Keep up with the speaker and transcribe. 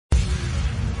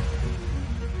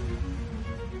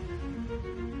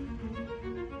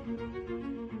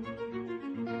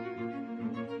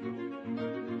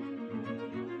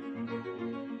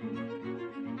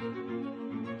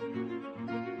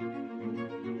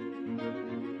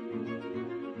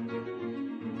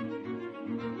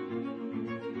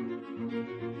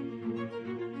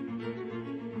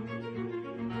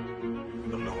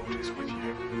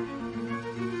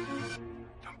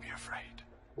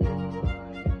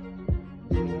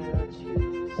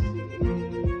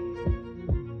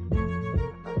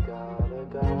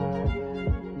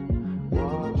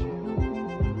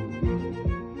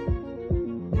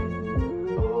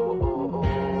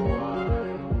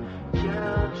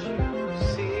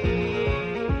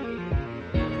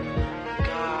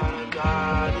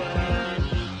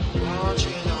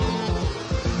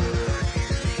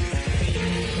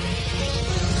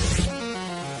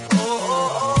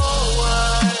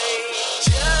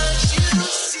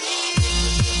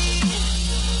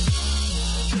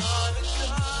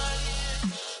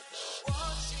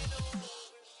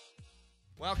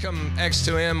Welcome,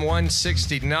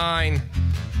 X2M.169,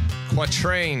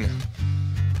 Quatreign.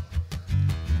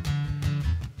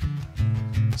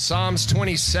 Psalms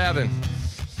 27.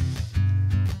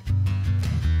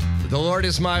 The Lord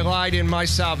is my light and my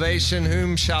salvation.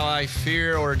 Whom shall I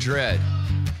fear or dread?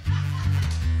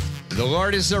 The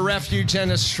Lord is the refuge and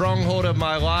the stronghold of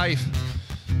my life.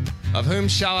 Of whom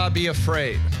shall I be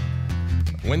afraid?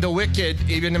 When the wicked,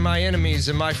 even my enemies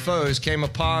and my foes, came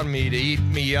upon me to eat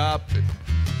me up,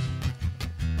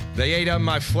 they ate up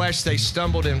my flesh, they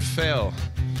stumbled and fell.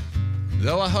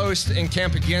 Though a host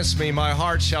encamp against me, my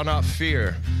heart shall not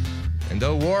fear. And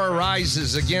though war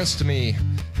arises against me,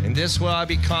 in this will I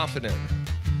be confident.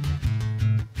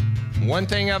 One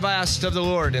thing I've asked of the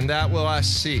Lord, and that will I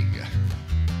seek,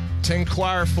 to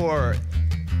inquire for,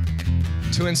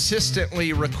 to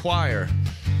insistently require,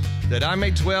 that I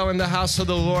may dwell in the house of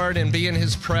the Lord and be in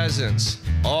his presence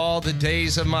all the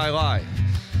days of my life.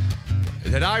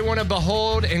 That I want to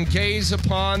behold and gaze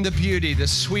upon the beauty, the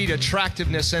sweet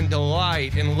attractiveness and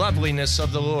delight and loveliness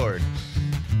of the Lord.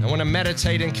 I want to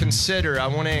meditate and consider. I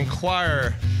want to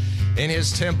inquire in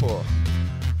his temple.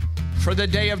 For the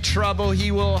day of trouble,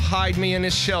 he will hide me in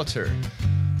his shelter.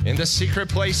 In the secret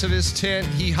place of his tent,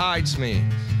 he hides me,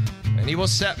 and he will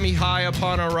set me high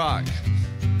upon a rock.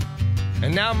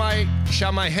 And now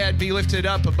shall my head be lifted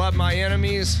up above my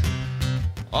enemies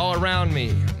all around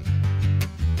me.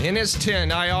 In his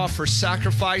tent I offer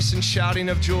sacrifice and shouting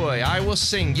of joy. I will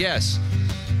sing, yes,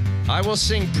 I will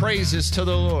sing praises to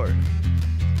the Lord.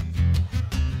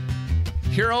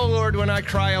 Hear, O Lord, when I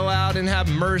cry aloud, and have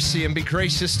mercy and be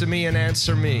gracious to me and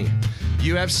answer me.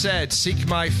 You have said, seek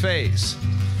my face.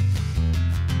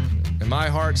 And my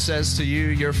heart says to you,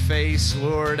 your face,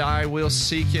 Lord, I will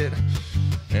seek it.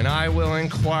 And I will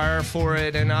inquire for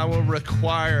it, and I will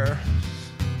require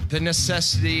the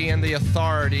necessity and the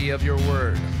authority of your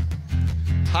word.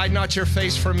 Hide not your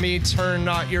face from me, turn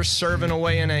not your servant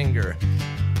away in anger.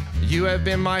 You have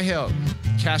been my help.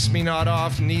 Cast me not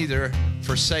off, neither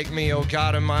forsake me, O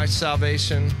God of my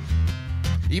salvation.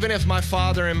 Even if my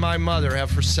father and my mother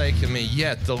have forsaken me,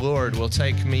 yet the Lord will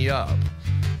take me up.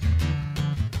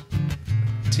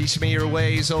 Teach me your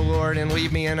ways, O Lord, and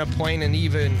lead me in a plain and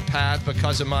even path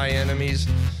because of my enemies.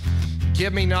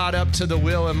 Give me not up to the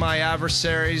will of my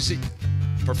adversaries,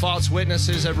 for false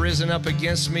witnesses have risen up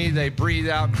against me. They breathe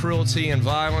out cruelty and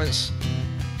violence.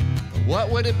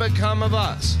 What would it become of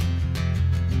us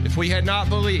if we had not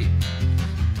believed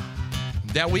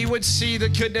that we would see the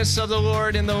goodness of the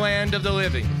Lord in the land of the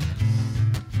living?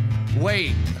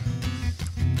 Wait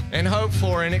and hope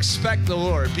for and expect the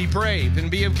Lord. Be brave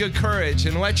and be of good courage,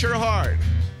 and let your heart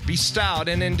be stout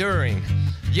and enduring.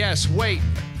 Yes, wait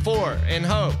for and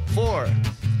hope for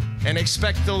and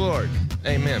expect the Lord.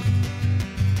 Amen.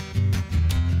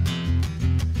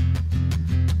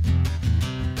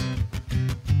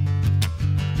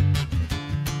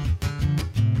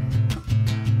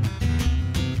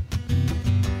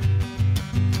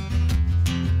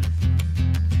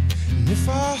 And if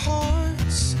our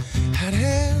hearts had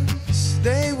hands,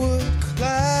 they would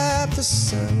clap the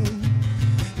sound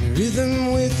in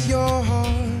rhythm with your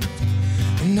heart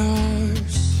and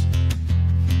ours.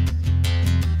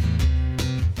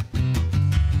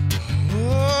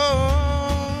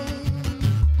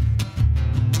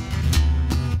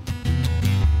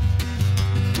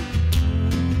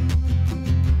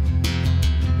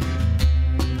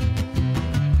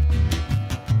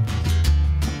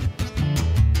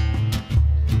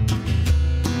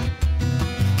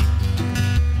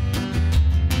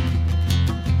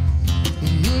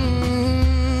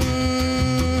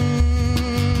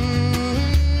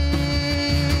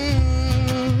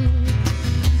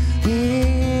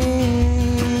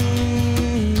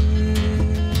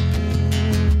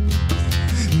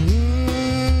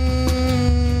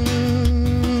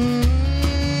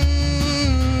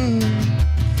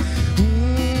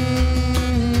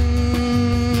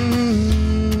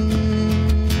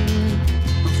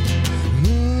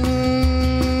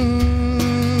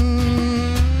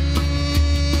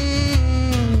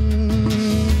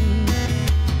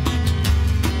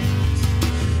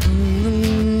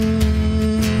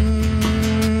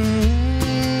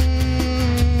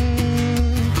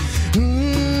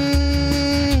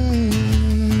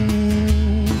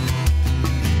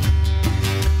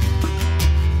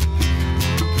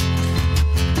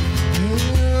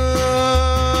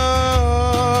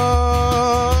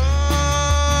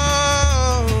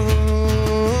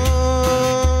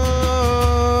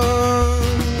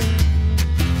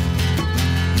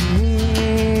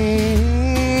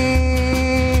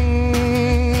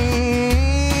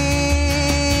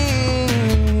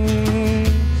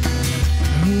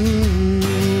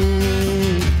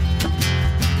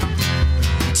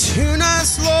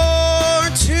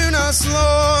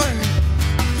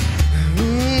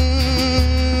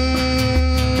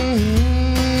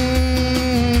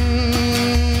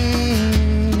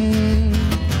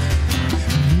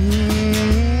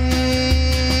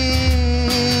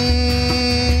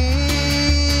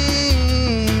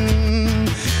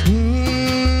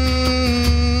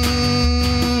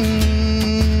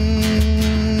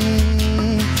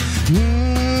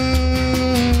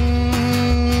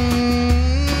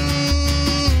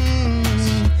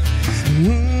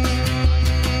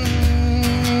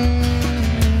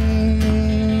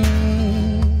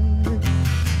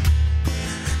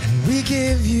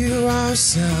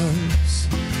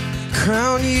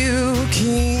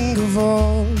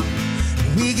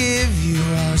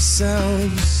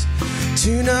 ourselves,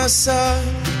 tune us up.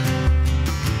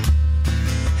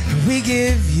 And we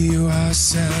give you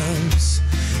ourselves,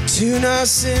 tune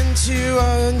us into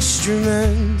our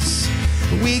instruments.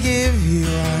 We give you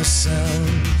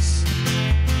ourselves.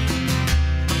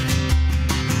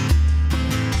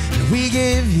 And we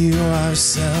give you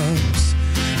ourselves,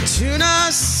 tune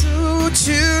us, oh,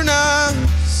 tune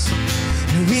us.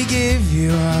 And we give you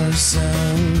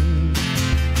ourselves.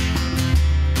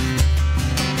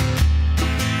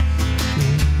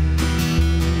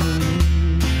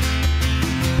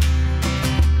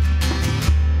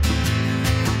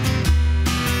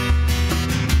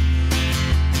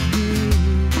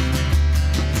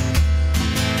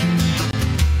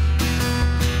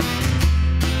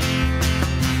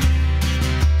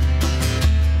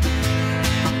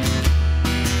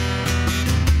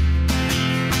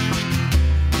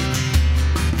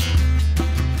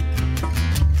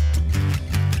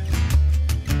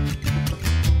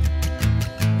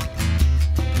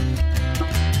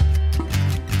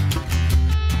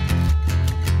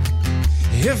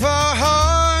 If our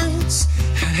hearts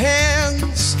had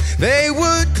hands, they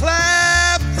would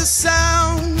clap the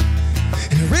sound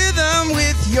in rhythm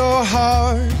with your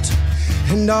heart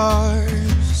and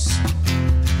ours.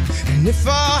 And if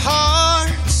our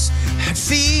hearts had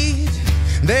feet,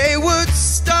 they would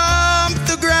stomp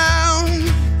the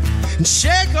ground and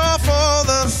shake off all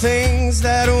the things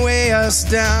that weigh us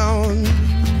down.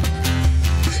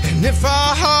 And if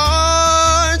our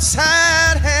hearts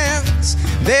had hands,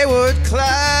 they would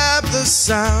clap the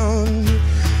sound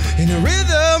in a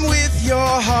rhythm with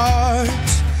your heart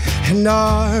and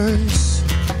ours.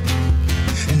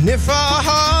 And if our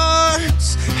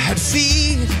hearts had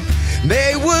feet,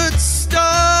 they would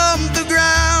stomp the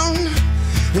ground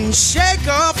and shake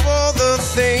off all the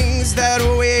things that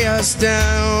weigh us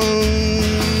down.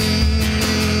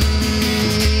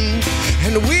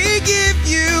 And we give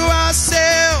you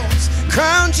ourselves,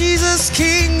 crown Jesus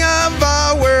King of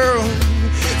our world.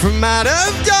 From out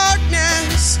of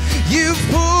darkness, you've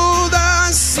pulled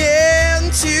us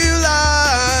into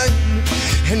light.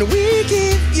 And we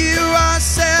give you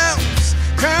ourselves,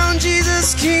 crown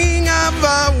Jesus King of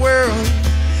our world.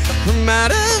 From out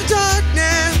of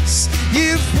darkness,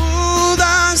 you've pulled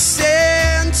us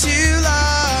into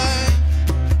light.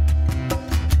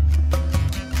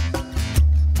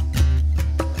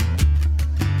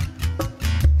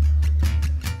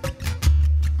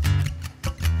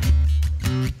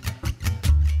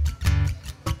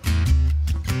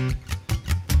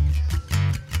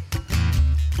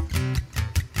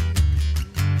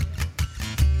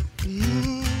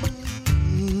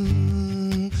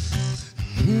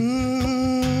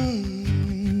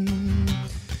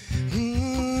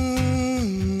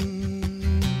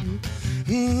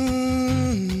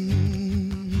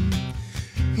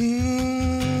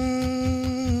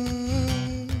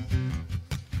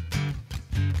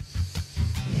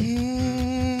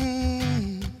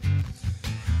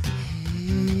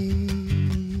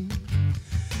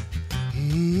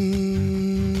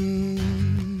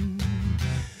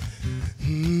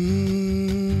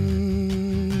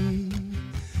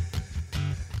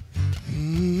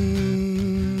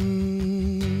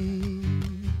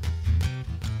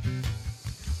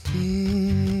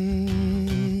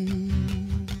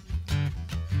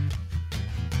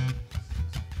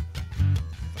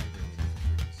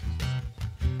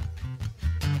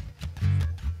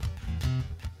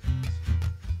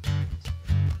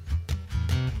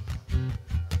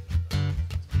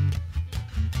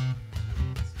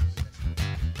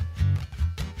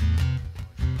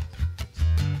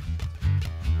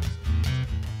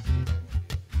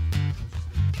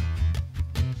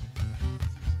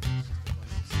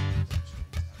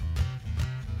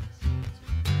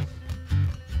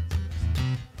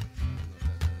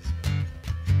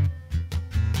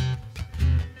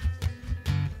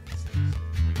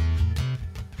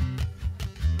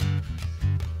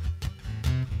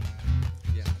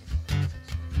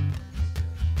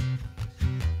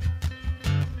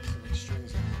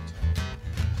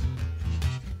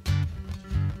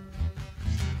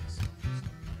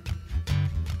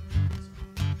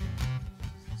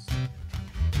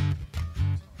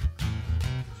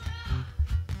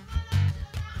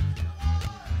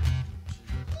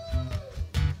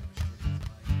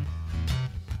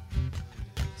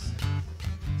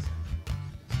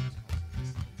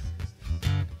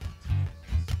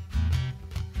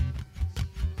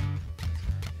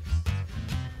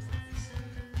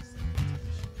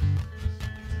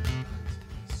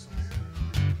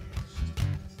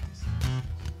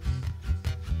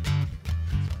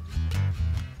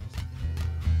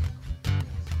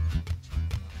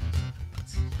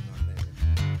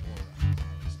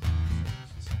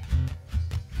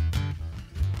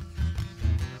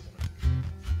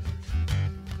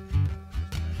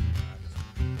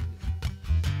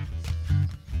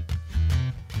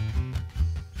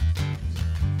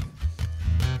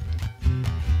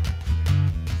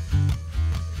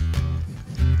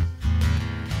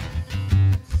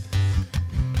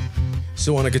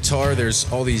 So on a guitar, there's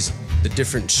all the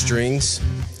different strings,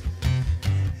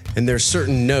 and there's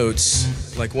certain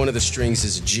notes, like one of the strings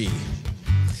is G.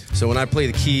 So when I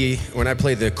play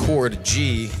the chord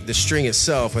G, the string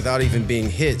itself, without even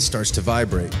being hit, starts to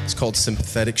vibrate. It's called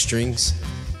sympathetic strings.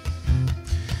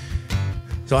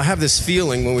 So I have this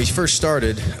feeling when we first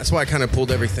started, that's why I kind of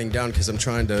pulled everything down, because I'm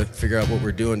trying to figure out what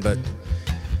we're doing, but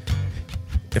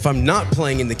if I'm not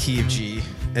playing in the key of G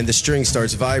and the string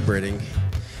starts vibrating,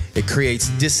 it creates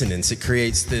dissonance. It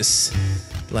creates this,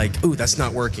 like, ooh, that's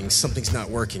not working. Something's not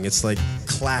working. It's like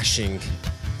clashing.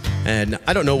 And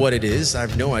I don't know what it is. I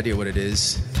have no idea what it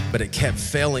is. But it kept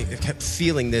failing. It kept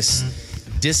feeling this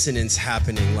dissonance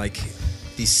happening, like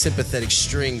these sympathetic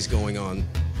strings going on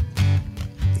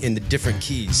in the different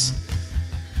keys.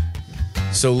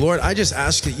 So, Lord, I just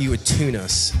ask that you attune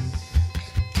us.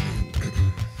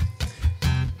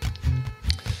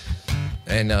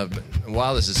 And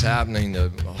while this is happening, the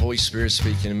Holy Spirit's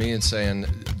speaking to me and saying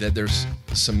that there's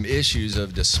some issues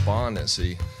of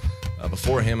despondency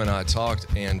before him and I talked,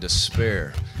 and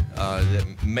despair that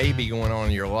may be going on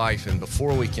in your life. And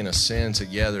before we can ascend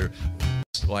together,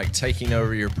 like taking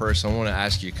over your person, I want to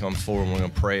ask you to come forward and we're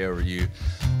going to pray over you.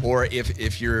 Or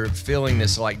if you're feeling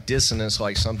this like dissonance,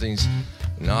 like something's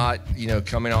not,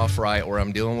 coming off right, or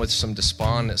I'm dealing with some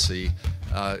despondency,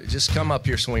 just come up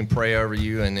here so we can pray over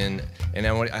you, and then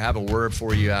I have a word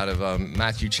for you out of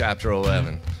Matthew chapter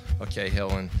 11. Okay,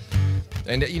 Helen.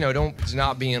 And don't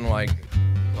not being like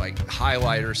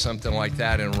highlight or something like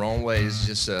that in wrong ways.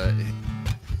 Just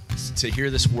to hear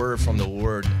this word from the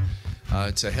Lord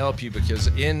to help you, because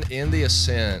in the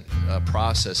ascent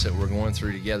process that we're going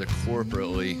through together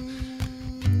corporately,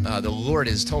 the Lord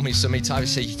has told me so many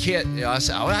times. He said, you can't. I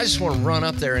said, I just want to run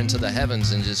up there into the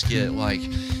heavens and just get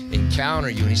encounter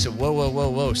you. And he said,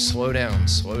 whoa, slow down.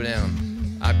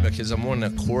 Because I'm wanting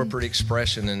a corporate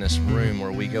expression in this room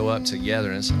where we go up together.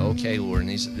 And it's okay, Lord. And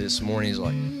this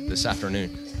morning, this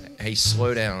afternoon, hey,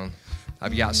 slow down.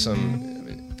 I've got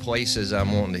some places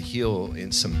I'm wanting to heal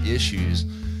and some issues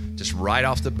just right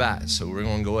off the bat. So we're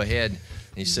going to go ahead.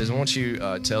 And he says, I want you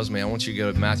to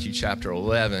go to Matthew chapter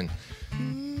 11.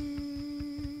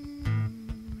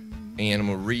 And I'm going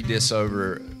to read this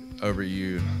over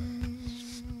you.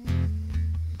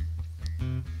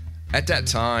 At that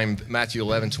time, Matthew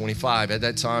 11:25, at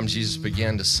that time Jesus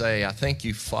began to say, I thank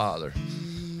you, Father,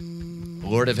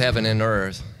 Lord of heaven and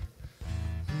earth,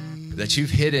 that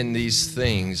you've hidden these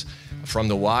things from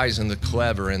the wise and the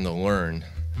clever and the learned,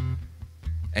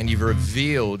 and you've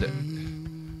revealed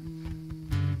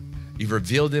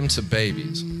them to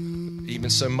babies, even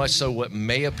so much so what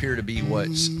may appear to be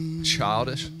what's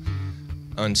childish,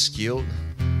 unskilled,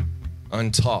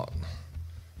 untaught.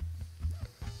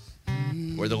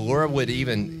 Where the Lord would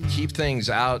even keep things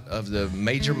out of the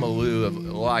major milieu of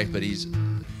life, but He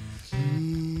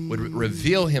would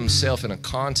reveal Himself in a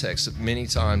context of many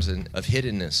times of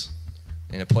hiddenness,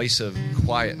 in a place of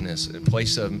quietness, a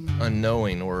place of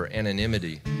unknowing or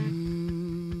anonymity.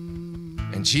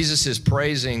 And Jesus is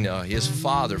praising His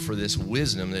Father for this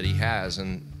wisdom that He has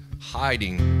in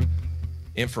hiding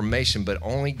information, but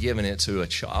only giving it to a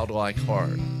childlike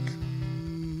heart.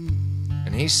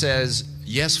 And He says,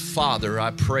 yes, Father,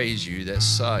 I praise you that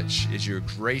such is your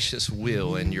gracious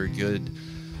will and your good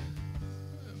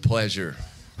pleasure.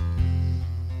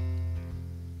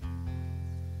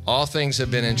 All things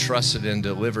have been entrusted and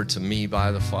delivered to me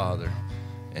by the Father,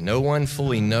 and no one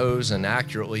fully knows and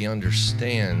accurately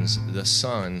understands the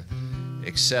Son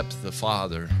except the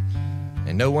Father,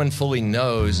 and no one fully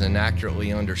knows and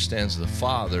accurately understands the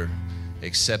Father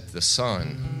except the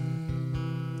Son.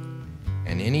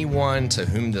 And anyone to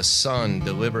whom the Son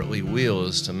deliberately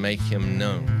wills to make him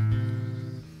known.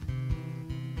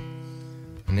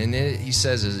 And then He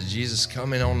says, as Jesus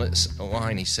coming on this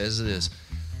line, He says this,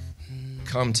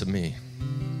 come to me.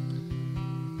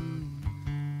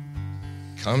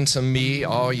 Come to me,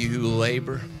 all you who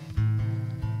labor.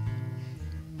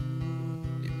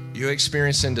 You're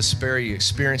experiencing despair, you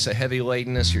experience a heavy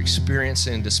ladenness, you're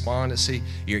experiencing despondency,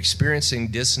 you're experiencing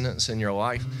dissonance in your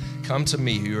life. Come to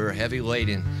me who are heavy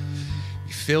laden.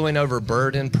 You're feeling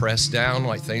overburdened, pressed down,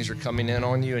 like things are coming in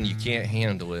on you and you can't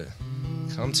handle it.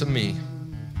 Come to me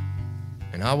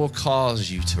and I will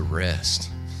cause you to rest.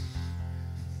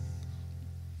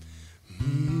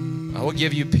 I will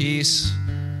give you peace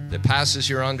that passes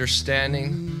your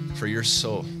understanding for your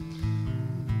soul.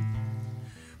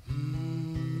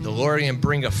 The Lord can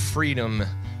bring a freedom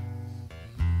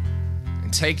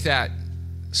and take that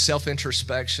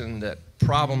self-introspection, that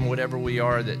problem, whatever we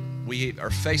are, that we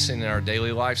are facing in our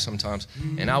daily life sometimes,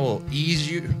 and I will ease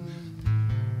you,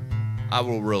 I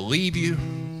will relieve you,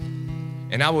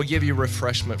 and I will give you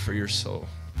refreshment for your soul.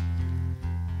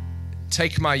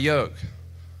 Take my yoke.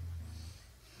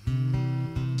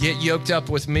 Get yoked up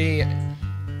with me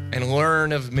and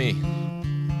learn of me.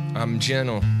 I'm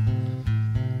gentle.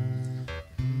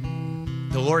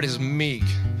 The Lord is meek,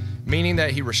 meaning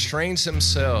that he restrains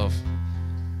himself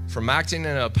from acting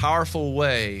in a powerful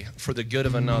way for the good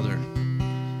of another.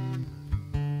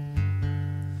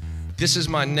 This is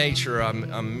my nature.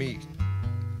 I'm meek.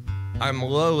 I'm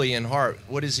lowly in heart.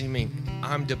 What does he mean?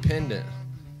 I'm dependent.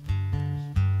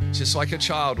 Just like a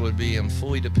child would be, I'm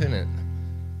fully dependent.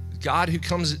 God, who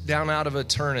comes down out of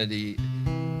eternity,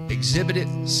 exhibited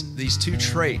these two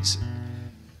traits.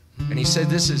 And he said,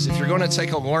 this is, if you're going to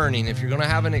take a learning, if you're going to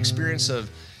have an experience of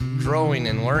growing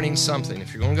and learning something,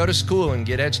 if you're going to go to school and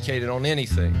get educated on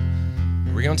anything,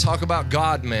 we're going to talk about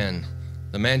God, man,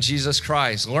 the man Jesus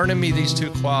Christ. Learn of me these two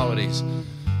qualities.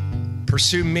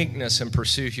 Pursue meekness and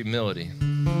pursue humility.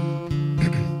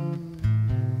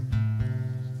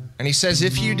 And he says,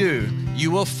 if you do,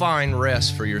 you will find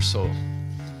rest for your soul.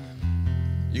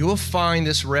 You will find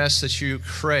this rest that you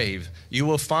crave. You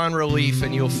will find relief,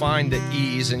 and you'll find the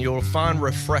ease, and you'll find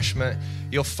refreshment.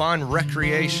 You'll find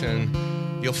recreation.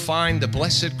 You'll find the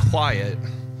blessed quiet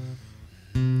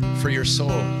for your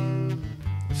soul.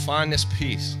 You'll find this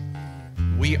peace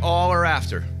we all are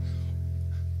after.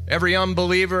 Every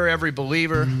unbeliever, every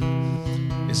believer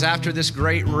is after this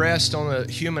great rest on the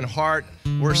human heart.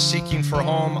 We're seeking for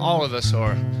home. All of us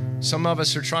are. Some of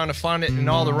us are trying to find it in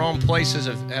all the wrong places,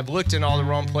 have looked in all the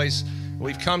wrong places.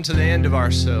 We've come to the end of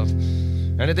ourselves.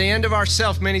 And at the end of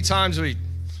ourselves, many times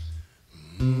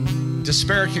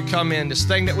despair could come in. This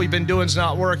thing that we've been doing is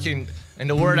not working. And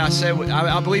the word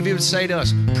I believe he would say to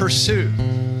us, pursue.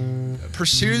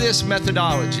 Pursue this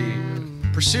methodology.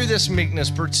 Pursue this meekness.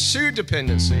 Pursue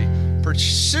dependency.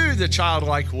 Pursue the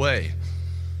childlike way.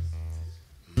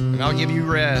 And I'll give you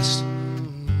rest.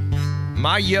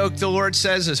 My yoke, the Lord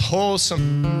says, is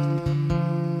wholesome.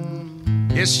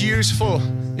 It's useful.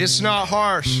 It's not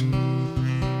harsh.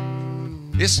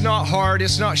 It's not hard.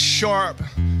 It's not sharp.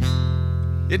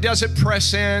 It doesn't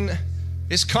press in.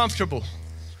 It's comfortable.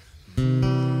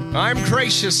 I'm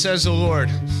gracious, says the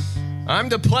Lord. I'm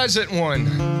the pleasant one.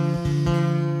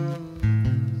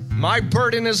 My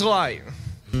burden is light.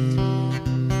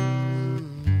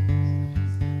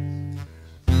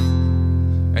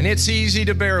 And it's easy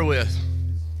to bear with.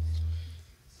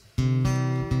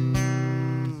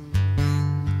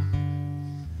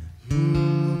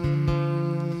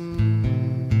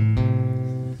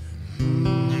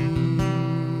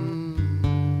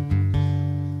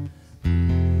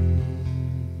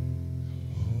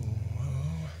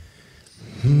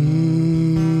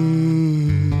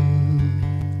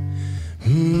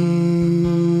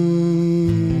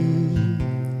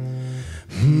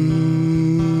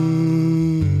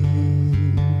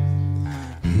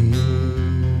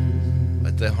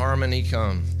 Harmony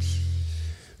come.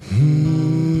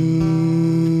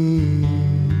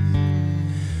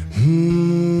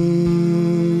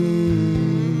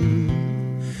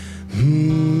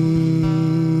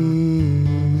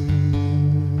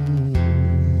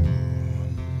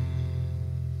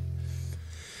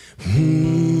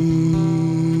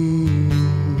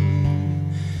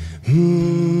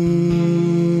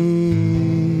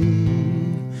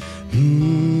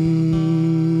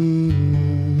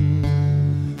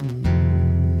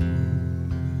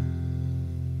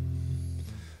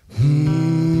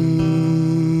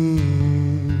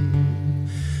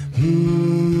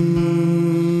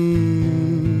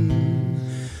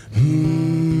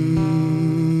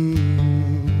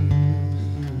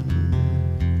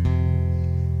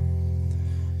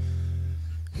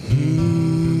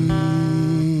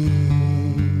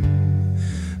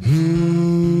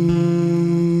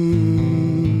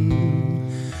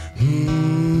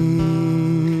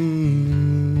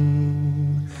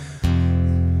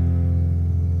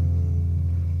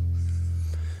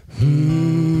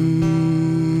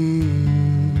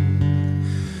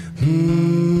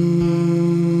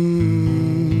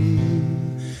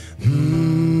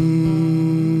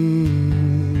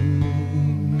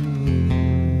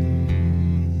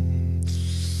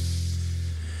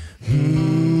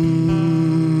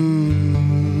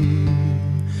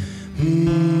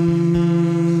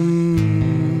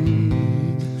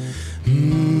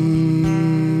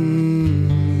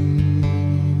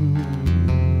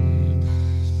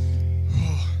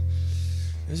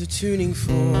 Tuning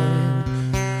for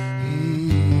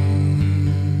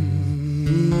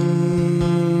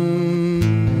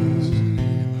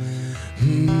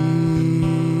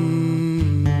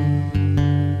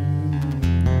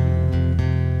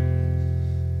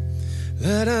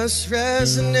that us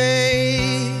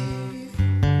resonate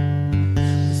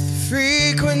with the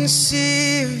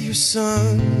frequency of your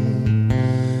Son,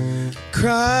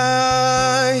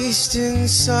 Christ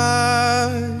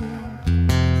inside.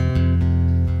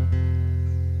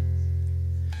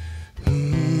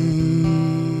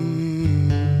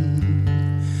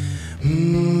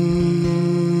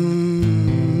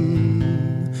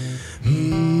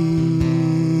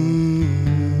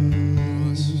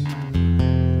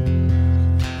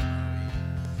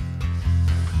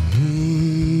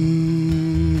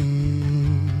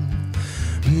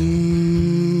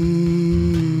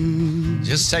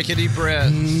 Just take a deep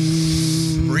breath.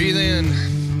 Breathe in.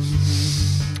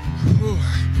 Whew.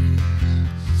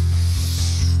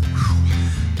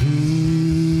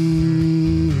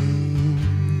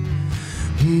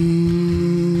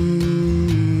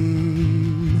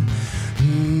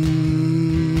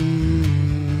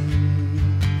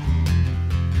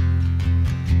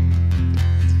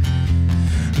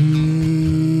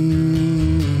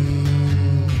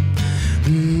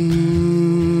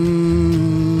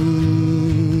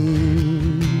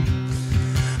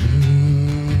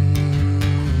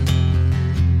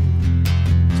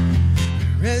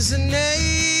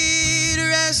 Resonate,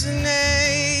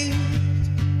 resonate,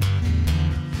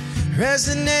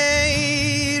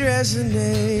 resonate,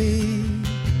 resonate.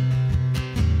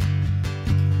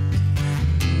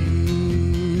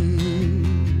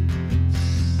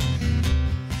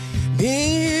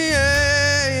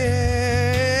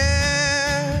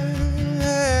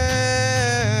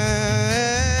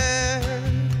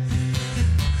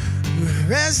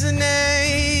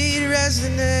 Resonate,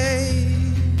 resonate.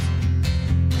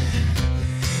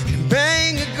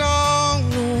 Bang a gong,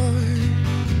 Lord.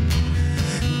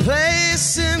 Play a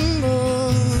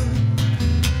cymbal.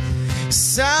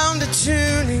 Sound a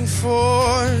tuning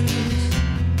fork.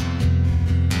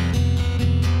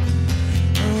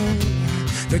 Oh,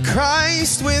 the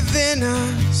Christ within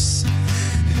us,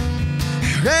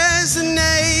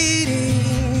 resonating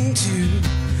to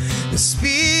the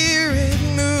Spirit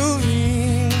moving.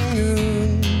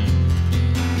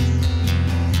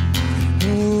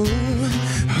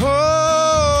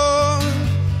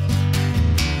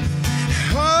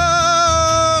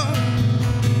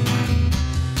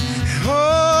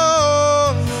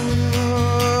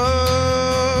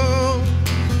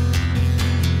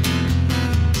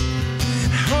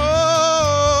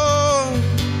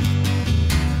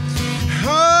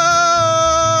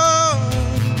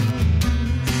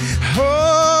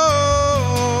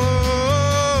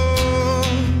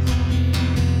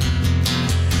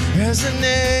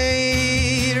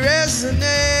 Resonate,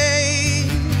 resonate.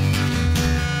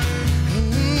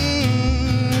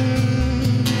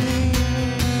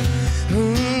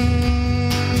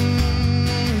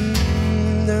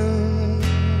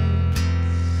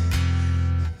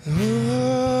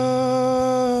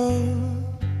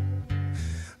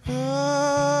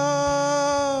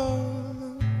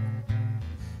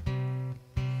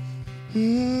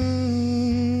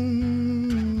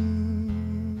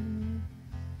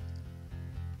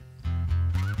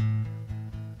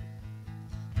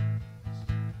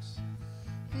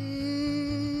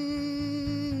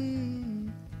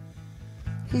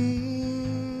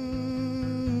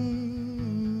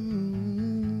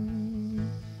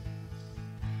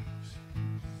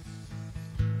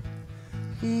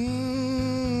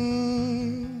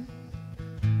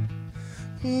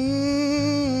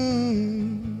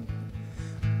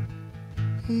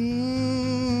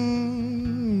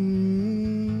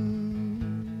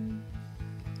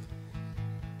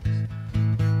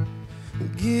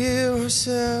 Give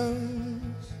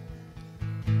ourselves,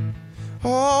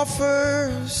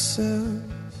 offer ourselves.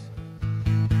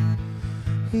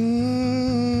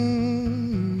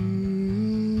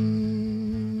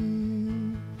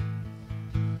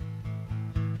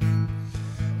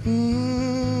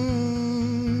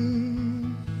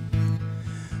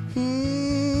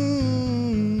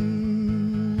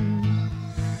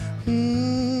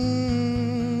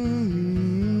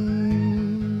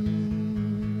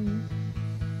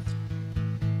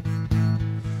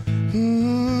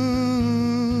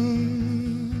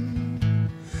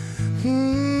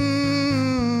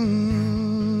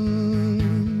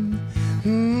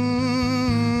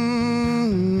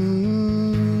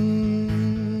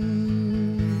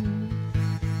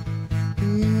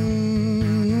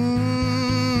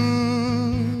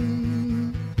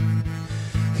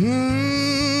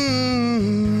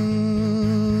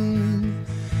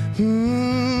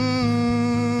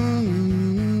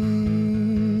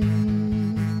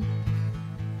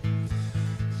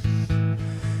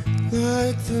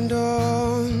 Like the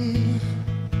dawn,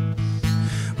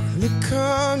 the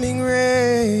coming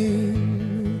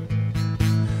rain.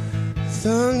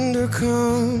 Thunder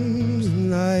comes and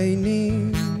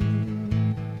lightning.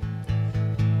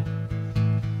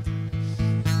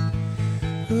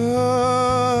 Oh,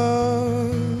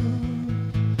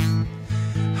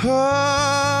 oh,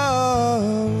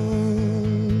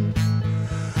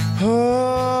 oh.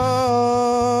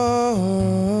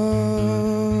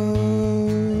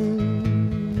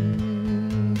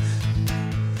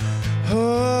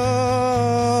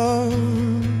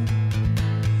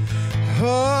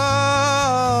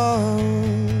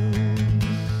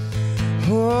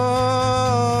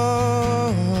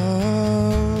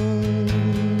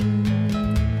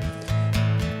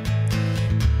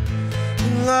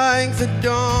 Like the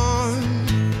dawn,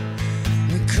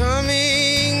 the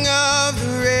coming of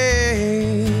the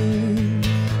rain,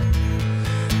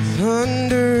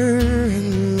 thunder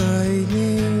and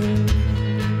lightning.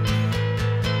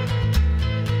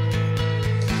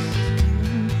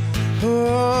 Oh,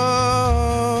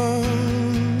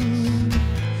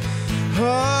 oh,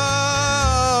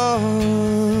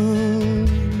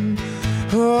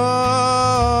 oh,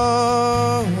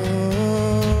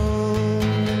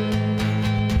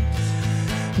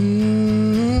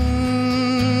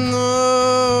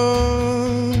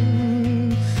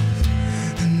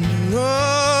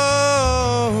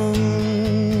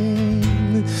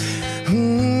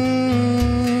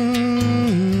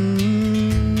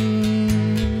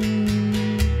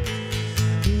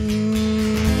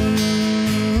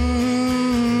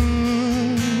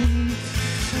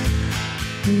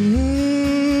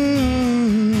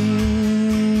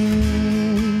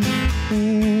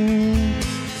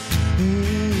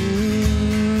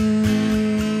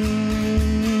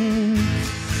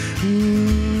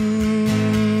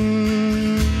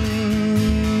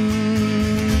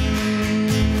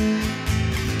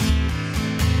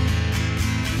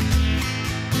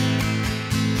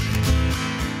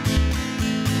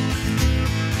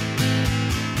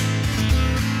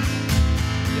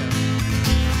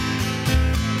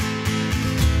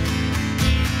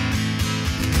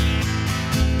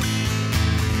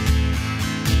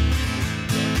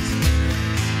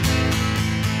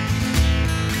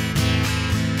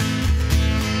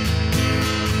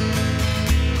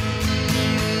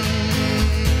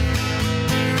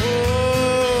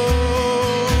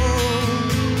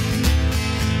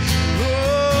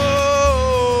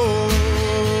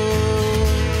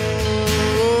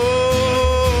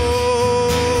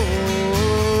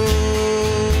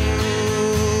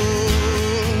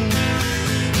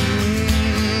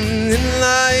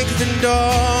 like the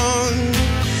dawn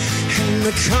and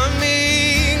the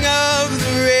coming of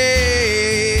the rain.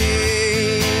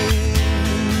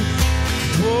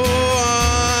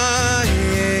 Oh,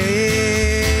 yeah.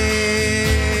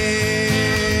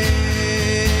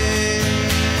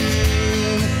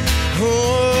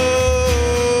 Oh,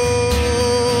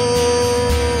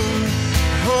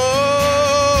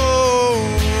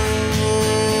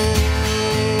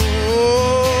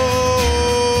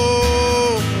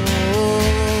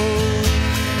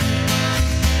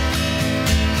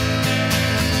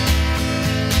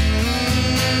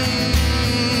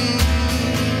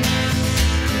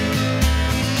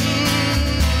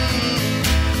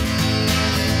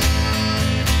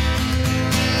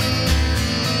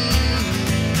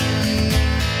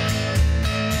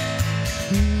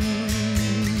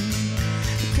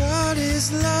 God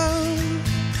is love,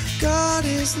 God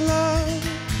is love,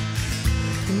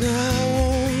 and I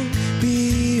won't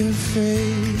be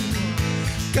afraid.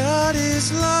 God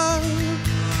is love,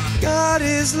 God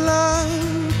is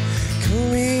love,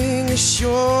 coming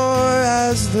ashore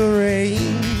as the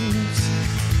rains.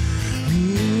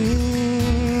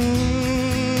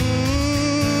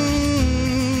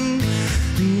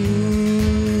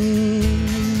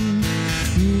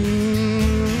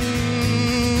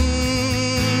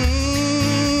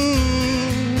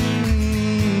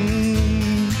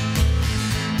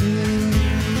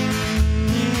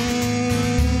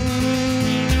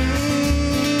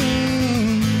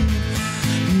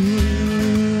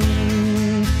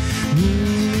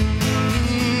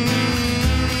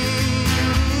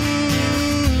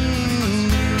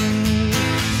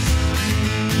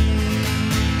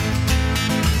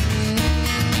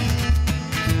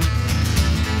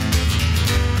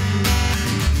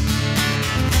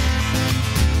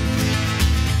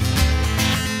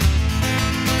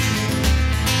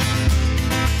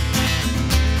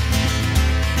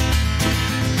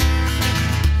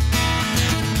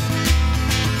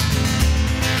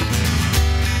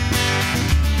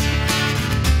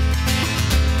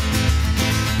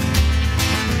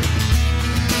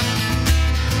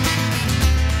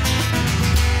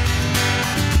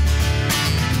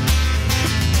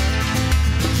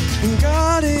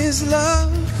 is love,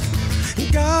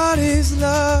 God is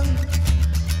love.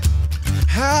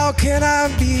 How can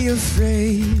I be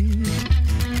afraid?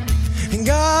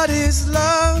 God is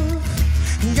love,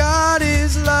 God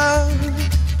is love.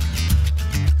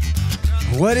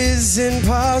 What is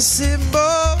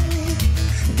impossible?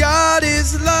 God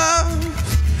is love,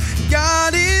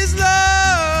 God is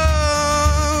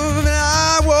love. And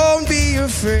I won't be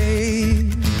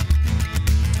afraid.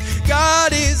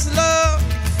 God is love,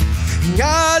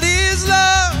 God is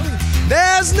love.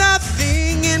 There's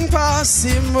nothing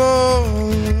impossible.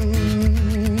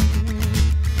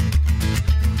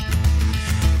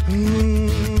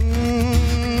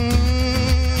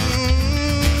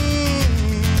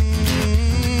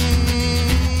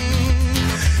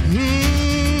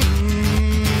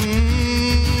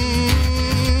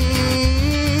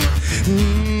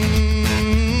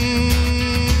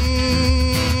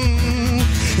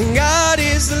 God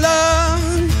is love,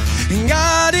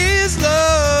 God is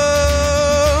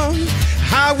love.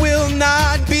 I will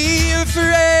not be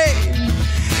afraid.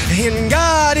 And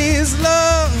God is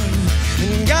love,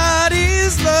 and God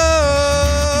is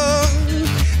love.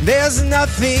 There's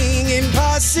nothing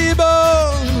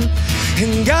impossible.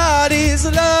 And God is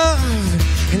love,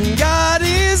 and God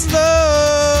is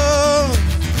love.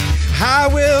 I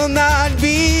will not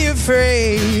be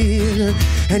afraid.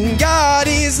 And God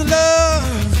is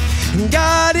love, and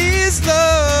God is love.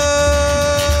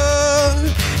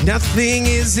 Nothing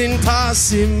is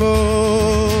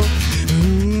impossible.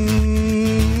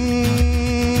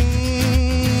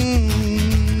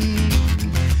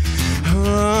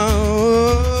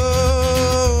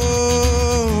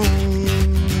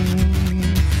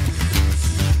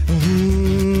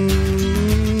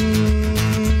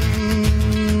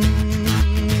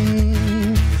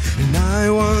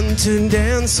 To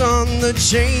dance on the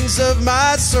chains of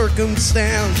my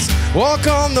circumstance, walk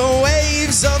on the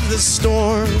waves of the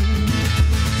storm.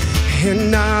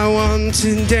 And I want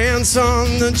to dance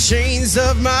on the chains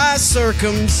of my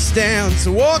circumstance,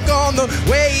 walk on the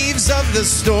waves of the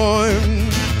storm.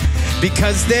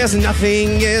 Because there's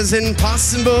nothing is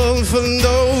impossible for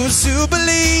those who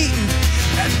believe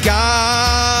that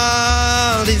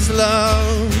God is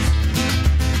love.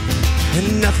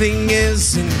 And nothing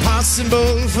is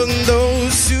impossible for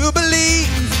those who believe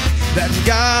that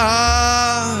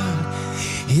God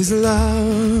is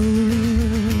love.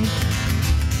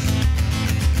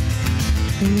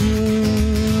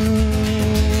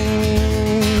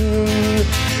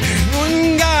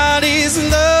 When God is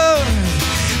love,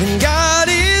 and God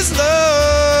is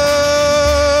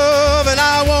love, and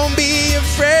I won't be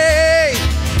afraid.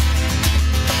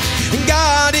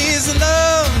 God is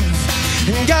love,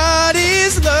 and God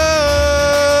is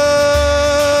love,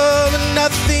 and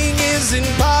nothing is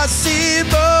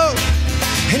impossible.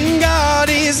 And God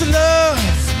is love,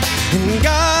 and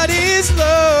God is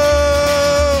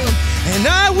love, and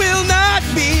I will not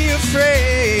be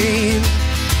afraid.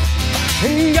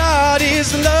 And God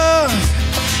is love,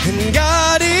 and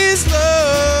God is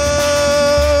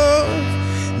love.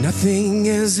 Nothing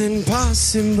is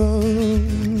impossible.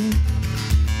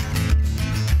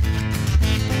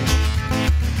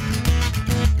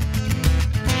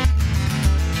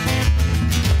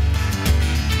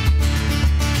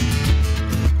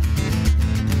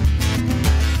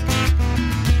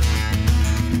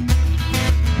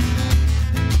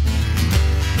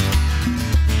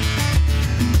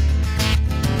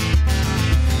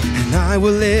 I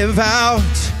will live out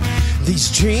these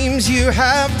dreams you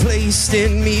have placed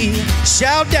in me.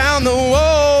 Shout down the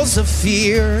walls of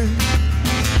fear.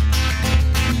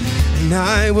 And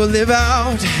I will live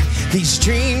out these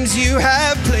dreams you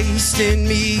have placed in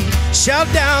me.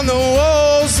 Shout down the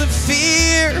walls of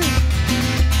fear.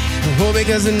 Oh,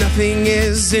 because nothing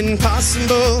is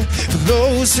impossible for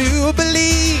those who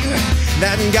believe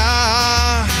that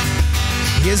God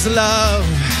is love.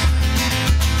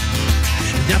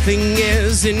 Nothing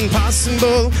is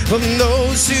impossible for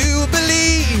those who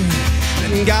believe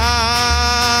that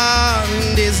God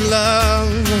is love.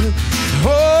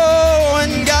 Oh,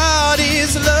 and God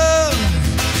is love,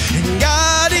 and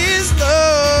God is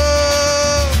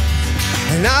love,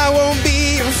 and I won't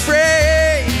be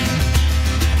afraid.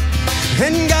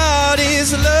 And God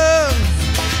is love,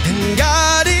 and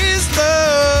God is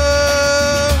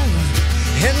love,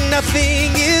 and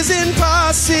nothing is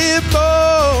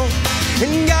impossible.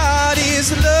 And God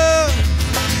is love,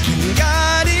 and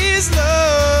God is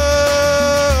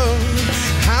love.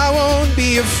 I won't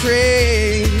be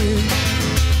afraid.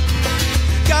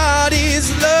 God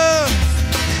is love,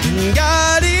 and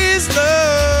God is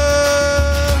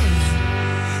love.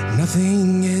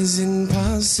 Nothing is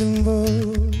impossible.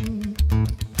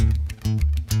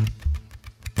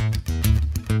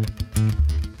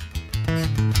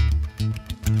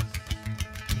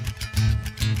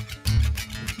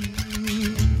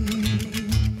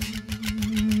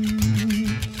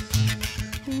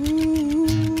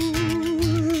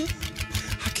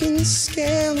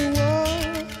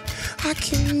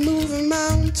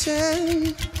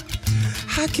 mountain.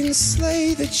 I can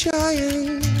slay the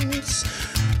giants.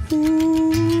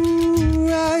 Ooh,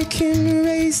 I can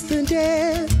raise the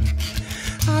dead.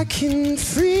 I can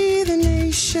free the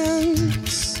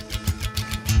nations.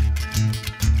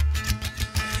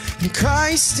 And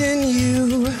Christ in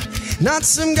you, not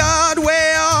some God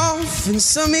way off in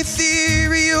some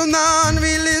ethereal,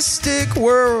 non-realistic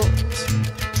world.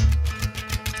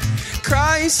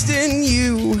 Christ in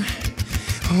you,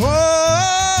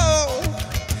 oh,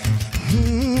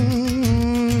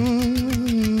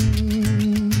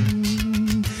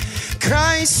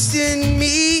 Christ in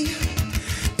me,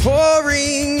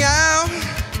 pouring out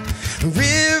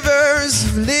rivers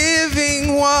of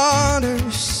living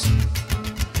waters.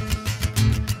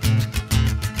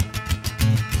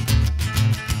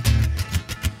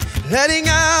 Letting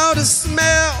out a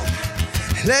smell,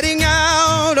 letting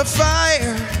out a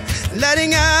fire,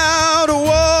 letting out a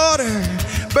water,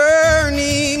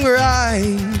 burning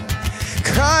right.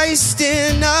 Christ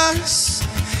in us,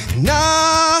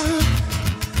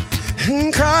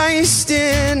 and Christ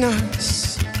in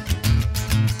us.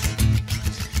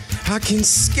 I can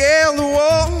scale the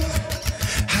wall,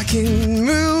 I can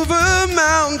move a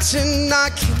mountain, I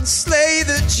can slay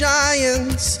the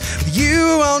giants with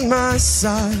you on my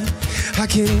side. I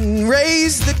can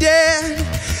raise the dead,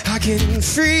 I can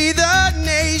free the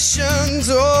nations.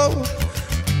 Oh,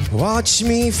 watch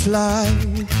me fly.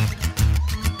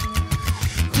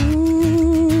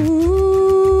 Ooh.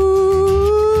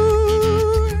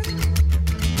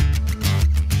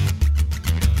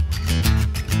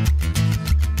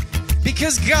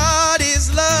 Because God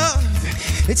is love.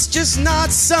 It's just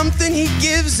not something He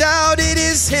gives out, it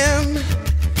is Him.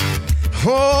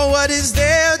 Oh, what is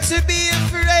there to be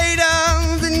afraid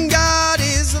of? And God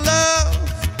is love.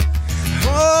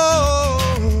 Oh,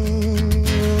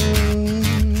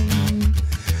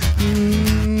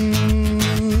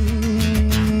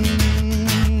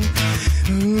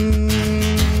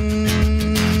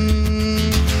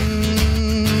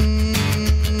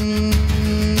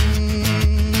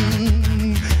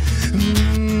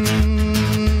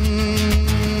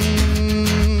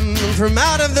 from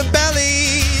out of the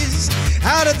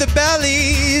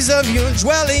bellies of your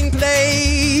dwelling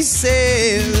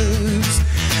places,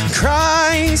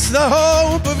 Christ, the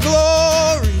hope of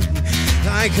glory,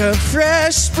 like a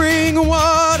fresh spring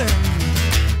water.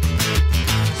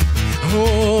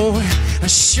 Oh,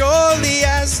 as surely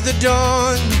as the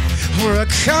dawn or a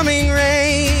coming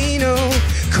rain. Oh,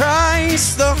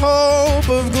 Christ, the hope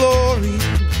of glory,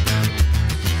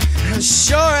 as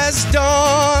sure as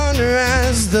dawn or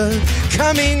as the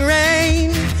coming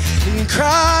rain. In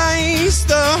Christ,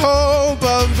 the hope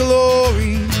of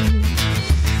glory.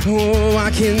 Oh,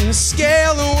 I can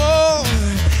scale the wall,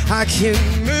 I can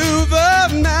move a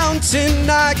mountain,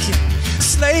 I can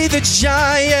slay the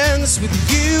giants with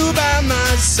you by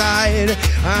my side.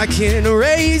 I can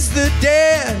raise the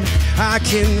dead, I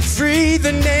can free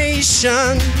the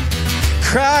nation.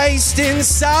 Christ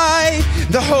inside,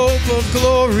 the hope of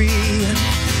glory.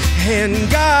 And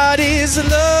God is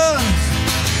love,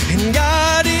 and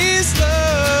God is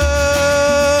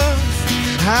love.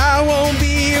 I won't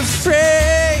be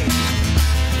afraid.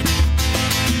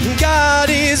 God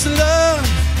is love,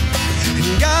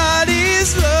 and God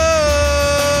is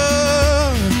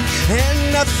love,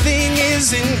 and nothing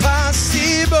is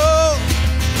impossible.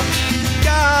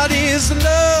 God is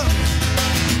love,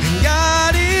 and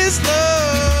God is love.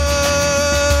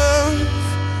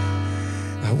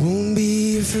 I won't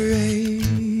be afraid.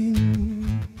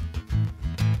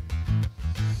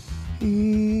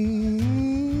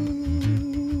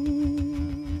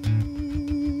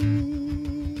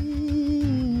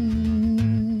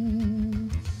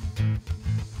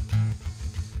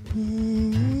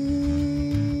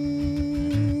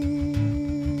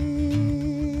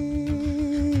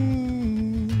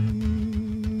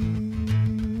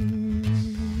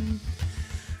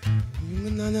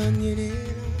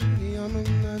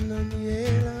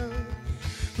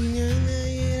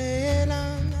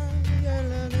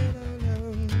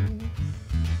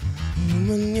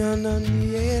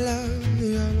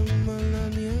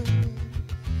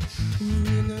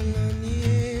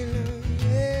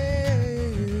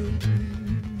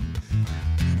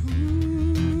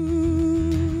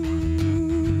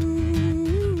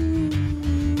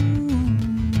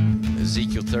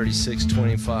 Ezekiel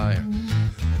 36:25.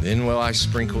 Then will I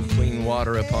sprinkle clean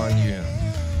water upon you,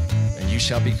 and you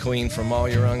shall be clean from all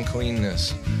your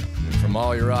uncleanness. And from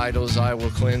all your idols I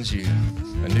will cleanse you.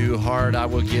 A new heart I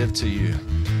will give to you,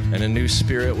 and a new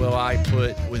spirit will I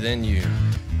put within you.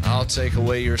 I'll take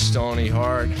away your stony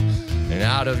heart, and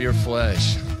out of your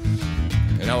flesh,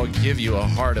 and I will give you a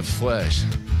heart of flesh.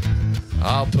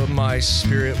 I'll put my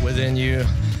spirit within you.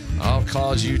 I'll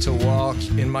cause you to walk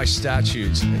in my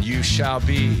statutes, and you shall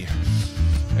be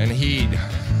and heed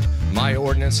my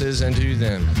ordinances and do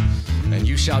them. And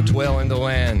you shall dwell in the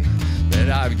land that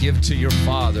I give to your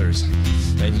fathers,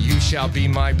 and you shall be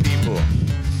my people,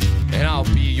 and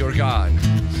I'll be your God.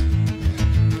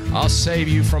 I'll save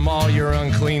you from all your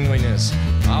uncleanliness.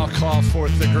 I'll call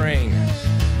forth the grain.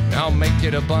 I'll make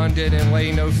it abundant and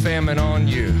lay no famine on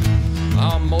you.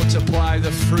 I'll multiply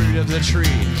the fruit of the tree.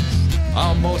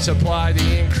 I'll multiply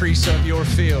the increase of your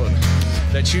field,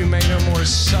 that you may no more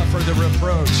suffer the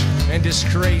reproach and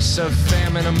disgrace of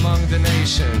famine among the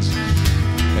nations.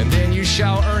 And then you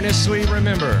shall earnestly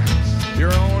remember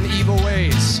your own evil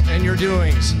ways and your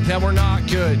doings that were not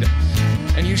good.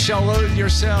 And you shall loathe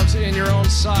yourselves in your own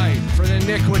sight for the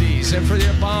iniquities and for the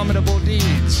abominable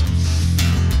deeds.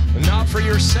 And not for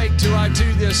your sake do I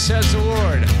do this, says the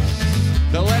Lord,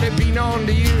 but let it be known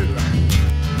to you.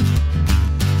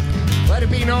 Let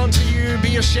it be known to you,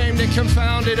 be ashamed and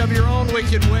confounded of your own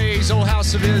wicked ways, O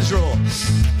house of Israel.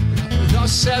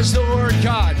 Thus says the Lord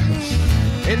God,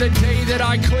 in the day that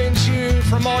I cleanse you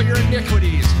from all your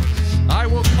iniquities, I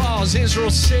will cause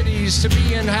Israel's cities to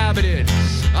be inhabited.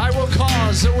 I will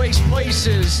cause the waste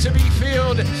places to be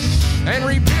filled and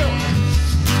rebuilt.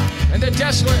 And the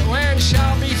desolate land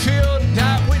shall be filled,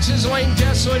 that which is lain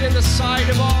desolate in the sight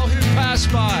of all who pass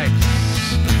by.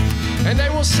 And they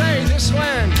will say, this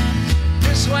land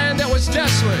that was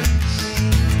desolate,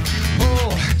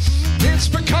 oh, it's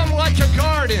become like a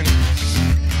garden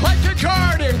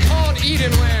called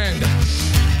Eden land.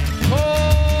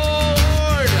 Oh,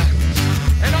 Lord,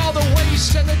 and all the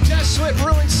waste and the desolate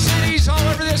ruined cities all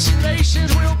over this nation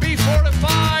will be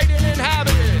fortified and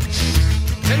inhabited.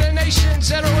 And the nations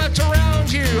that are left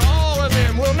around you, all of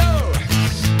them will know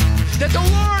that the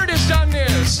Lord has done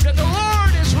this, that the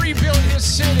Lord has rebuilt his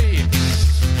city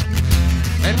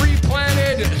and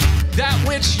replanted that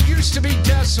which used to be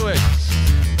desolate.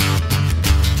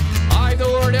 I, the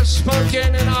Lord, have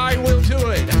spoken, and I will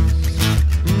do it.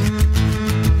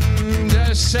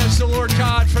 Thus says the Lord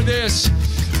God, for this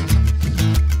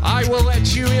I will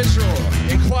let you, Israel,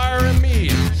 inquire of me,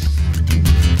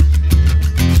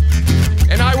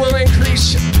 and I will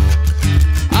increase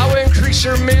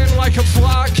your men like a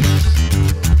flock,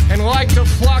 and like the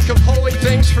flock of holy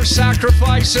things for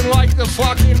sacrifice, and like the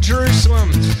flock in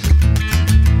Jerusalem.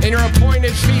 In your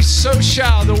appointed feasts, so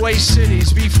shall the waste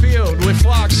cities be filled with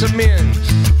flocks of men.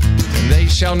 And they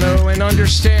shall know and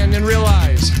understand and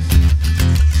realize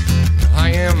I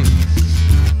am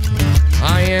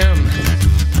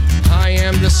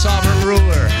the sovereign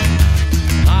ruler.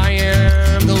 I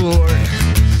am the Lord.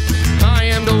 I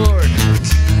am the Lord.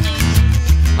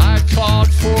 I've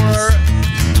called for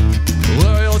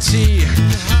loyalty.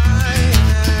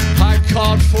 I've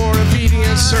called for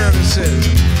obedient services.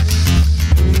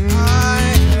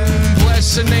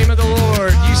 Bless the name of the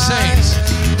Lord, you saints.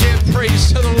 Give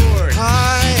praise to the Lord.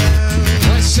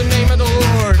 Bless the name of the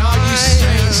Lord, all you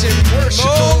saints, and worship the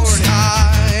Lord.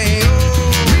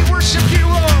 We worship you,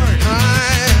 Lord.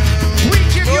 We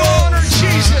give you honor,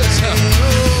 Jesus.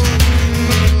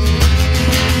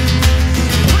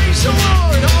 Praise the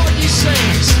Lord, all you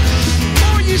saints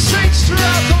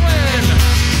throughout the land.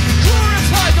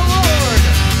 Glorify the Lord.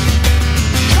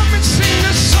 Come and sing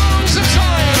the songs of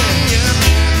Zion.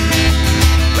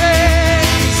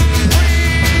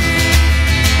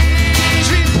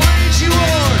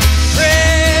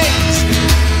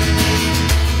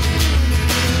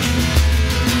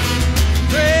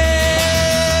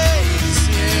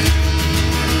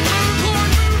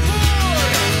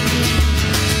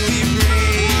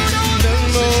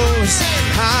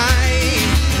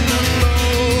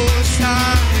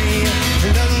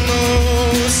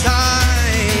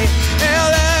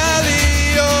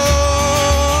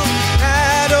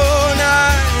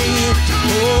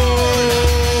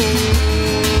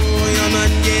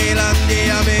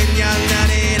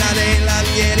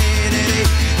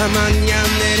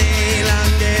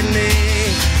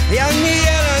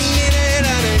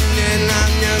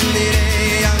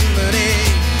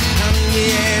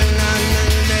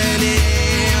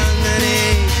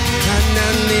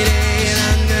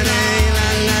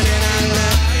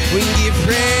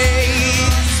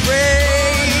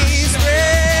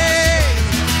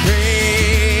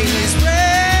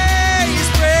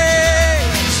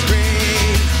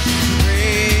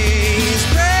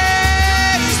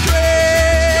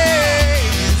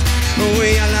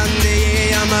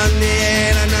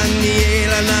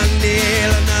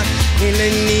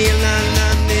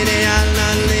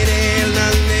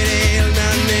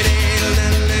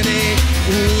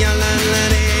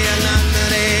 La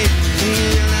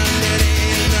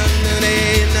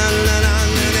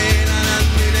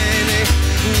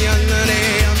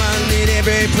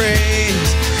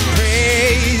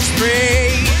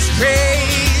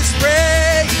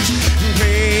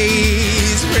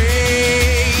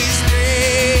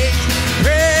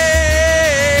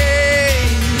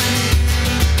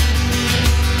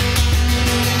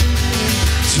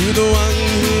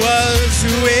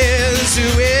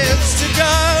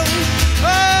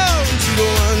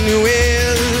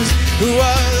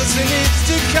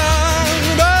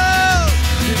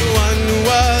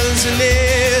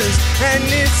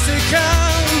what's to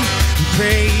come.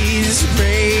 Praise,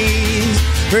 praise,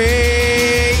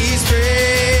 praise, praise.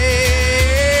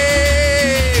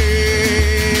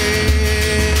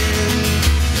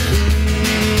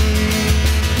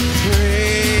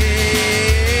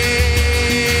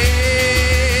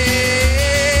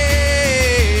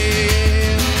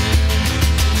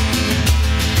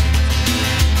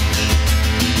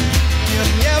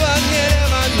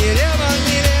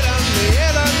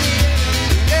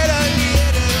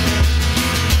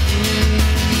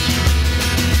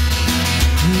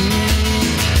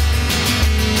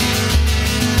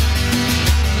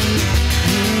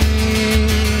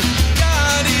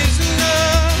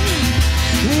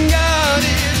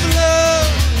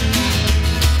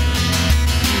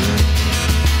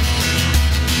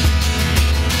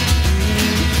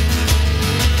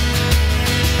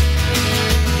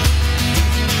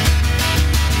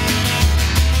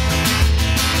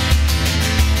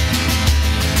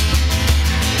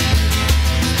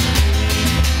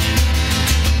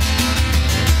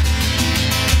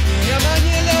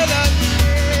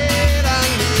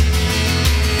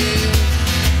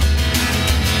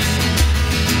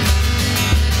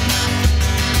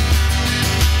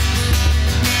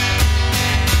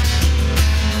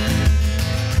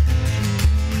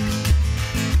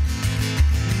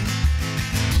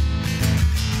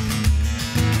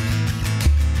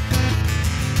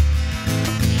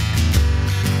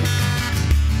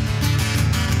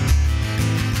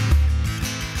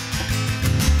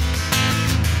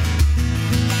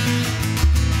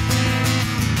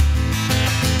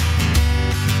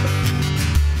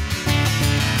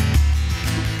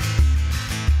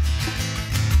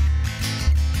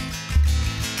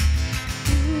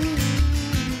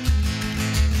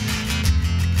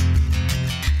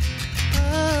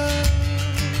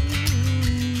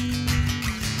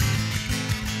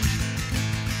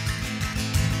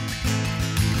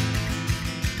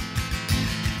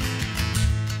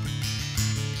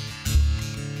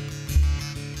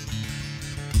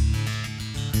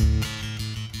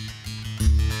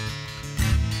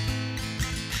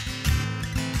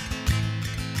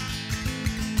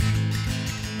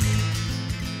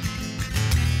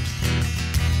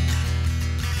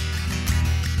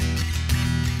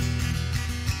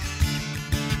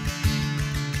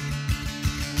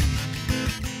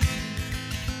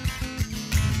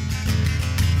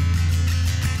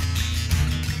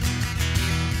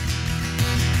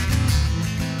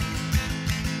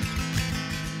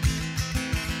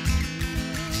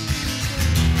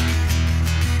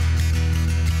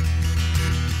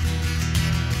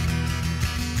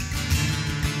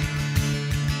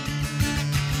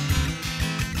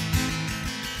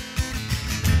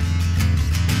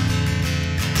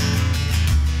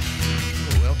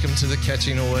 To the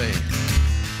catching away,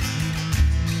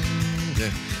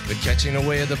 the catching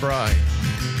away of the bride.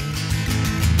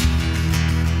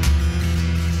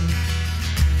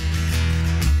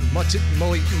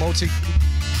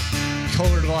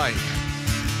 Multi-colored light,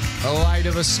 a light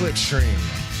of a slipstream,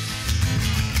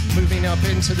 moving up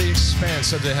into the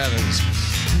expanse of the heavens.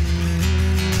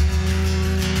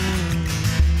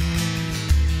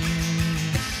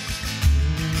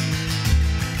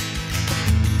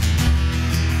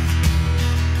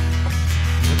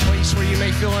 Where you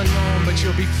may feel unknown, but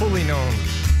you'll be fully known.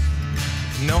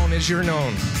 Known as you're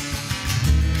known.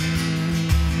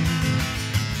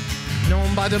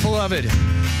 Known by the beloved.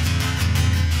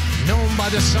 Known by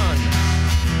the Son.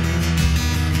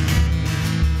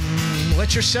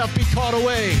 Let yourself be caught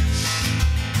away.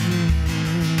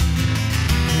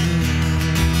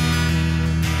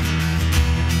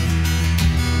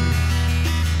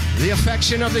 The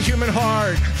affection of the human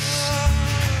heart,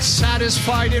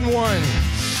 satisfied in one.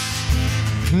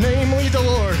 Namely the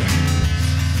Lord.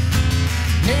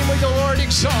 Namely the Lord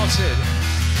exalted.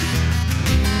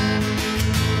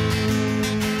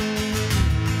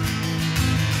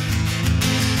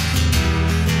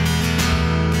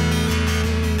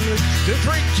 The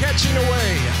great catching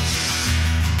away.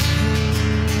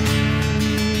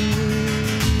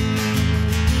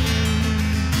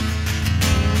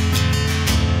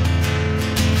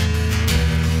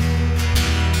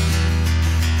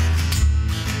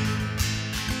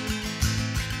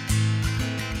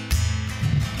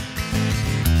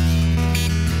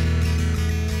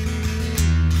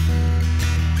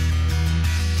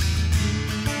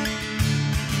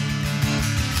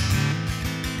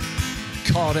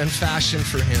 Called and fashioned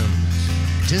for Him,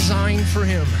 designed for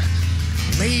Him,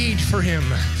 made for Him.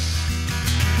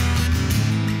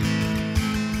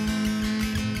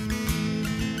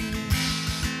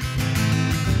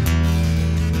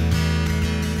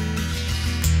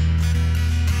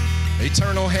 A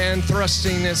eternal hand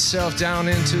thrusting itself down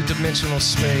into dimensional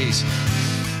space,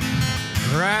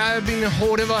 grabbing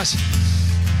hold of us,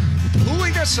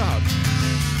 pulling us up.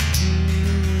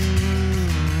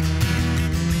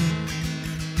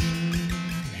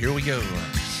 Here we go.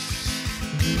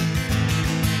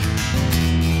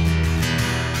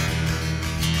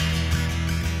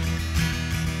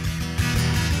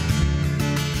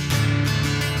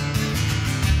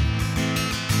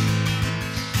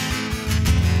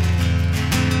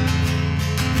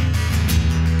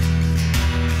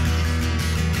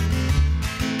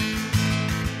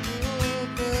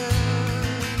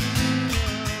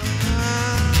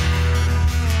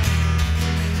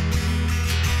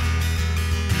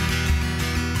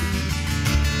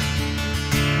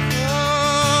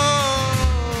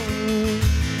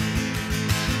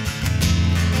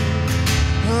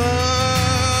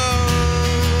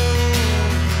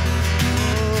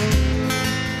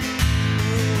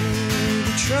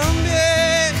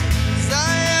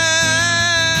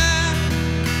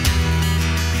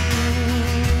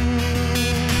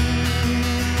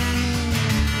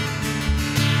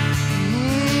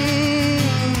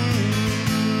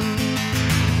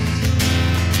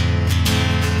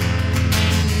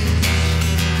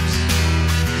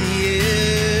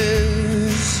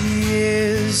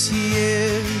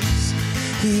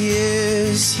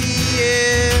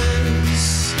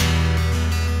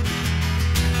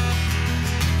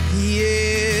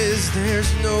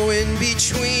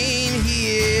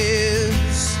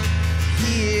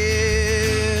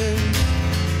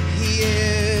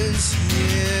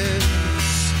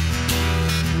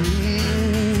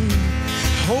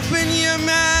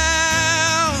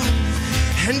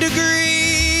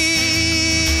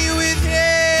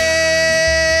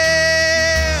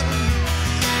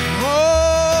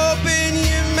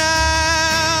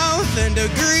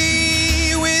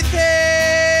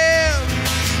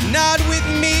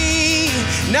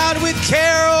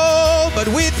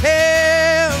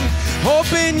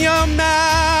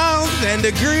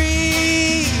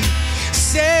 Agree,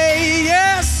 say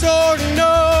yes or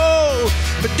no,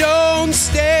 but don't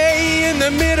stay in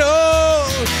the middle.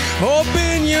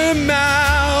 Open your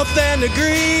mouth and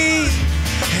agree,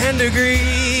 and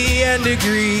agree, and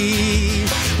agree.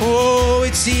 Oh,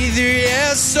 it's either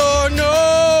yes or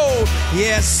no,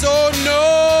 yes or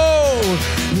no.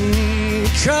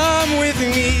 Come with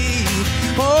me,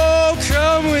 oh,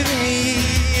 come with me,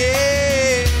 yeah.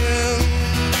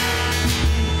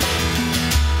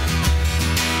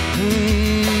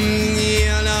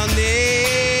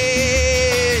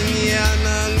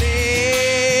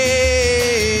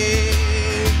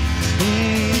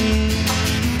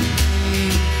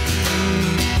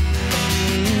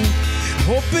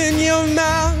 Open your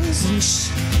mouths and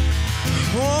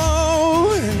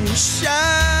and shine.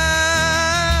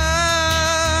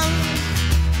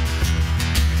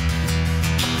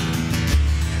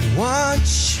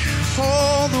 Watch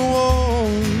all the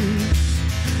walls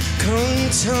come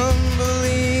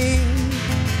tumbling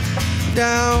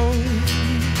down.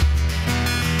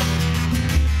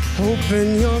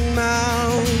 Open your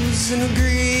mouths and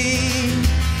agree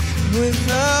with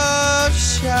a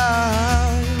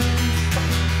shout.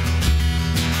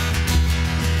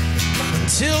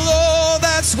 Till all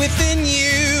that's within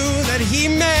you that he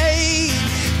made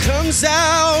comes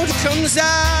out, comes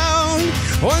out.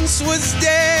 Once was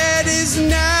dead is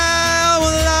now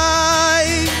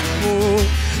alive.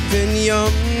 Open your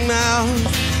mouth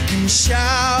and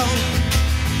shout.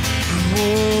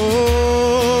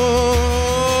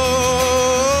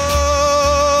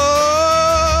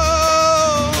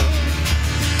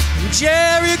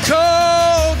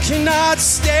 Jericho cannot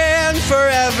stand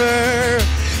forever.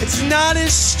 It's not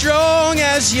as strong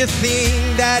as you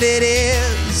think that it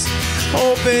is.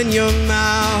 Open your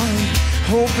mouth,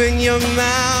 open your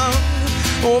mouth,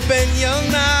 open your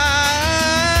mouth.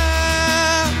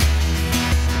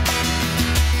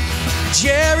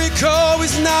 Jericho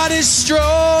is not as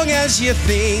strong as you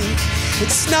think.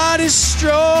 It's not as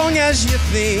strong as you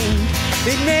think.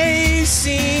 It may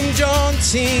seem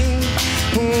daunting.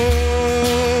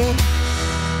 Oh,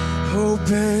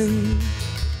 open.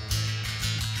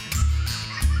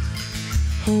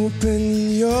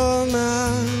 Open your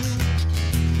mouth.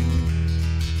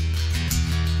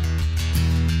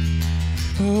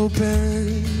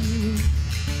 Open,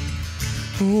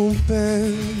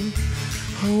 open,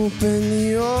 open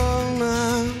your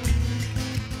mouth.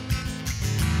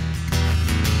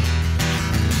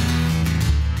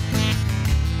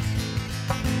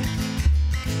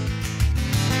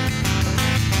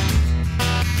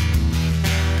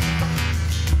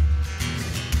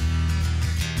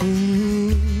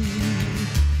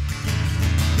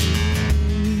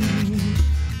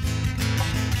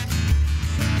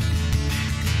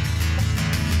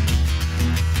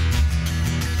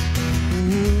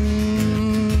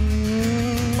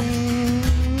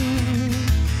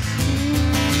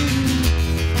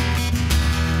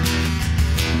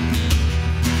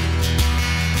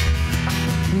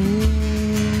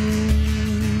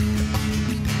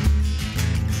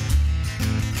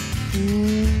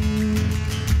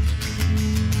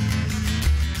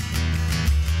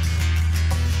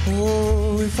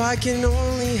 I can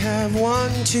only have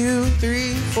 1, 2,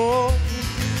 3, 4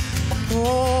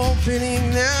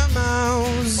 opening their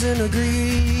mouths in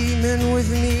agreement with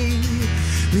me,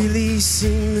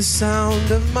 releasing the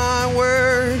sound of my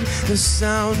word, the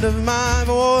sound of my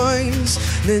voice.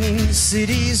 Then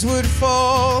cities would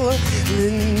fall,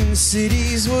 then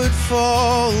cities would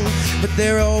fall. But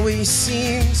there always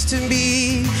seems to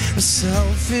be a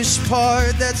selfish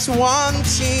part that's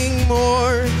wanting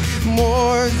more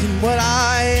than what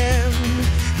I am.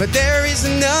 But there is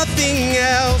nothing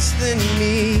else than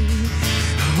me.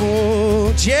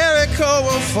 Oh, Jericho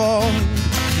will fall,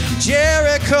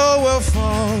 Jericho will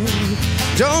fall.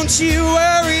 Don't you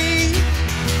worry.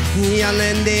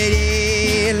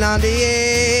 Yalende,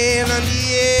 lande, lande.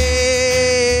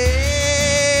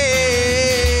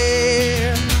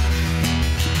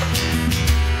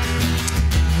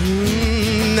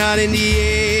 Not in the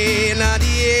air, not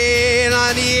the air,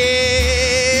 not the air.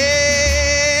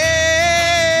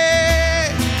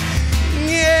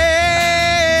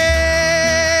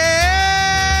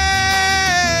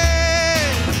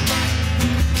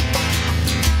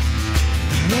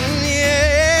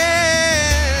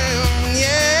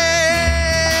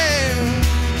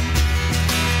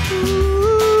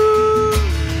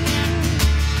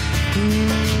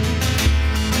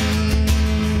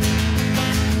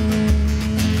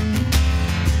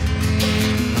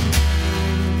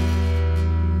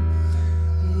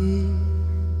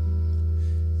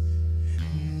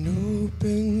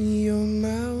 Open your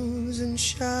mouths and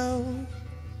shout.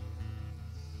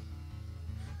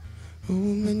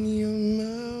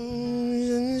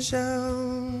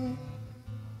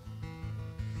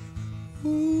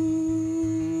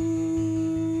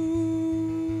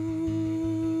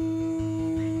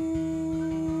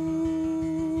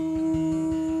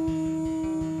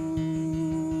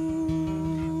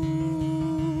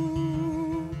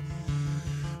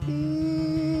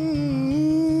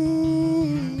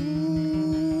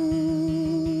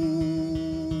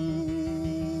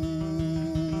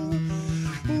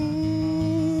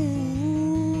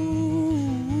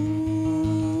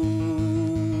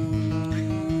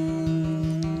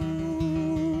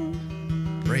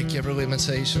 Break every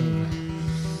limitation.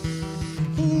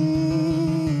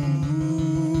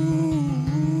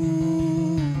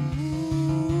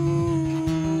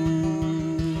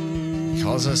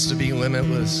 Cause us to be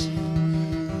limitless.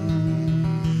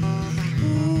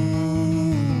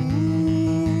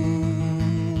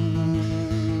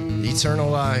 Eternal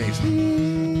life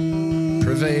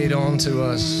pervade onto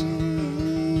us.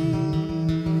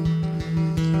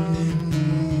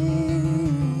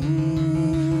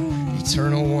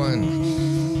 Eternal One,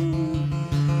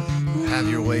 have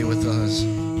your way with us.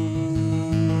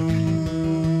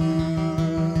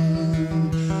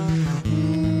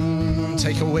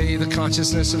 Take away the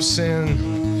consciousness of sin.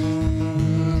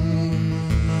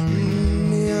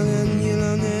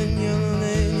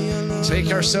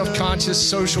 Take our self-conscious,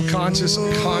 social conscious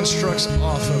constructs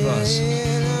off of us.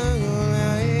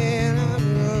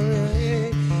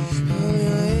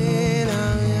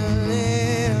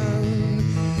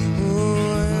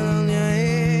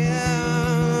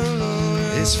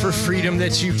 It's for freedom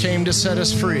that you came to set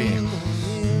us free.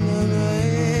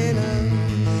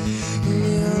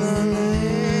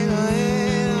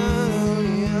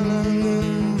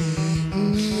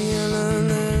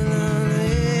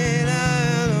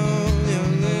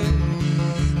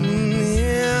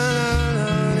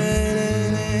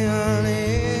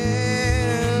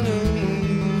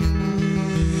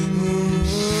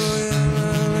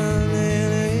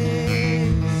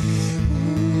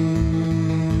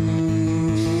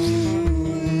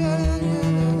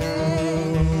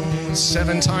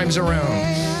 Seven times around.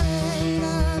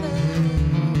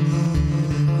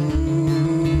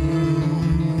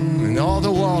 And all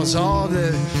the walls, all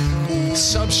the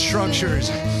substructures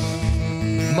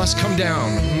must come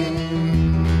down.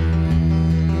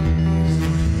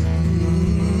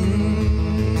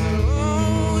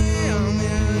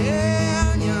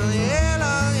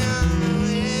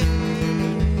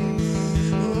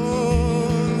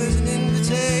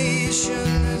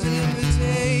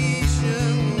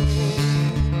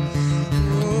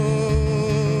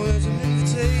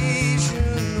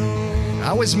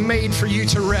 I was made for you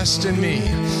to rest in me.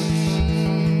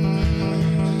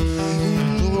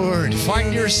 Lord,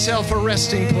 find yourself a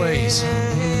resting place.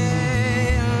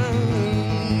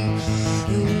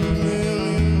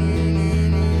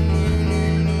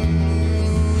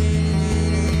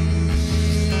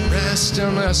 Rest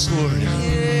on us, Lord.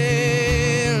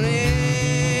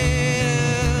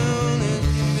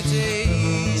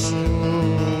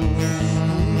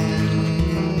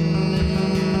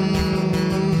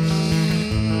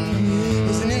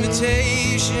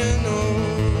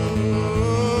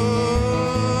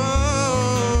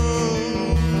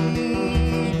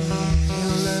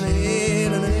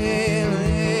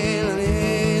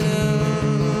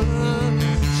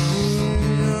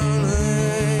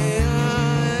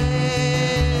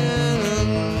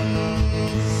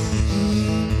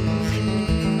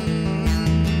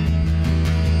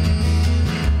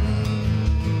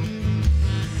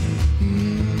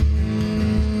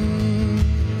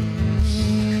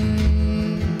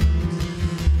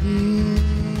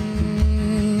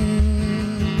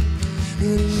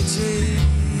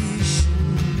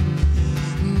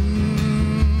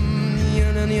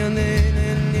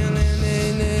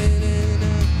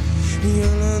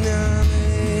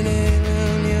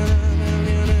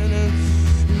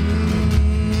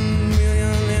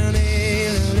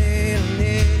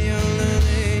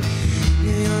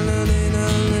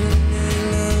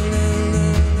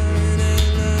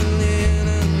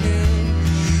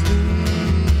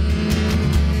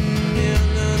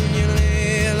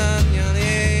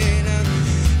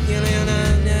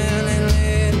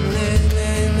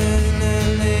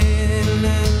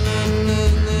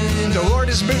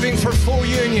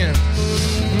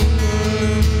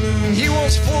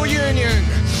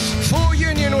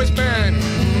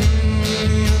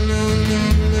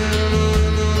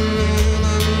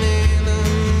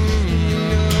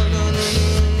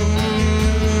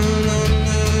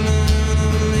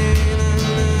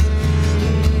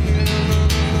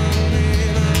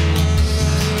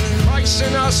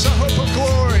 us a hope of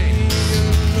glory.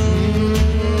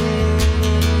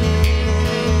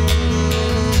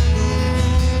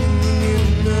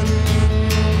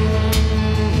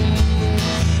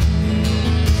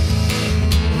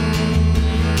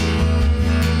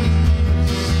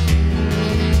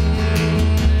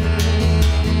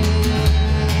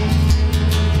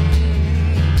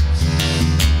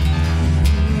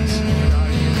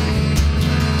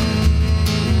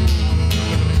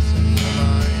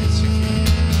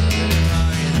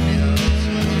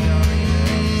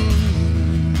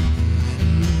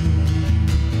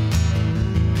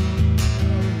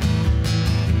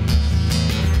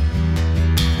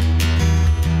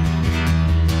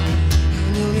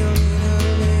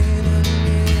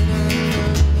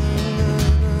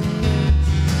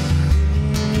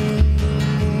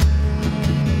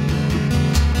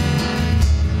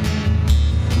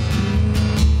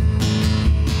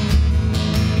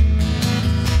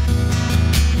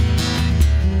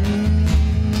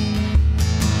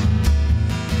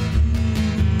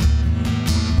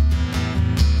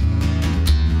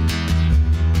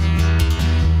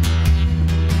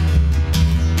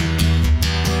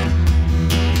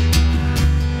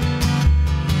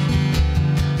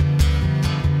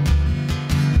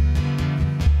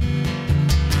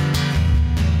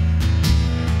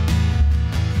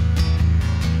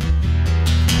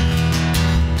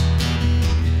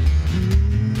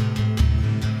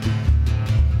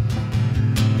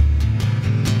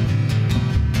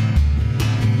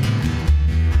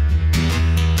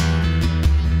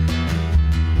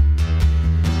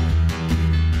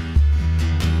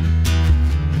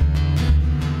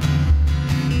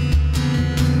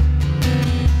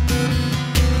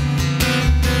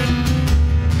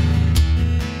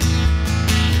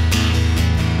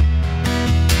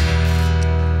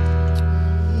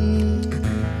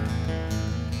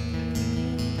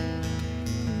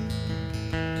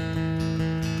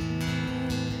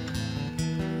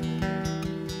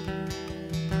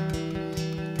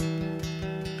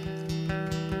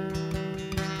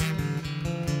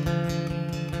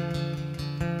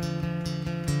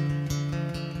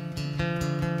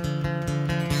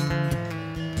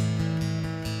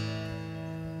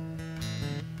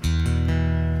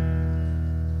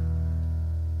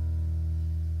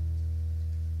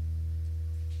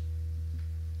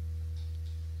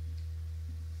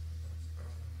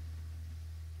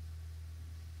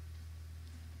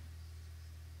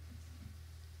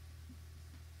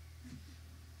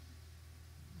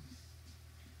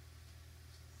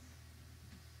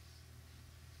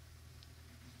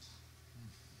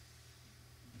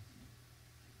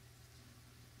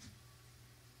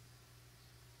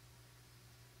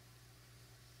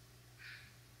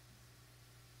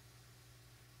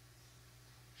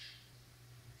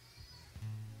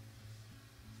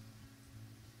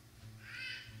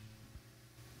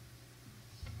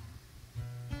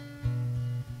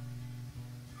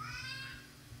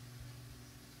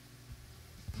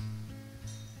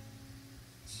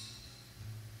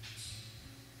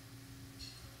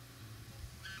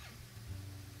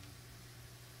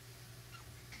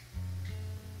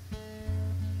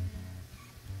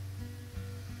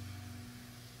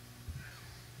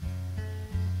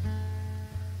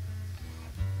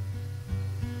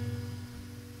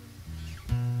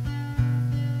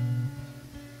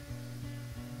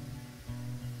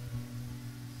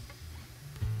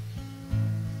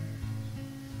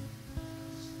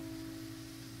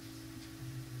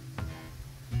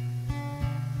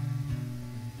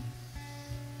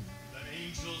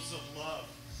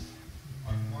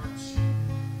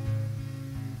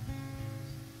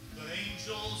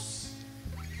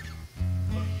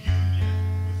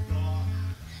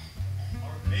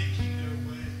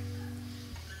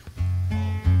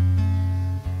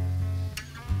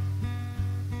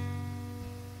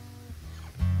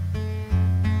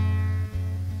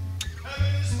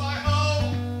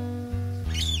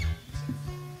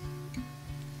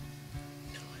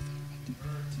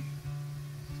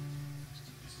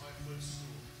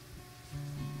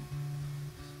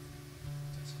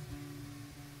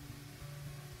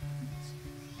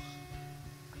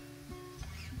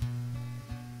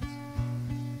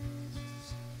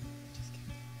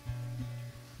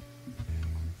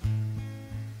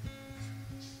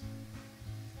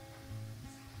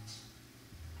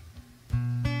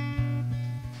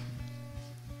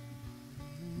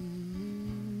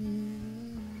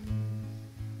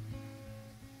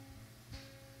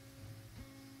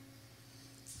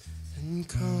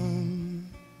 Come,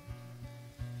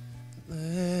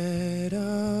 let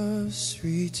us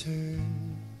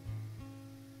return.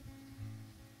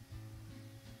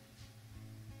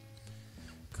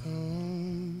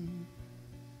 Come.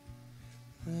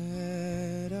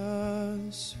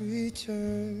 us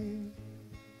return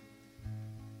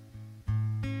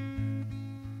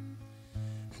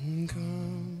and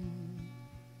come,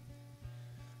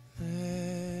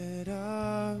 let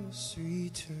us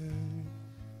return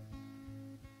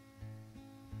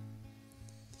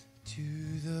to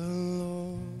the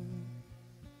Lord.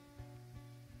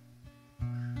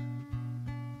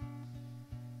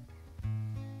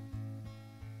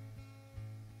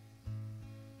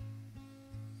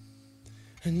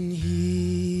 And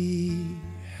He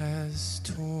has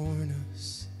torn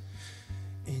us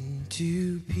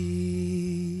into pieces,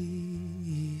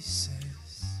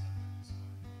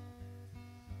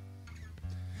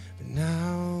 but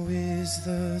now is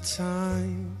the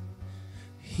time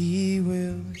He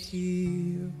will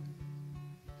heal.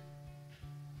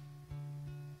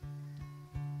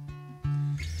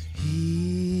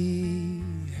 He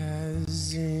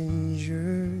has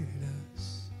injured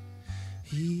us,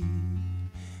 He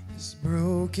has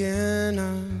broken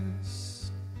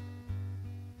us,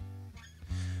 but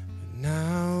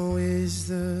now is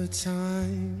the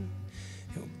time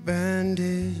He'll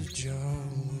bandage our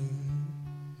wounds.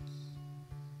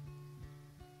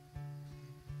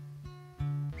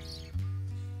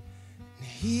 And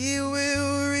He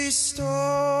will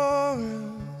restore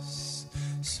us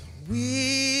so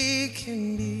we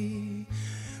can be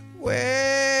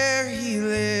where He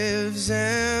lives,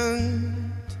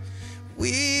 and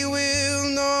we will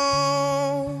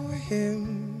know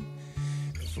Him,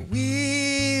 for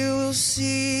we will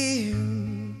see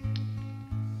Him.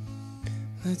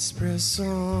 Let's press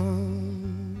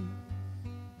on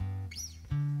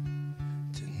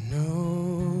to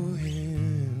know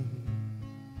Him.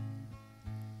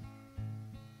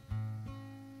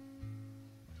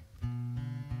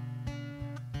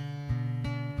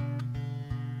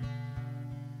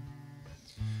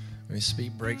 Let me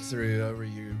speak breakthrough over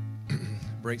you.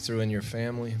 Breakthrough in your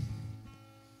family,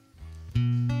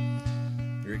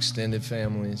 your extended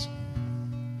families.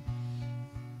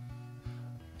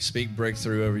 Speak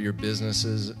breakthrough over your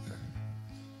businesses.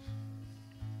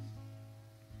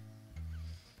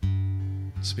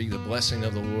 Speak the blessing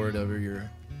of the Lord over your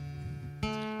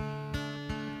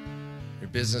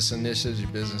business initiatives, your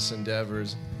business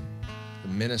endeavors, the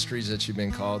ministries that you've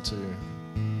been called to.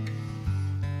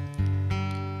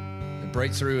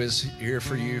 Breakthrough is here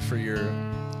for you, for your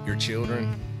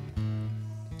children.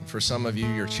 For some of you,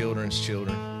 your children's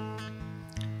children.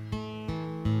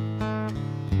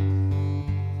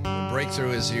 And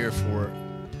breakthrough is here for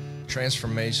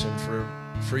transformation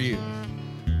for you.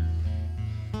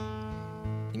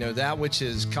 You know, that which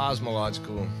is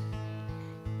cosmological,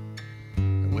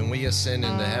 when we ascend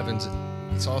into heavens,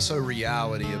 it's also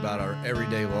reality about our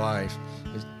everyday life.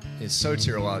 It's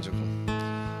soteriological.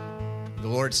 The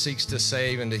Lord seeks to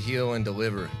save and to heal and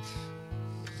deliver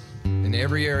in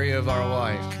every area of our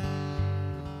life,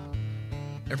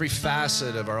 every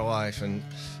facet of our life. And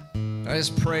I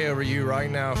just pray over you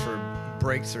right now for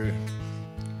breakthrough.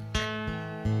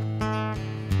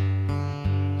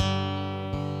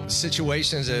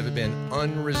 Situations that have been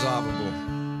unresolvable.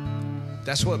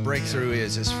 That's what breakthrough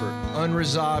is. It's for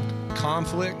unresolved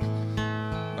conflict,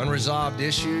 unresolved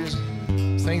issues,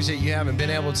 things that you haven't been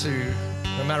able to,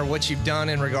 no matter what you've done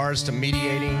in regards to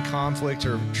mediating conflict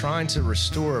or trying to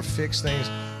restore or fix things,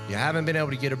 you haven't been able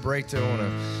to get a breakthrough. I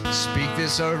want to speak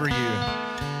this over you.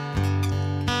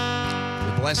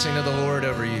 The blessing of the Lord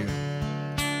over you.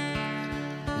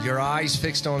 Your eyes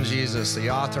fixed on Jesus, the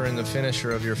author and the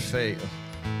finisher of your faith.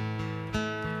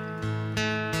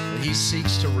 That He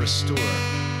seeks to restore,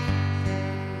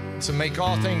 to make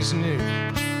all things new.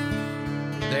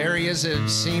 The areas that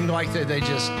seemed like that they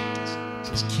just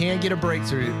can't get a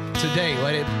breakthrough today,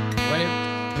 let it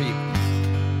be.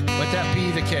 Let that be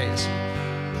the case.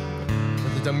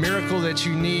 The miracle that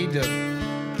you need, the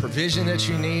provision that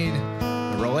you need,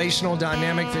 the relational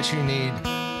dynamic that you need,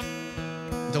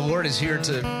 the Lord is here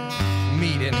to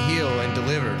meet and heal and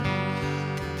deliver.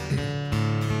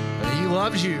 And He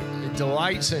loves you. He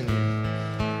delights in you.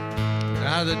 And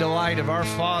out of the delight of our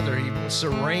Father, He wants to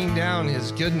rain down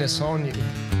His goodness on you.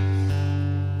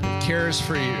 He cares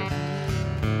for you.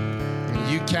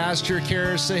 You cast your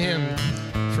cares to Him,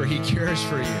 for He cares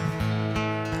for you.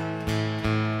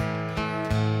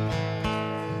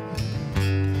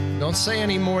 Don't say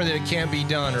anymore that it can't be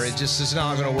done or it just is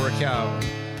not going to work out.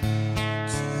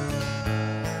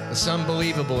 It's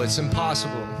unbelievable. It's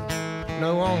impossible.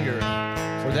 No longer.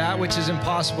 For that which is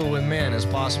impossible with man is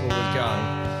possible with God.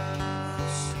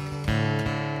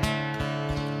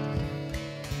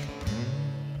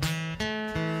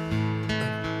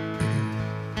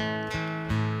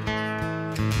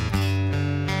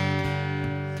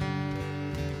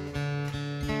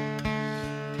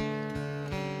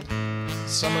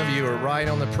 Some of you are right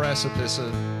on the precipice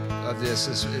of this.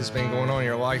 This has been going on in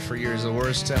your life for years. The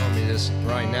Lord's telling me this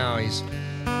right now.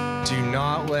 Do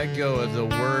not let go of the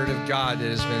word of God that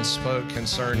has been spoke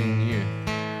concerning you.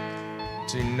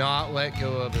 Do not let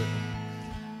go of it.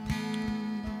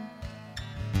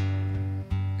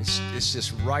 It's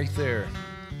just right there.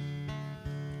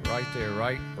 Right there,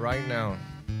 right now.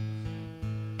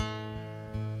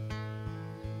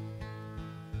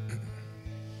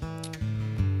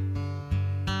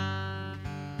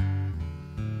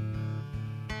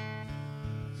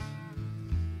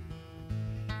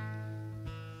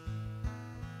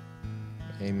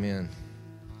 Amen.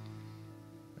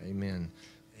 Amen.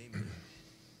 Amen.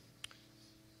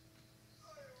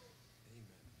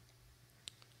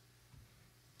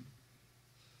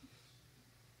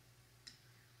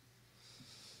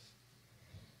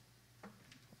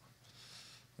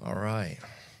 All right.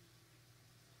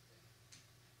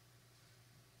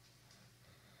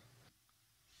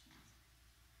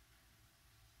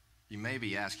 You may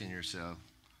be asking yourself,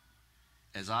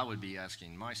 as I would be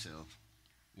asking myself,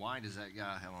 why does that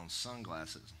guy have on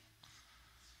sunglasses?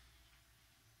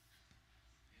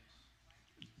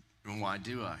 And why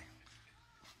do I?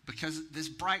 Because this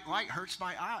bright light hurts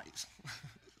my eyes.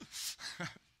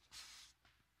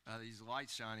 These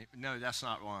lights shining. No, that's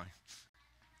not why.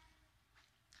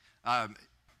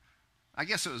 I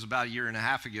guess it was about a year and a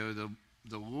half ago,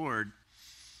 the Lord,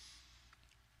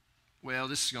 well,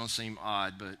 this is going to seem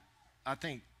odd, but I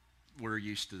think we're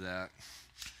used to that.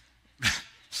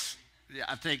 Yeah,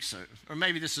 I think so. Or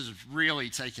maybe this is really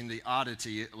taking the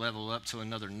oddity level up to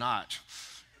another notch.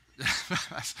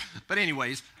 But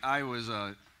anyways, I was,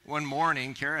 one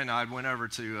morning, Kara and I went over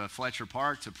to Fletcher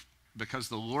Park because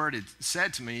the Lord had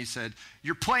said to me, he said,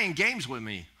 "You're playing games with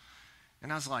me."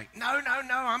 And I was like, no,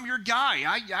 I'm your guy.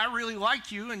 I really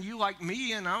like you, and you like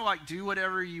me, and I like do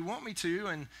whatever you want me to.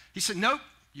 And he said, "Nope,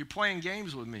 you're playing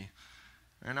games with me."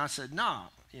 And I said, "No,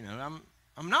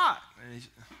 I'm not." And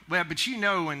well, but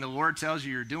when the Lord tells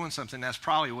you you're doing something, that's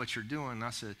probably what you're doing. And I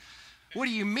said, "What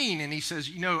do you mean?" And he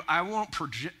says, "I want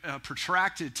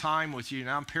protracted time with you." And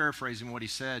I'm paraphrasing what he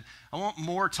said. "I want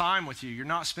more time with you. You're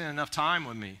not spending enough time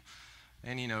with me."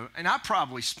 And, and I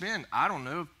probably spend, I don't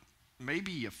know,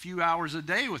 maybe a few hours a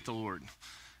day with the Lord.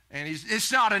 And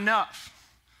it's not enough.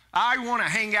 I want to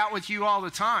hang out with you all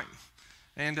the time.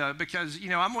 And because,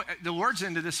 the Lord's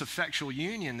into this effectual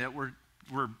union that we're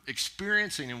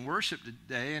experiencing in worship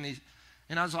today.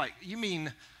 And I was like, "You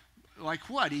mean like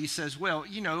what?" He says, "Well,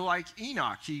 like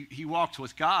Enoch, he walked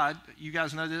with God." You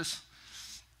guys know this?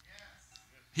 Yes.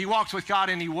 He walked with God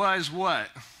and he was what?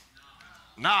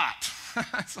 Not.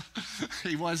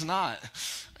 He was not.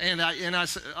 And I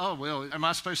said, "Oh, well, am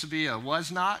I supposed to be a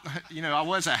was not?" I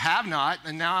was a have not,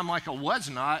 and now I'm like a was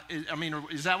not. I mean,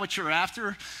 is that what you're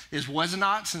after? Is was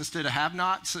nots instead of have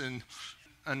nots and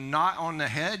a knot on the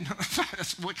head?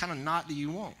 What kind of knot do you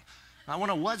want? I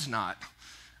want a was not.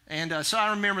 And so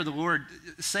I remember the Lord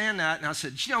saying that, and I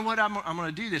said, "You know what? I'm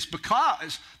going to do this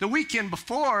because the weekend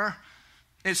before,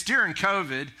 it's during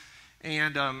COVID,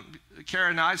 and Kara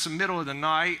and I, it's the middle of the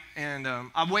night, and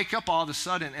I wake up all of a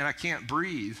sudden, and I can't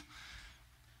breathe,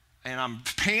 and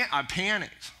I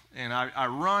panicked, and I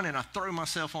run, and I throw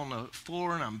myself on the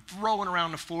floor, and I'm rolling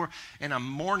around the floor, and I'm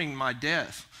mourning my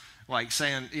death, like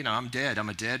saying, I'm dead. I'm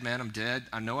a dead man. I'm dead.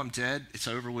 I know I'm dead. It's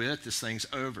over with. This thing's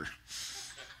over."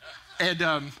 And,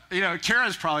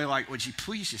 Kara's probably like, "Would you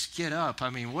please just get up? I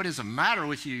mean, what is the matter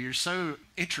with you? You're so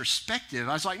introspective."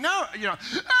 I was like, "No,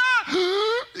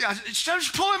 it's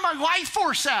just pulling my life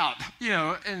force out,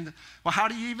 and well, how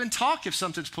do you even talk if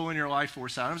something's pulling your life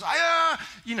force out?" I was like,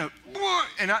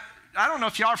 and I don't know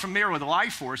if y'all are familiar with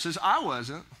life forces. I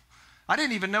wasn't. I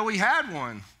didn't even know we had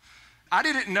one. I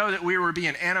didn't know that we were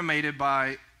being animated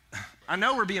by, I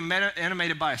know we're being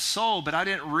animated by a soul, but I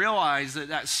didn't realize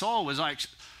that soul was like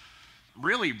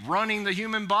really running the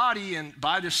human body and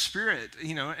by the Spirit,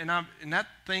 and that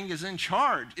thing is in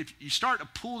charge. If you start to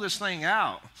pull this thing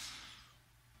out,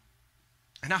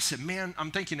 and I said, man, I'm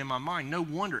thinking in my mind, no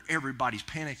wonder everybody's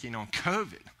panicking on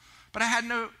COVID, but I had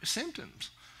no symptoms,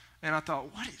 and I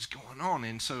thought, what is going on?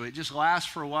 And so it just lasts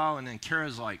for a while, and then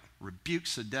Kara's like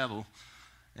rebukes the devil,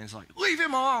 and it's like, "Leave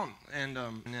him alone," and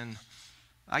then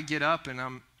I get up,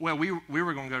 and we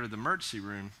were going to go to the emergency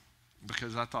room,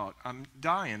 because I thought, I'm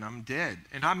dying, I'm dead.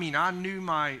 And I mean, I knew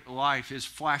my life is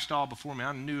flashed all before me.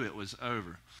 I knew it was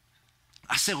over.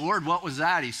 I said, "Lord, what was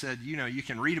that?" He said, you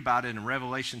can read about it in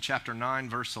Revelation chapter 9,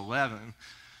 verse 11.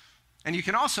 And you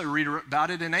can also read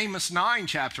about it in Amos 9,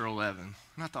 chapter 11.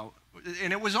 And I thought,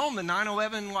 and it was on the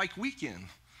 9/11 weekend.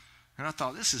 And I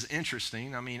thought, this is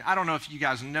interesting. I mean, I don't know if you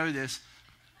guys know this.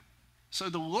 So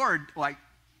the Lord, like,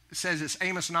 says it's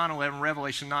Amos 9:11,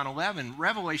 Revelation 9:11.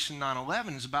 Revelation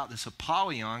 9:11 is about this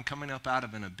Apollyon coming up out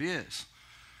of an abyss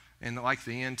in like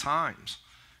the end times,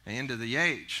 the end of the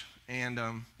age. And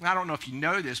I don't know if you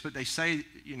know this, but they say,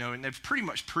 and they've pretty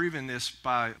much proven this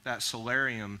by that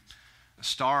solarium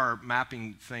star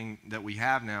mapping thing that we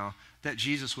have now, that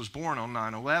Jesus was born on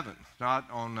 9/11, not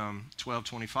on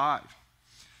 12/25.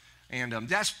 And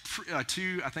that's I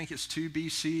think it's 2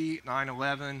 BC,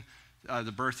 9/11,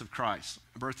 the birth of Christ,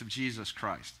 the birth of Jesus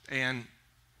Christ. And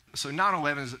so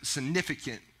 9/11 is a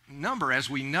significant number, as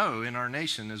we know, in our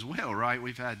nation as well, right?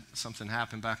 We've had something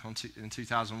happen back in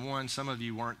 2001. Some of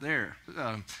you weren't there,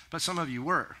 but some of you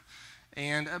were.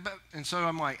 And so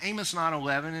I'm like, Amos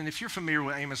 9:11, and if you're familiar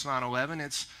with Amos 9:11,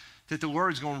 it's that the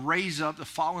Lord's going to raise up the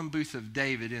fallen booth of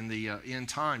David in the end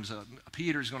times.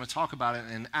 Peter's going to talk about it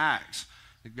in Acts.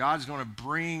 That God's going to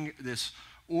bring this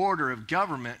order of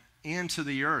government into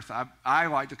the earth. I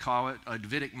like to call it a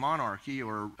Davidic monarchy,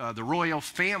 or the royal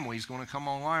family is going to come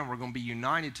online. We're going to be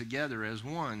united together as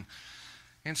one.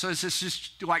 And so it's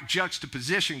just like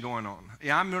juxtaposition going on.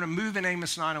 Yeah, I'm going to move in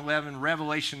Amos 9:11,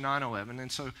 Revelation 9:11.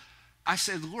 And so I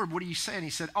said, Lord, what are you saying? He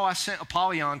said, I sent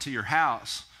Apollyon to your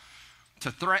house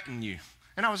to threaten you.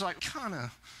 And I was like, what kind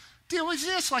of deal is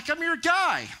this? Like, I'm your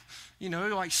guy.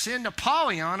 Like send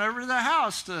Apollyon over to the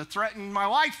house to threaten my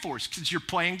life force because you're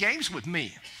playing games with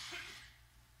me.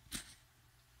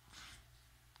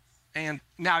 And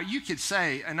now you could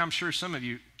say, and I'm sure some of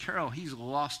you, Carol, he's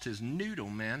lost his noodle,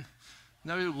 man.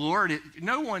 No, Lord,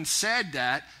 no one said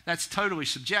that. That's totally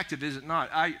subjective, is it not?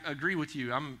 I agree with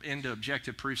you. I'm into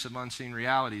objective proofs of unseen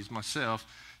realities myself.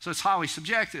 So it's highly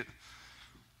subjective.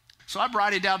 So I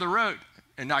brought it down the road,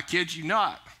 and I kid you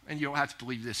not, and you don't have to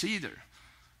believe this either.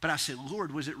 But I said,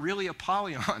 Lord, was it really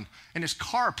Apollyon? And his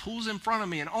car pulls in front of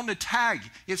me, and on the tag,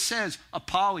 it says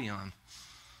Apollyon.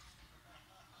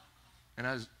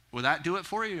 And will that do it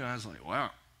for you? And I was like,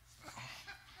 wow.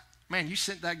 Man, you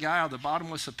sent that guy out of the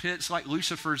bottomless of pit. It's like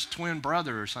Lucifer's twin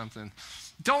brother or something.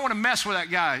 Don't want to mess with that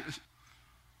guy.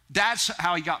 That's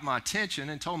how he got my attention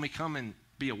and told me come and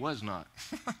be a was not.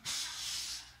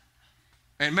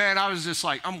 And man, I was just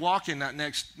like, I'm walking that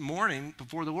next morning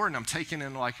before the Lord, and I'm taking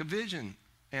in like a vision.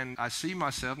 And I see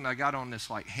myself, and I got on this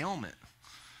like helmet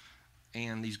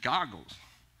and these goggles.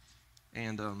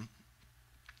 And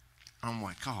I'm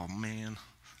like, oh man.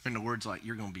 And the Lord's like,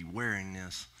 you're going to be wearing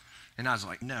this. And I was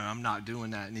like, no, I'm not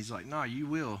doing that. And he's like, no, you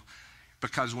will.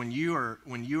 Because when you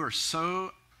are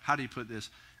so, how do you put this?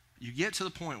 You get to the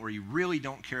point where you really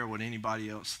don't care what anybody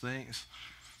else thinks.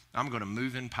 I'm going to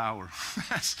move in power.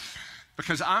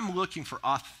 Because I'm looking for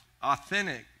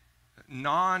authentic,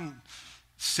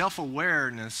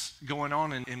 self-awareness going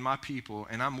on in my people.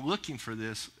 And I'm looking for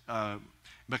this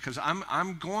because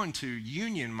I'm going to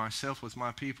union myself with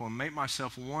my people and make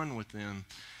myself one with them.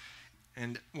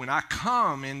 And when I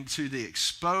come into the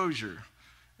exposure,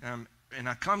 and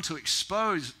I come to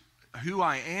expose who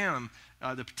I am,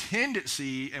 the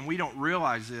tendency, and we don't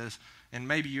realize this, and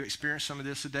maybe you experienced some of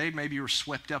this today, maybe you were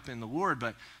swept up in the Lord,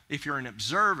 but if you're an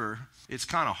observer, it's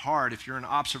kind of hard. If you're in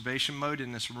observation mode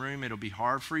in this room, it'll be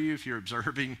hard for you. If you're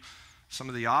observing some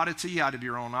of the oddity out of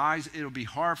your own eyes, it'll be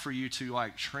hard for you to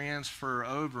like transfer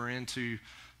over into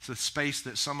the space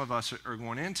that some of us are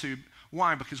going into.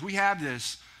 Why? Because we have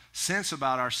this sense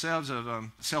about ourselves of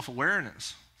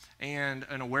self-awareness and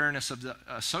an awareness of the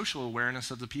social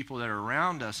awareness of the people that are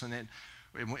around us, and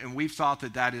we've thought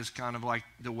that is kind of like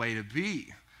the way to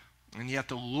be. And yet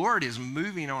the Lord is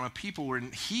moving on a people where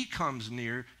he comes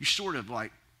near, you sort of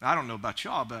like, I don't know about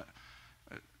y'all, but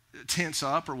tense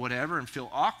up or whatever and feel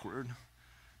awkward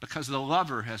because the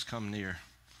lover has come near.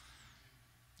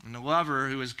 And the lover,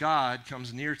 who is God,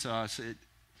 comes near to us.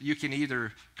 You can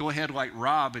either go ahead like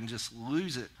Rob and just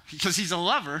lose it because he's a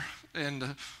lover,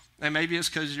 and maybe it's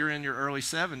because you're in your early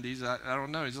 70s. I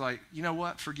don't know. He's like, you know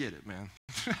what? Forget it, man.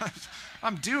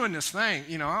 I'm doing this thing.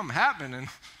 I'm happening,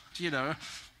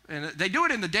 and they do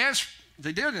it in the dance.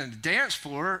 They do it in the dance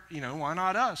floor. Why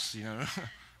not us?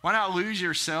 Why not lose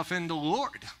yourself in the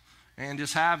Lord and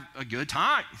just have a good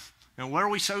time? And what are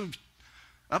we so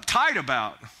uptight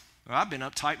about? Well, I've been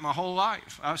uptight my whole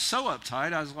life. I was so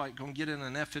uptight, I was like going to get in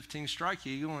an F-15 Strike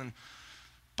Eagle and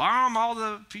bomb all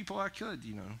the people I could,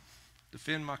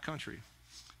 defend my country.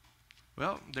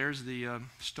 Well, there's the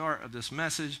start of this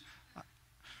message.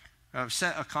 I've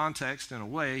set a context in a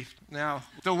way. Now,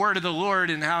 the word of the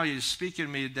Lord and how he's speaking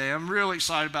to me today, I'm really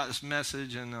excited about this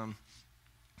message, and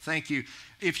thank you.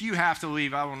 If you have to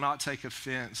leave, I will not take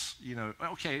offense.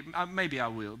 Okay, maybe I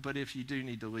will, but if you do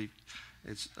need to leave,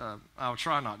 I'll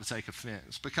try not to take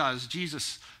offense, because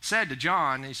Jesus said to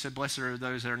John, he said, blessed are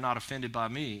those that are not offended by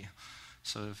me.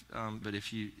 So, but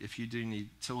if you do need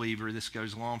to leave or this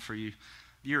goes long for you,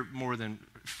 you're more than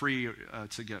free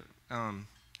to go.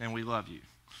 And we love you.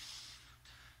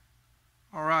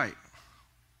 All right.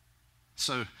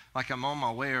 So, like I'm on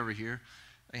my way over here,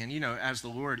 and as the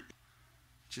Lord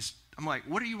I'm like,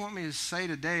 what do you want me to say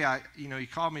today? He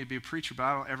called me to be a preacher, but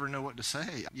I don't ever know what to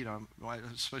say. I'm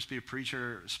supposed to be a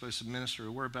preacher, supposed to minister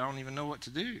a word, but I don't even know what to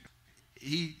do.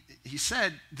 He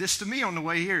said this to me on the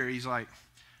way here. He's like,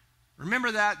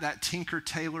 remember that Tinker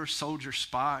Tailor Soldier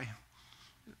Spy?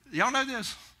 Y'all know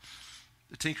this?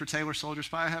 The Tinker Tailor Soldier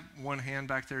Spy. I have one hand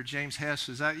back there. James Hess,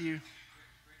 is that you?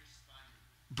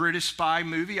 British Spy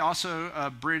movie. Also a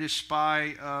British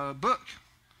Spy book.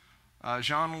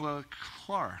 Jean Le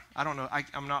Claire. I don't know.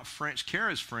 I'm not French.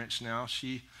 Kara's French now.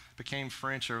 She became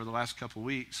French over the last couple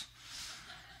weeks.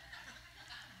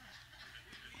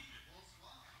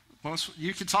 Well,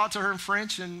 you can talk to her in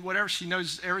French and whatever. She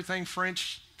knows everything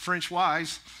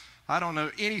French-wise. I don't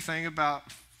know anything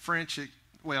about French.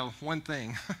 Well, one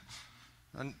thing.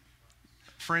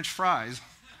 French fries.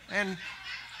 And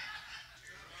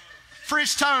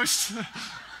French toast.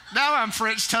 Now I'm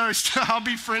French toast. I'll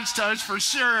be French toast for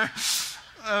sure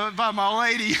by my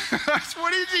lady.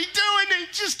 What is he doing?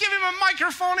 Just give him a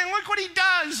microphone and look what he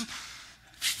does.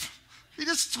 He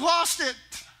just lost it.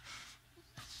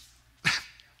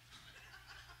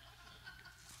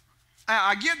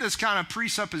 I get this kind of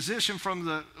presupposition from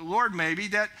the Lord maybe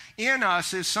that in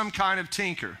us is some kind of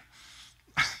tinker.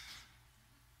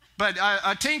 But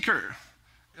a tinker,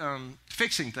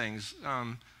 fixing things.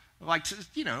 Like,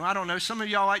 I don't know, some of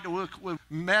y'all like to work with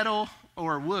metal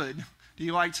or wood. Do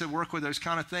you like to work with those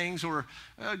kind of things or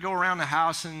go around the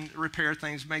house and repair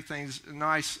things, make things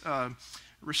nice,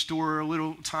 restore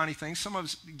little tiny things? Some of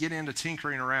us get into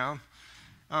tinkering around.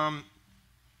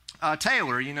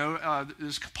 Tailor,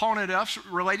 there's a component of us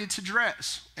related to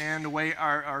dress and the way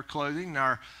our clothing and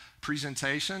our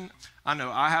presentation. I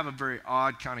know I have a very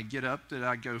odd kind of get up that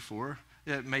I go for.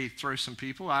 It may throw some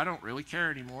people. I don't really care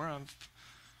anymore.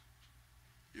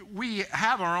 We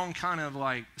have our own kind of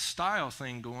like style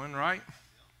thing going, right?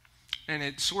 And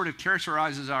it sort of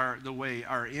characterizes the way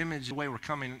our image, the way we're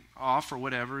coming off or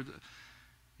whatever.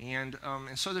 And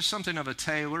so there's something of a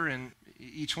tailor in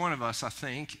each one of us, I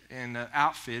think, and the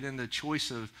outfit and the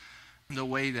choice of the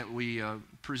way that we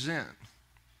present.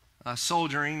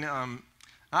 Soldiering,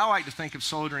 I like to think of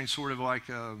soldiering sort of like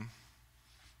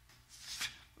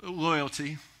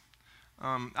loyalty.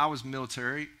 I was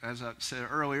military, as I said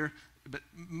earlier, but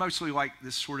mostly like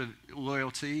this sort of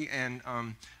loyalty and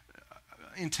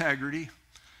integrity,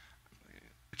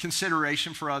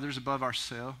 consideration for others above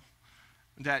ourselves.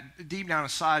 That deep down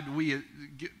inside, we,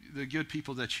 the good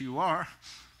people that you are,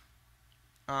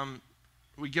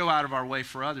 we go out of our way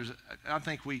for others. I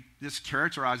think this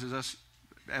characterizes us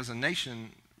as a nation,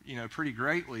 pretty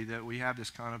greatly, that we have this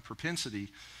kind of propensity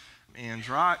and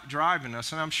driving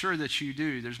us. And I'm sure that you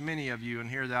do. There's many of you in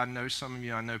here that I know. Some of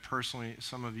you I know personally.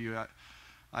 Some of you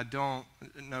I don't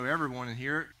know everyone in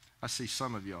here. I see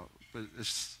some of y'all, but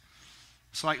it's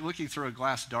like looking through a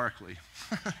glass darkly.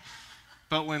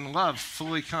 But when love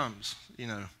fully comes,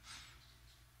 And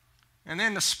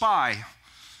then the spy,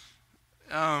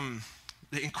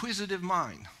 the inquisitive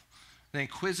mind, the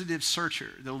inquisitive searcher,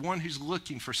 the one who's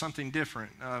looking for something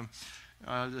different,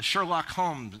 the Sherlock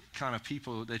Holmes kind of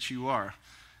people that you are.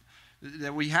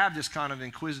 That we have this kind of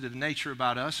inquisitive nature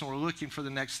about us, and we're looking for the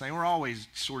next thing. We're always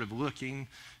sort of looking,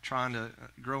 trying to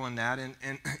grow in that.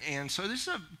 And so this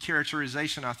is a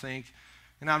characterization, I think,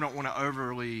 and I don't want to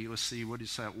overly, let's see, what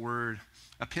is that word?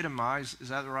 Epitomize, is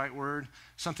that the right word?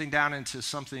 Something down into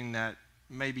something that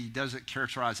maybe doesn't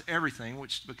characterize everything,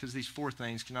 because these four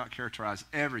things cannot characterize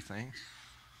everything.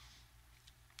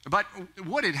 But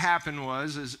what had happened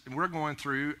is we're going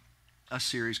through a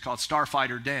series called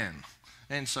Starfighter Dan.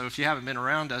 And so if you haven't been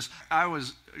around us, I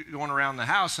was going around the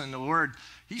house and the Lord,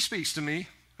 he speaks to me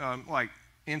like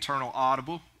internal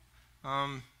audible.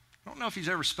 I don't know if he's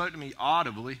ever spoken to me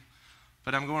audibly,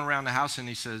 but I'm going around the house and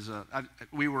he says,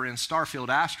 we were in Starfield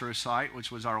Astrocyte,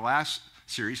 which was our last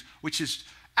series, which is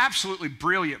absolutely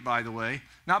brilliant, by the way,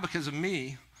 not because of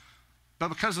me, but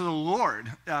because of the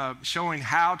Lord showing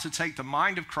how to take the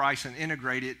mind of Christ and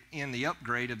integrate it in the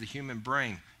upgrade of the human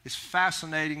brain. It's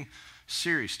fascinating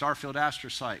series, Starfield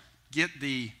Astrocyte. Get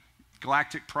the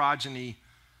Galactic Progeny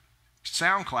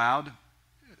SoundCloud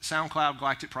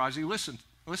Galactic Progeny. Listen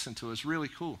to it. It's really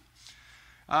cool.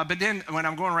 But then when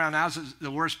I'm going around now, the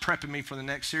Lord's prepping me for the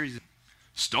next series.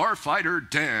 Starfighter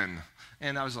Dan.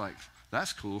 And I was like,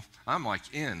 that's cool. I'm like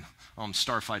in on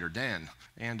Starfighter Dan.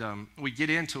 And we get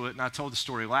into it, and I told the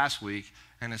story last week,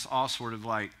 and it's all sort of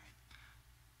like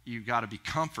you got to be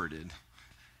comforted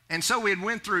And so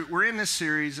we're in this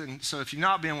series, and so if you've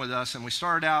not been with us, and we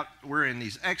started out, we're in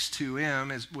these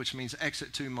X2M, which means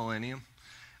exit to millennium,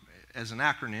 as an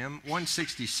acronym,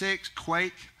 166,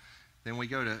 quake, then we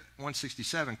go to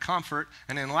 167, comfort,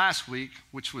 and then last week,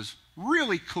 which was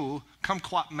really cool, come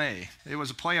what may. It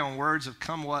was a play on words of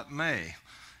come what may.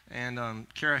 And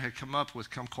Kara had come up with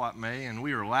come what may, and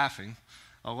we were laughing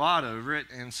a lot over it.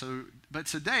 And so, but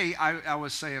today I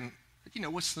was saying,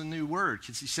 what's the new word?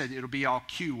 Because he said it'll be all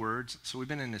Q words. So we've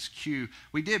been in this Q.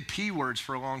 We did P words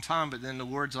for a long time, but then the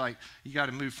words like, you got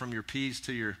to move from your P's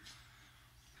to your...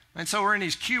 And so we're in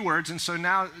these Q words, and so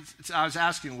now I was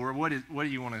asking Lord, what do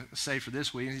you want to say for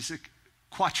this week? And he said,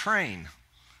 Quatreign.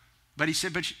 But he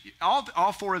said, but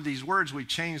all four of these words, we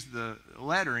changed the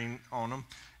lettering on them,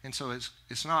 and so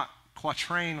it's not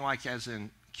Quatreign like as in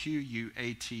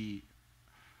Quatrain.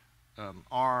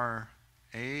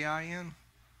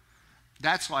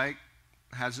 That's like,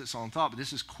 has its own thought, but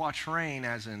this is Quatreign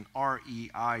as in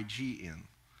Reign.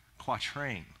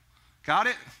 Quatreign. Got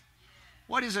it?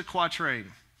 What is a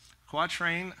quatrain?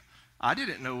 Quatreign, I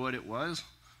didn't know what it was,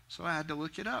 so I had to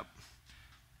look it up.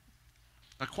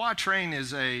 A quatrain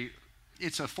it's a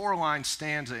 4-line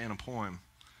stanza in a poem.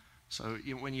 So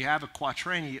when you have a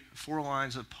quatrain, 4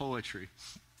 lines of poetry.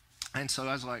 And so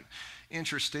I was like,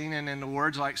 interesting. And then the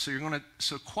words like, so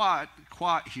quat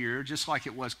here, just like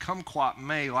it was come quat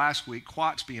may last week,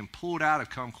 quat's being pulled out of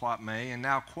come quat may, and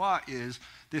now quat is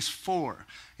this 4.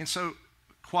 And so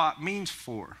quat means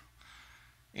 4.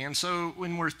 And so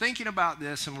when we're thinking about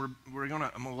this, and I'm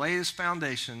going to lay this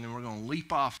foundation, and we're going to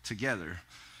leap off together,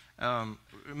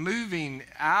 moving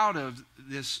out of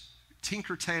this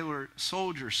Tinker, Tailor,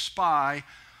 Soldier, Spy,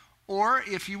 or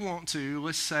if you want to,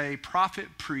 let's say prophet,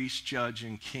 priest, judge,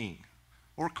 and king,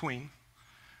 or queen,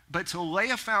 but to lay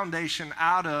a foundation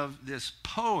out of this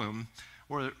poem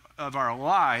or of our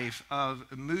life, of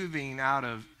moving out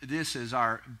of this as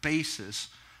our basis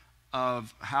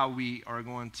of how we are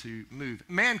going to move.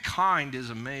 Mankind is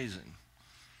amazing.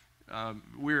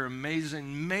 We're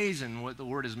amazing what the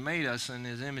Lord has made us in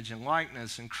His image and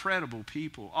likeness. Incredible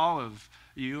people, all of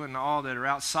you and all that are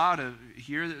outside of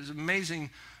here. There's amazing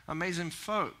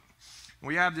folk.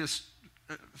 We have this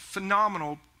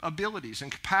phenomenal abilities and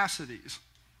capacities.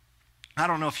 I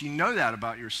don't know if you know that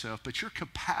about yourself, but your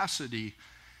capacity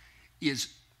is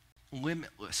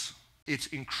limitless. It's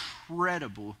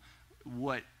incredible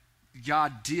what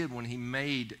God did when He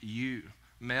made you,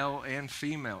 male and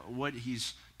female, what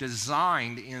He's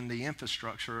designed in the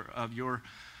infrastructure of your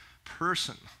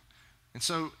person. And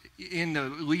so in the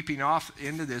leaping off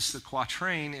into this, the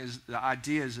quatrain is, the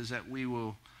idea is that we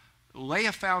will lay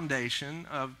a foundation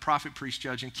of prophet, priest,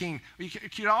 judge, and king. You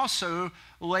could also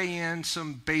lay in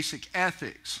some basic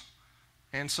ethics.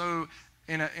 And so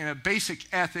in a basic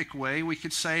ethic way, we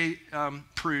could say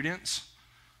prudence.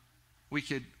 We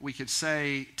could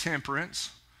say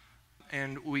temperance,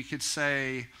 and we could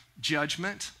say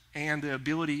judgment and the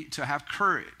ability to have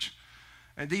courage.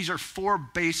 And these are 4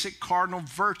 basic cardinal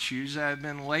virtues that have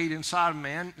been laid inside of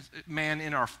man. Man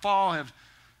in our fall have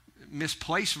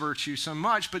misplaced virtue so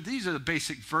much, but these are the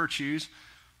basic virtues.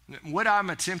 What I'm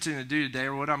attempting to do today,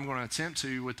 or what I'm going to attempt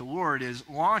to with the Lord, is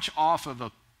launch off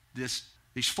of these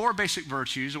 4 basic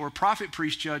virtues, or prophet,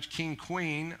 priest, judge, king,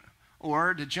 queen,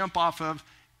 or to jump off of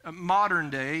a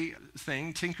modern day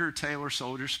thing, Tinker, Tailor,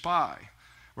 Soldier, Spy.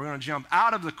 We're going to jump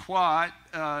out of the quat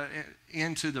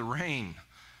into the rain.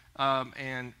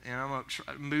 And I'm going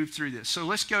to move through this. So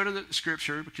let's go to the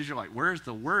scripture, because you're like, where's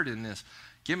the word in this?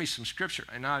 Give me some scripture.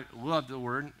 And I love the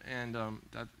word, and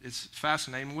it's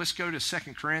fascinating. Let's go to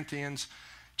 2 Corinthians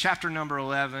chapter number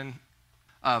 11,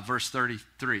 verse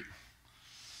 33.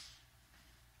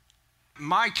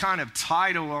 My kind of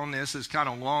title on this is kind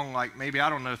of long, like maybe, I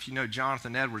don't know if you know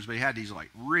Jonathan Edwards, but he had these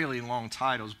like really long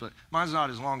titles, but mine's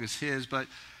not as long as his. But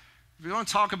if you want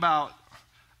to talk about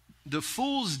the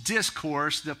fool's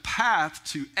discourse, the path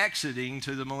to exiting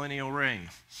to the millennial reign.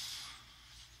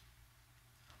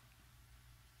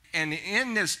 And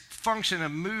in this function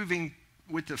of moving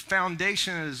with the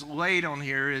foundation that is laid on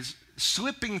here is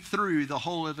slipping through the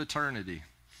whole of eternity.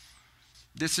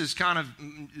 This is kind of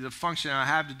the function I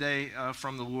have today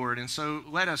from the Lord. And so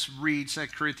let us read 2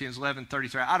 Corinthians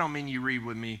 11:33. I don't mean you read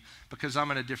with me, because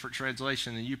I'm in a different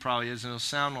translation than you probably is, and it'll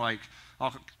sound like,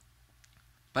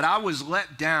 but I was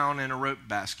let down in a rope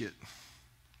basket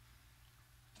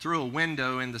through a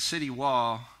window in the city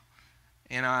wall,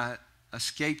 and I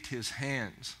escaped his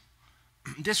hands.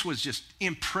 This was just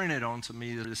imprinted onto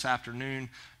me this afternoon,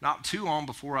 not too long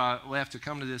before I left to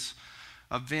come to this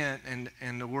event,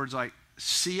 and the Lord's like,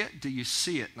 see it? Do you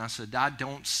see it? And I said, I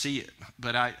don't see it,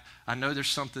 but I know there's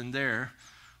something there.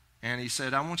 And he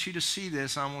said, I want you to see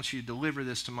this. I want you to deliver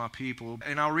this to my people.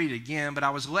 And I'll read it again. But I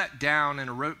was let down in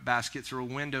a rope basket through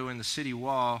a window in the city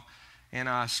wall, and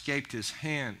I escaped his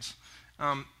hands.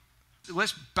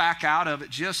 Let's back out of it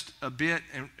just a bit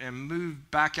and move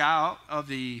back out of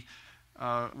the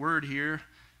word here.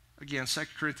 Again, 2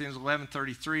 Corinthians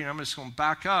 11:33. And I'm just going to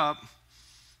back up.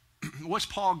 What's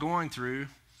Paul going through?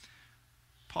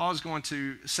 Paul's going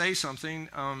to say something.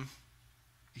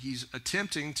 He's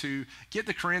attempting to get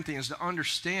the Corinthians to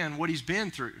understand what he's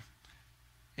been through.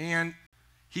 And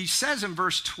he says in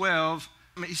verse 12,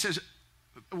 he says,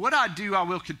 what I do, I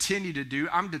will continue to do.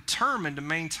 I'm determined to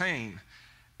maintain.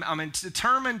 I'm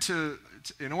determined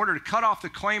in order to cut off the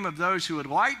claim of those who would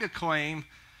like to claim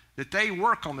that they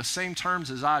work on the same terms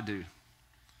as I do.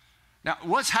 Now,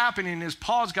 what's happening is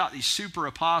Paul's got these super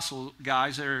apostle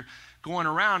guys that are going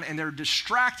around, and they're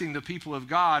distracting the people of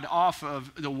God off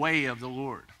of the way of the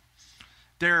Lord.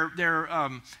 They're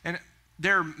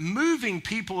moving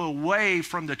people away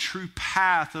from the true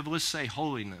path of, let's say,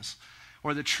 holiness,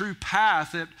 or the true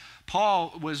path that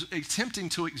Paul was attempting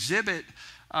to exhibit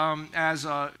as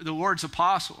the Lord's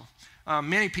apostle.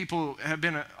 Many people have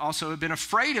been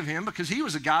afraid of him because he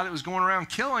was a guy that was going around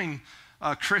killing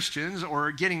Christians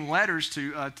or getting letters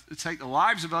to take the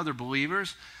lives of other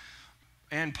believers.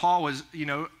 And Paul was,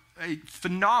 a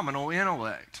phenomenal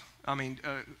intellect. I mean,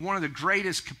 one of the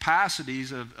greatest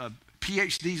capacities of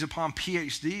PhDs upon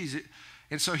PhDs.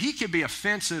 And so he could be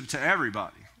offensive to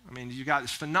everybody. I mean, you got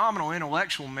this phenomenal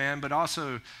intellectual man, but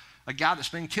also a guy that's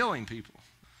been killing people.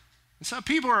 And so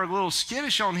people are a little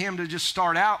skittish on him to just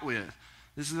start out with.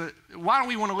 Why don't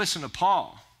we want to listen to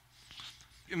Paul?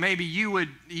 Maybe you would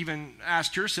even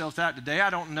ask yourself that today. I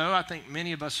don't know. I think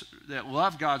many of us that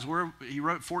love God's word, he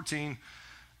wrote 14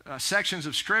 sections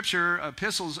of scripture,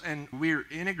 epistles, and we're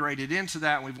integrated into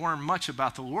that, and we've learned much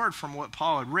about the Lord from what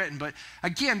Paul had written. But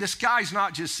again, this guy's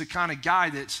not just the kind of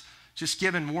guy that's just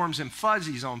giving warms and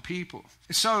fuzzies on people.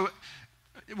 So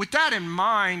with that in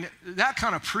mind, that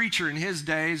kind of preacher in his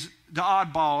days, the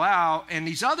oddball out, and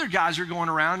these other guys are going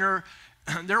around,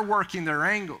 they're working their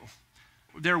angle.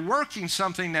 They're working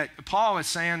something that Paul is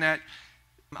saying that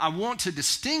I want to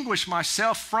distinguish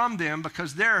myself from them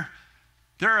because they're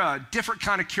a different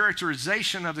kind of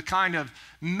characterization of the kind of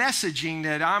messaging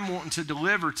that I'm wanting to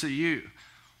deliver to you.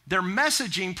 Their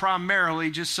messaging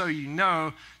primarily, just so you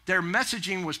know, their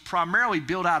messaging was primarily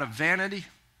built out of vanity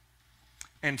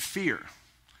and fear.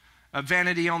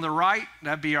 Vanity on the right,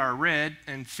 that'd be our red,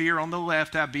 and fear on the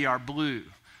left, that'd be our blue.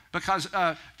 Because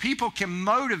people can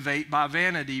motivate by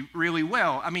vanity really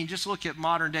well. I mean, just look at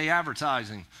modern day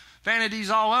advertising. Vanity's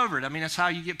all over it. I mean, that's how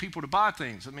you get people to buy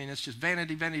things. I mean, it's just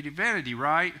vanity, vanity, vanity,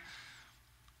 right?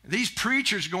 These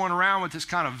preachers going around with this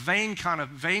kind of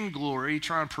vainglory,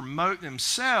 trying to promote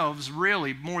themselves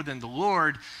really more than the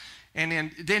Lord. And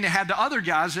then they had the other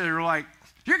guys that are like,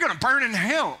 you're going to burn in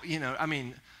hell.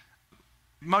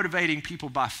 Motivating people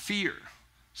by fear.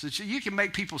 So that you can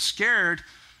make people scared,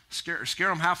 scare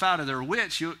them half out of their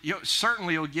wits. You'll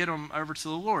get them over to the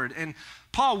Lord. And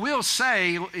Paul will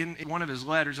say in one of his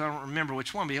letters, I don't remember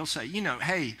which one, but he'll say,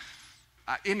 hey,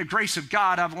 in the grace of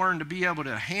God, I've learned to be able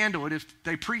to handle it. If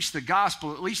they preach the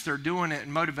gospel, at least they're doing it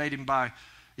and motivating by,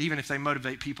 even if they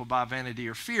motivate people by vanity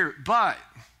or fear. But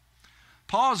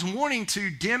Paul's wanting to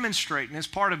demonstrate, and it's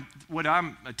part of what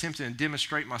I'm attempting to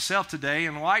demonstrate myself today,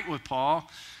 and like with Paul,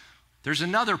 there's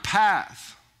another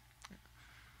path.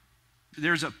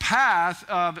 There's a path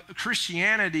of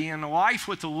Christianity and life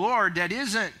with the Lord that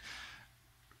isn't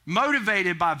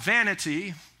motivated by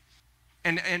vanity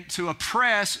and to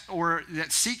oppress, or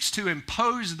that seeks to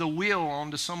impose the will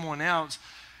onto someone else,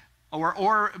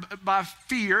 or by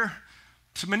fear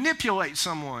to manipulate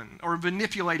someone or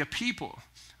manipulate a people.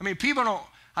 I mean, people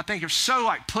I think are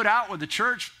so put out with the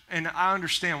church, and I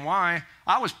understand why.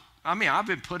 I've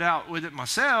been put out with it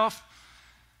myself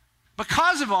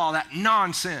because of all that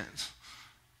nonsense.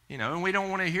 And we don't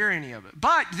want to hear any of it.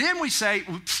 But then we say,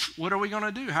 what are we going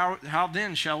to do? How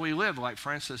then shall we live? Like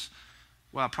Francis,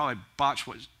 I probably botched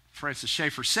what Francis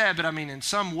Schaeffer said, but I mean, in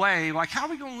some way, how are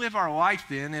we going to live our life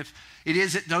then if it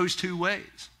isn't those two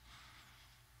ways?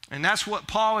 And that's what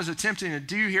Paul is attempting to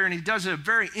do here, and he does it a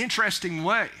very interesting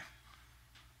way.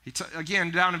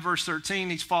 Again, down in verse 13,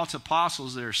 these false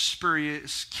apostles, they're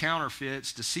spurious,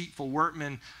 counterfeits, deceitful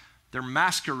workmen. They're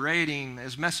masquerading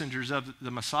as messengers of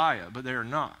the Messiah, but they are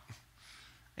not.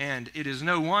 And it is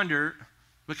no wonder,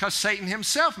 because Satan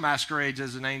himself masquerades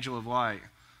as an angel of light.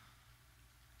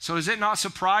 So is it not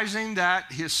surprising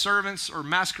that his servants are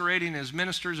masquerading as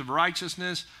ministers of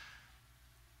righteousness?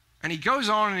 And he goes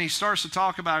on and he starts to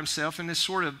talk about himself in this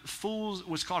sort of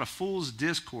what's called a fool's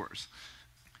discourse.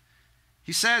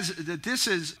 He says that this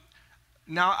is,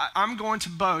 now I'm going to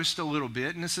boast a little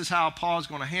bit, and this is how Paul's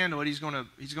going to handle it. He's going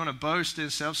to boast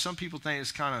himself. Some people think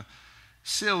it's kind of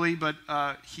silly, but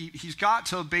he's got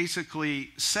to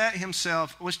basically set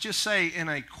himself, let's just say, in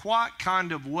a quiet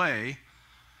kind of way,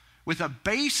 with a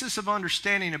basis of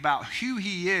understanding about who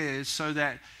he is, so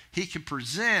that he can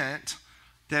present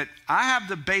that I have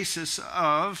the basis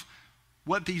of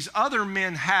what these other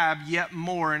men have, yet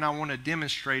more, and I want to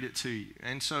demonstrate it to you.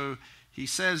 And so he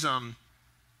says,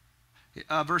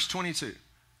 verse 22,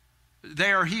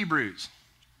 they are Hebrews.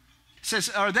 He says,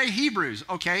 are they Hebrews?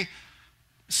 Okay,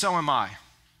 so am I.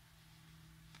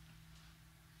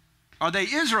 Are they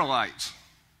Israelites?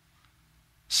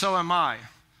 So am I.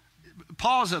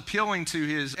 Paul's appealing to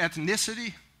his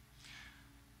ethnicity,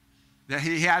 that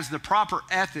he has the proper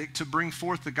ethic to bring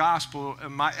forth the gospel.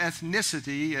 My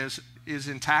ethnicity is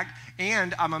intact,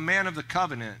 and I'm a man of the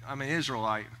covenant. I'm an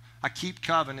Israelite. I keep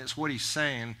covenant. It's what he's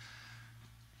saying.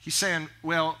 He's saying,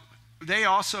 well, they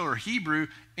also are Hebrew,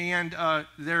 and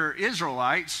they're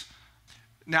Israelites.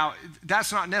 Now,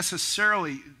 that's not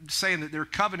necessarily saying that they're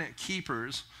covenant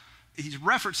keepers. He's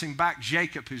referencing back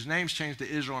Jacob, whose name's changed to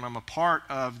Israel, and I'm a part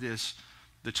of this,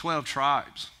 the 12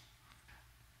 tribes.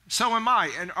 So am I.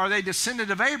 And are they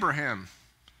descendant of Abraham?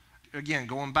 Again,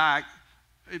 going back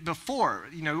before,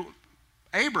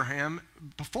 Abraham,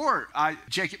 before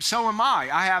Jacob, so am I.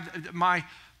 I have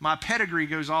my pedigree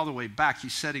goes all the way back.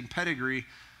 He's setting pedigree.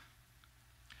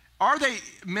 Are they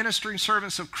ministering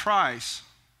servants of Christ?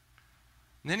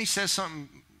 And then he says something,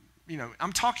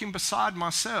 I'm talking beside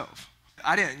myself.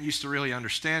 I didn't used to really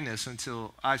understand this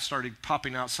until I started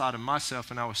popping outside of myself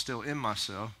and I was still in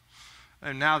myself.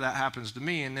 And now that happens to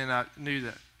me, and then I knew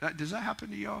that does that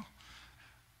happen to y'all?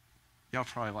 Y'all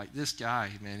probably like, this guy,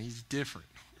 man, he's different.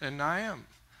 And I am.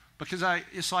 Because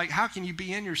it's like, how can you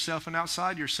be in yourself and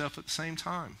outside yourself at the same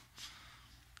time?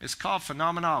 It's called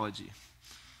phenomenology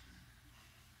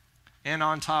and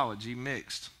ontology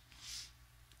mixed.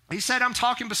 He said, I'm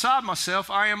talking beside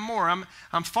myself, I am more.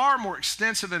 I'm far more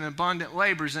extensive and abundant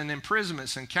labors and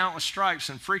imprisonments and countless stripes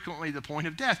and frequently the point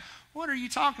of death. What are you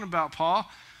talking about, Paul?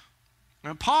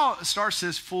 Now, Paul starts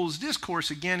this fool's discourse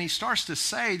again. He starts to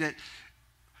say that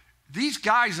these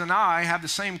guys and I have the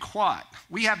same quat.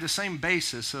 We have the same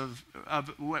basis of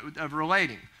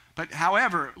relating. But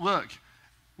however, look,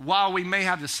 while we may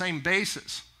have the same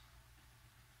basis,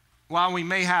 while we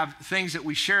may have things that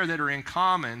we share that are in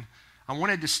common, I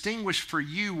want to distinguish for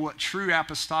you what true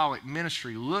apostolic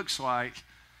ministry looks like.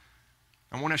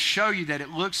 I want to show you that it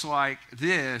looks like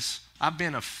this. I've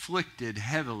been afflicted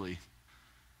heavily.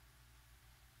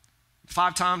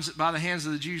 5 times by the hands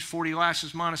of the Jews, 40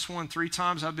 lashes minus 1. 3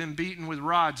 times I've been beaten with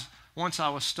rods. Once I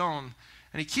was stoned.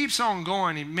 And he keeps on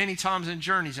going many times in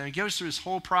journeys. And he goes through this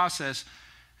whole process.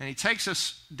 And he takes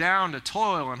us down to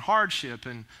toil and hardship.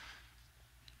 And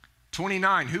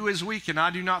 29, who is weak and I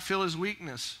do not feel his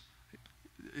weakness.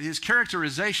 His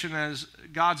characterization as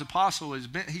God's apostle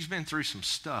he's been through some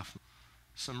stuff.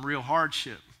 Some real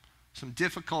hardship. Some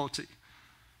difficulty.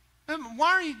 And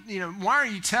why are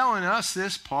you telling us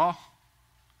this, Paul?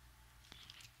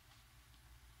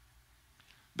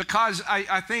 Because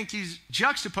I think he's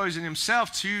juxtaposing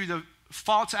himself to the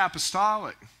false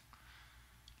apostolic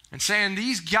and saying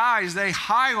these guys, they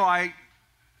highlight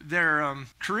their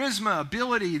charisma,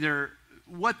 ability,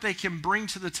 what they can bring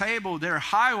to the table. They're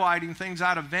highlighting things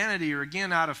out of vanity or,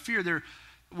 again, out of fear.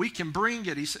 We can bring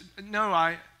it. He said, no,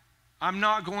 I'm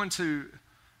not going to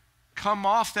come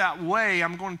off that way.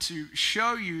 I'm going to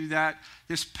show you that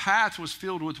this path was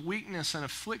filled with weakness and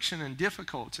affliction and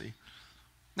difficulty.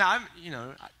 Now,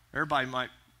 everybody might,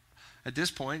 at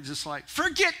this point, just like,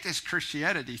 forget this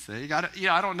Christianity thing.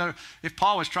 I don't know if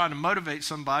Paul was trying to motivate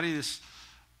somebody.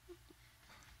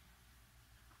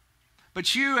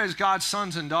 But you, as God's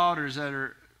sons and daughters that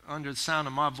are under the sound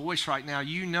of my voice right now,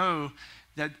 you know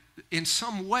that in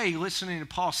some way, listening to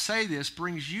Paul say this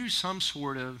brings you some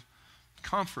sort of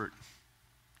comfort,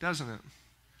 doesn't it?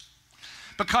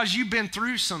 Because you've been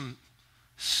through some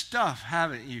stuff,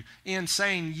 haven't you, in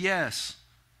saying yes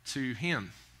to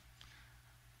him.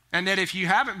 And that if you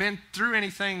haven't been through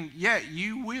anything yet,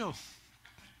 you will.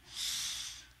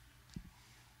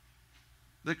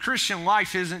 The Christian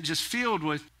life isn't just filled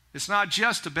with, it's not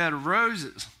just a bed of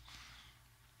roses.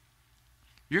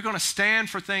 You're going to stand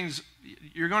for things.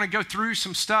 You're going to go through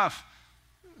some stuff.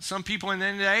 Some people in the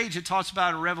end of the age, it talks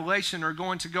about in Revelation, are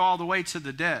going to go all the way to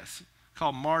the death,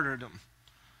 called martyrdom.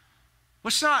 Well,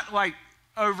 it's not like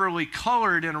overly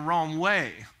colored in a wrong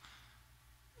way.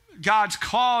 God's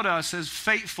called us as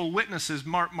faithful witnesses,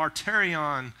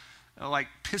 martyrion, like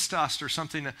pistos or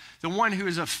something, the one who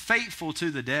is faithful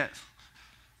to the death.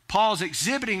 Paul's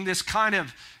exhibiting this kind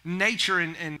of nature,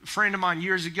 and a friend of mine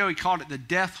years ago, he called it the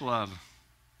death love.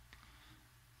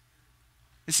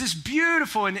 It's this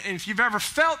beautiful, and if you've ever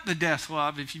felt the death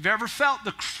love, if you've ever felt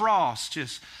the cross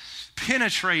just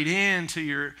penetrate into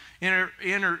your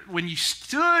inner, when you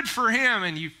stood for him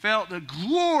and you felt the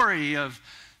glory of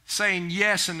saying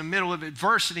yes in the middle of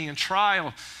adversity and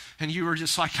trial, and you were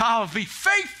just like, I'll be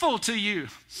faithful to you.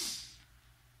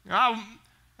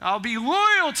 I'll be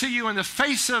loyal to you in the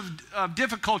face of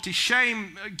difficulty,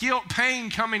 shame, guilt,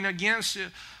 pain coming against you.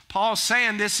 Paul's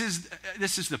saying this is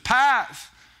the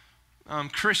path,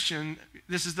 Christian.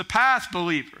 This is the path,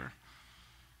 believer.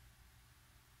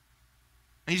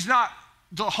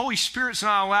 The Holy Spirit's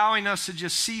not allowing us to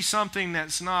just see something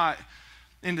that's not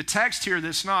in the text here,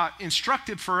 that's not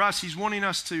instructive for us. He's wanting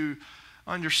us to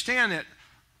understand that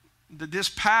this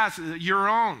path that you're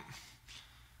on,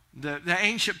 the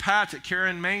ancient path that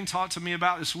Karen Main talked to me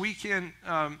about this weekend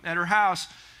at her house,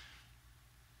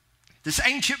 this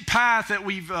ancient path that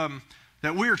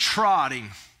we're trotting,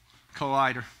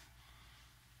 Collider,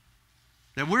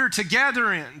 that we're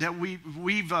together in, that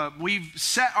we've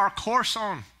set our course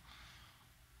on,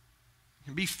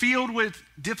 can be filled with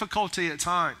difficulty at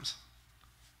times.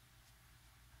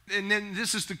 And then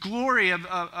this is the glory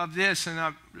of this, and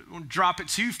I won't drop it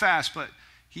too fast, but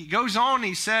he goes on and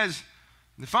he says,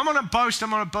 if I'm going to boast, I'm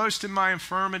going to boast in my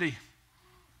infirmity.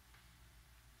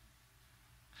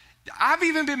 I've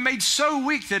even been made so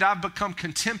weak that I've become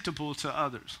contemptible to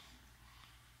others.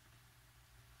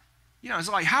 You know, it's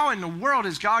like, how in the world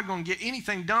is God going to get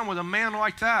anything done with a man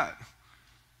like that?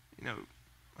 You know,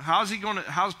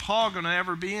 how's Paul going to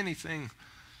ever be anything?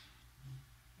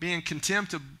 Being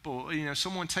contemptible, you know,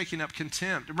 someone taking up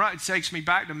contempt. It takes me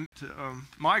back to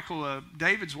Michael,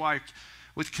 David's wife,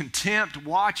 with contempt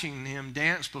watching him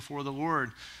dance before the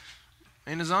Lord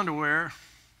in his underwear.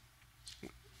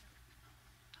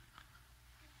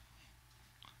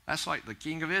 That's like the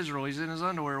king of Israel. He's in his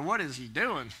underwear. What is he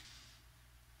doing?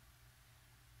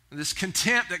 This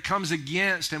contempt that comes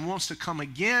against and wants to come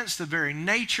against the very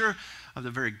nature of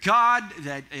the very God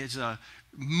that is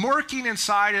murking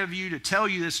inside of you to tell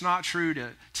you that's not true, to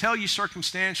tell you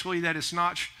circumstantially that it's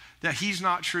not, that he's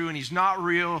not true and he's not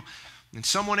real, and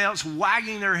someone else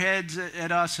wagging their heads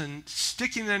at us and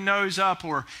sticking their nose up,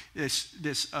 or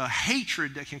this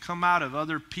hatred that can come out of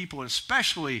other people,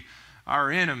 especially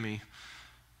our enemy.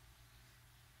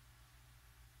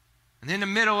 And in the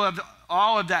middle of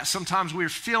all of that, sometimes we're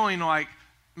feeling like,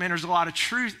 man, there's a lot of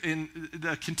truth in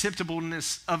the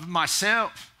contemptibleness of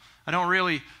myself. I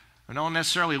don't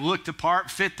necessarily look the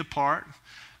part, fit the part.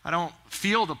 I don't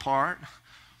feel the part.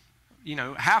 You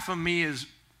know, half of me is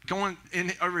going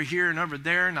in over here and over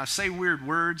there, and I say weird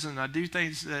words, and I do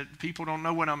things that people don't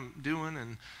know what I'm doing,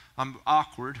 and I'm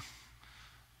awkward.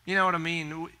 You know what I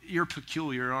mean? You're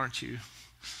peculiar, aren't you?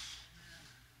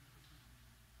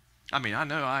 I mean, I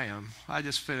know I am. I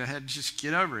just had to just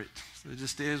get over it. It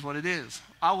just is what it is.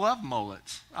 I love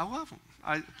mullets. I love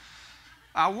them.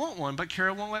 I want one, but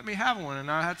Carol won't let me have one,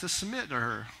 and I have to submit to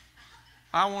her.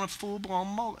 I want a full-blown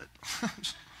mullet.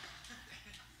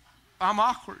 I'm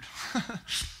awkward.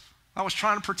 I was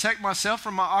trying to protect myself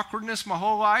from my awkwardness my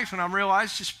whole life, and I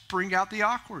realized just bring out the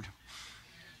awkward.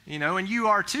 You know, and you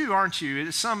are too, aren't you?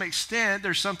 To some extent,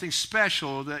 there's something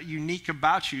special, that unique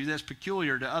about you that's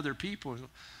peculiar to other people.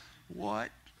 What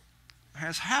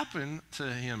has happened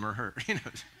to him or her? You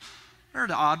know, they're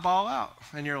the oddball out.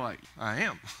 And you're like, I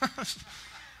am.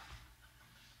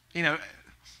 You know,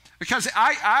 because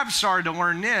I've started to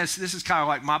learn this. This is kind of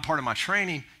like my part of my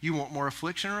training. You want more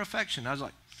affliction or affection? I was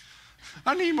like,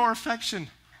 I need more affection.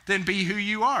 Then be who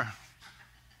you are.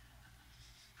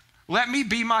 Let me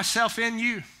be myself in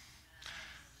you.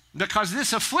 Because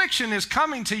this affliction is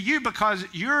coming to you because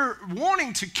you're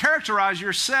wanting to characterize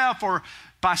yourself or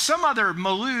by some other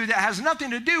milieu that has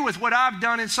nothing to do with what I've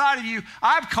done inside of you.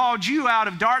 I've called you out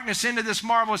of darkness into this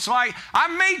marvelous light. I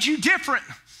made you different.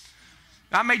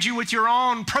 I made you with your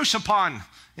own prosopon,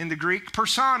 in the Greek,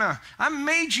 persona. I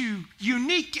made you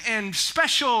unique and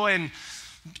special, and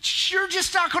you're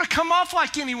just not going to come off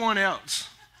like anyone else.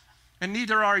 And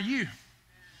neither are you.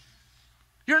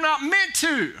 You're not meant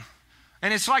to.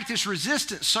 And it's like this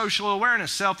resistance, social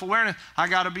awareness, self-awareness. I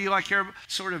got to be like everybody,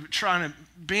 sort of trying to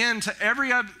bend to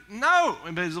every other. No,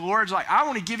 but the Lord's like, I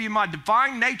want to give you my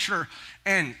divine nature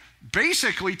and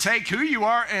basically take who you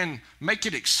are and make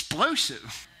it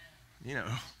explosive. You know,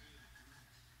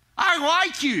 I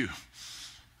like you.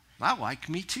 I like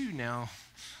me too now.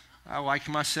 I like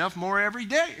myself more every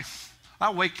day.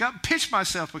 I wake up, pitch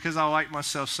myself because I like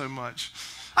myself so much.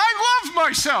 I love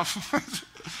myself.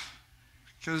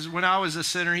 Because when I was a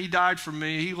sinner, he died for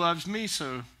me. He loves me,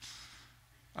 so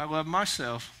I love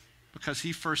myself because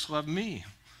he first loved me.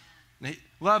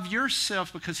 Love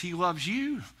yourself because he loves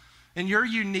you and your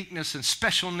uniqueness and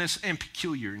specialness and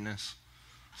peculiarness.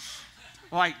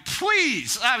 Like,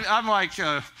 please, I'm like,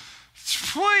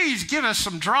 please give us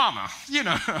some drama, you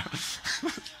know.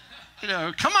 You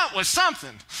know, come up with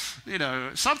something, you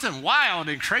know, something wild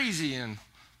and crazy, and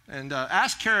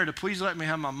ask Kara to please let me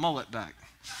have my mullet back.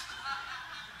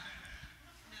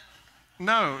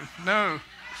 No.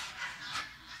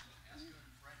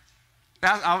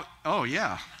 Oh,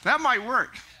 yeah, that might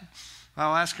work.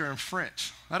 I'll ask her in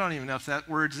French. I don't even know if that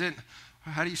word's in.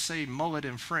 How do you say mullet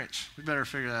in French? We better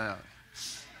figure that out.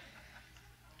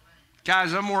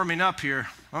 Guys, I'm warming up here.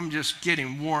 I'm just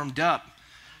getting warmed up.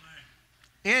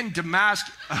 In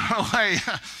Damascus,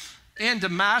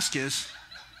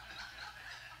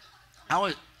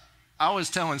 I was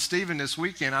telling Stephen this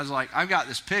weekend, I was like, I've got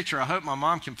this picture. I hope my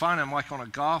mom can find it. I'm like on a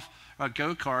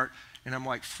go-kart, and I'm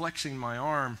like flexing my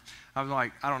arm. I was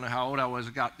like, I don't know how old I was.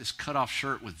 I got this cut-off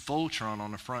shirt with Voltron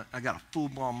on the front. I got a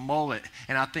full-blown mullet,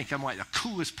 and I think I'm like the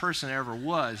coolest person there ever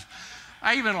was.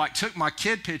 I even like took my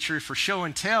kid picture for show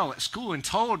and tell at school and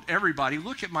told everybody,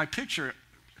 look at my picture,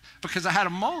 because I had a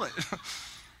mullet.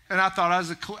 And I thought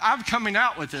I'm coming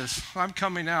out with this. I'm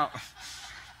coming out.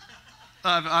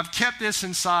 I've kept this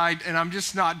inside, and I'm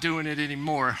just not doing it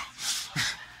anymore.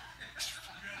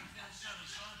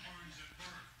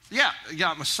 Yeah, I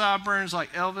got my sideburns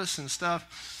like Elvis and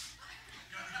stuff.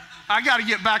 I got to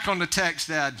get back on the text,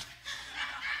 Dad.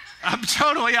 I'm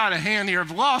totally out of hand here.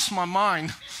 I've lost my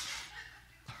mind.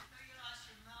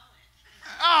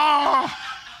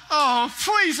 Oh,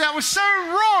 please, that was so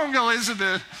wrong,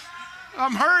 Elizabeth.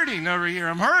 I'm hurting over here.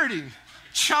 I'm hurting.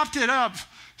 Chopped it up.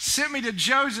 Sent me to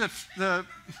Joseph, that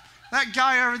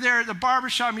guy over there at the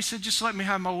barbershop. He said, just let me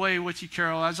have my way with you,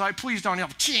 Carol. I was like, please don't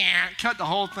help. Cut the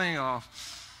whole thing off.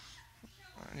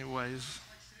 Anyways.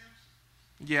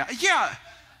 Yeah.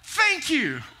 Thank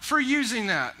you for using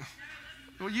that.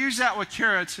 We'll use that with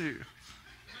Kara too.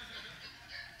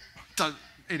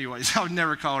 Anyways, I would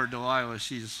never call her Delilah.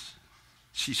 She's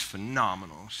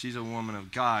phenomenal. She's a woman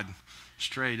of God,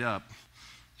 straight up.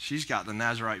 She's got the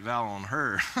Nazarite vow on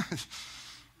her.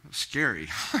 Scary.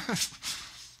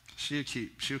 She'll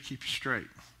keep you straight.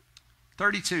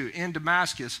 32, in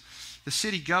Damascus, the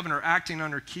city governor acting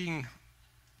under King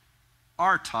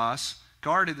Artas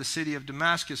guarded the city of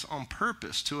Damascus on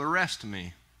purpose to arrest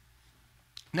me.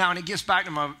 Now, and it gets back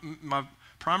to my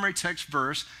primary text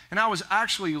verse, and I was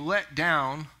actually let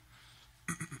down.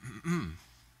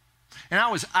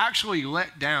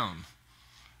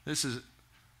 This is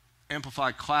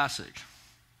Amplified Classic.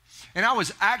 And I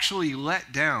was actually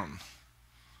let down.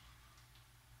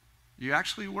 You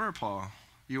actually were, Paul.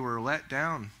 You were let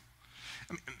down.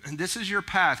 And this is your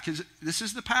path, because this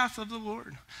is the path of the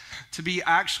Lord. To be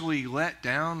actually let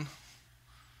down.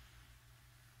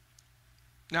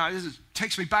 Now, this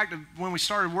takes me back to when we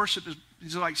started worship.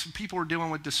 It's like some people were dealing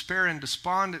with despair and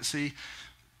despondency.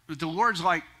 But the Lord's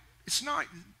like, it's not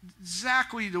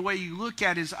exactly the way you look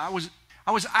at it. I was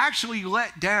actually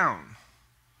let down.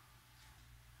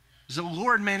 The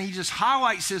Lord, man, he just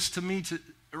highlights this to me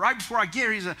right before I get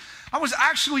here. I was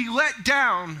actually let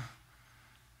down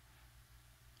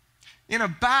in a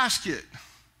basket,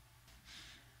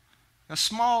 a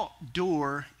small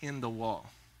door in the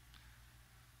wall,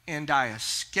 and I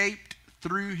escaped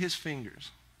through his fingers.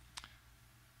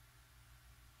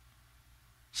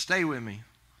 Stay with me.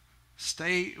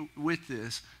 Stay with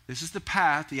this. This is the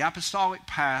path, the apostolic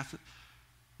path.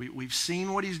 We've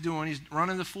seen what he's doing. He's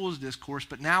running the fool's discourse,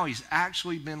 but now he's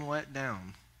actually been let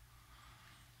down.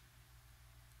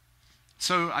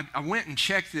 So I went and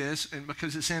checked this, and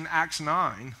because it's in Acts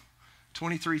 9,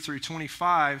 23 through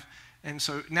 25. And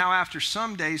so now after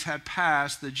some days had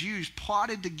passed, the Jews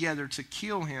plotted together to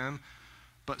kill him,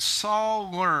 but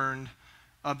Saul learned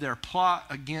of their plot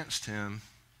against him.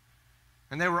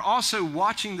 And they were also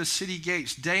watching the city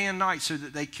gates day and night so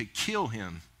that they could kill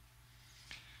him.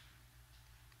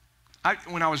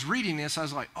 When I was reading this, I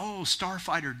was like, oh,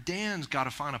 Starfighter Dan's got to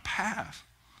find a path.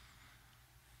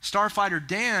 Starfighter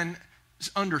Dan is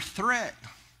under threat.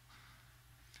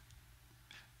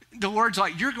 The Lord's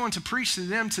like, you're going to preach to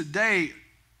them today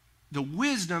the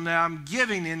wisdom that I'm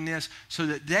giving in this so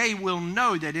that they will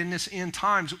know that in this end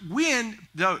times, when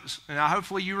those, and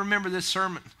hopefully you remember this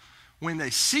sermon, when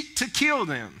they seek to kill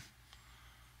them,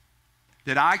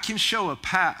 that I can show a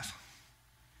path.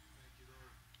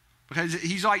 Because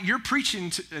he's like, you're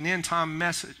preaching an end time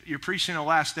message. You're preaching a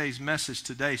last days message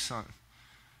today, son.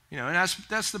 You know, and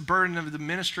that's the burden of the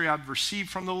ministry I've received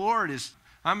from the Lord is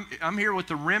I'm here with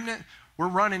the remnant. We're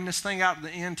running this thing out to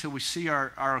the end till we see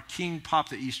our king pop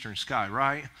the eastern sky,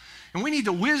 right? And we need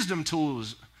the wisdom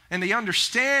tools and the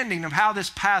understanding of how this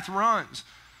path runs.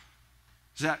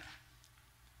 Is that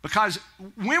because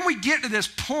when we get to this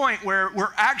point where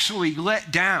we're actually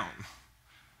let down,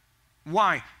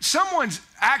 why? Someone's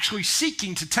actually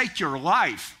seeking to take your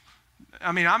life.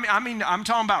 I'm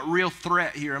talking about real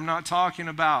threat here. I'm not talking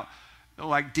about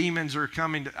like demons are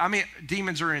coming.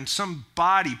 Demons are in some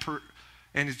body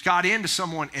and it's got into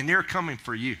someone and they're coming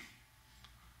for you.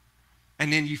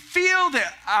 And then you feel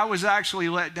that I was actually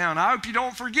let down. I hope you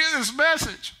don't forget this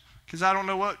message because I don't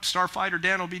know what Starfighter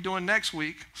Dan will be doing next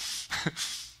week.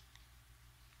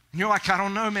 And you're like, I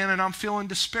don't know, man, and I'm feeling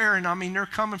despair. And they're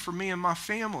coming for me and my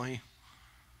family.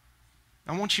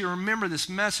 I want you to remember this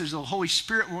message. The Holy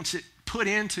Spirit wants it put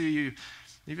into you.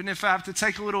 Even if I have to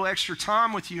take a little extra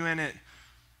time with you in it.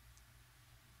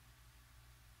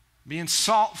 Being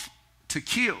salt to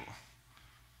kill.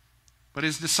 But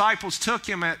his disciples took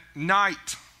him at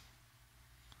night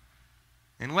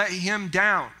and let him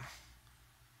down.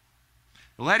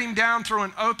 Let him down through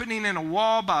an opening in a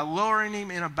wall by lowering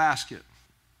him in a basket.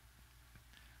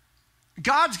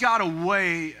 God's got a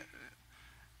way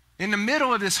in the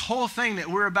middle of this whole thing that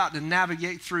we're about to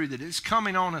navigate through that is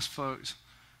coming on us, folks.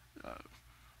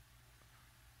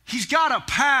 He's got a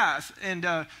path, and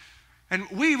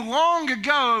we long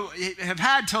ago have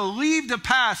had to leave the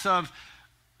path of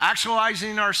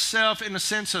actualizing ourselves in the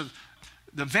sense of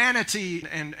the vanity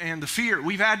and the fear.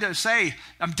 We've had to say,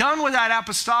 I'm done with that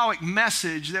apostolic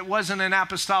message that wasn't an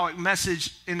apostolic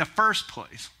message in the first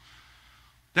place.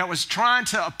 That was trying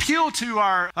to appeal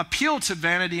to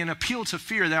vanity and appeal to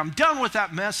fear. That I'm done with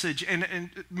that message. And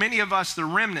many of us, the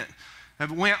remnant,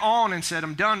 have went on and said,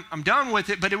 I'm done with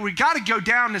it. But we got to go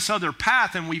down this other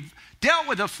path. And we've dealt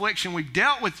with affliction. We've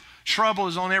dealt with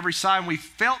troubles on every side. And we've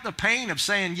felt the pain of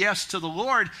saying yes to the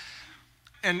Lord.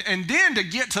 And then to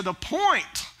get to the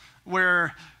point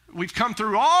where we've come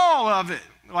through all of it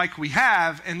like we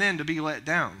have, and then to be let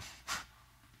down.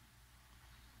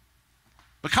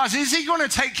 Because is he going to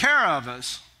take care of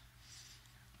us?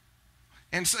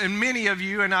 And many of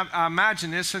you, and I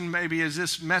imagine this, and maybe as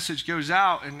this message goes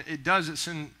out, and it does, it's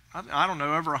in, I don't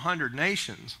know, over 100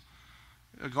 nations.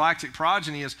 A galactic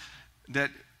progeny is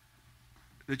that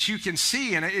you can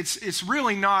see, and it's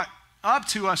really not up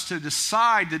to us to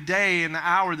decide the day and the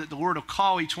hour that the Lord will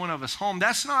call each one of us home.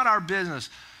 That's not our business.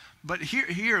 But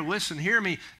listen, hear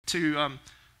me,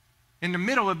 in the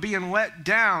middle of being let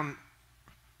down,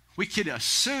 we could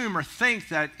assume or think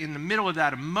that in the middle of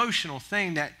that emotional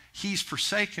thing that he's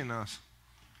forsaken us.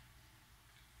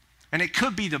 And it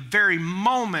could be the very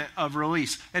moment of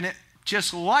release. And it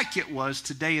just like it was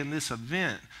today in this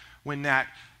event, when that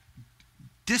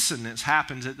dissonance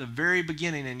happens at the very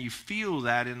beginning and you feel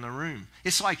that in the room.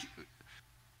 It's like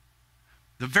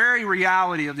the very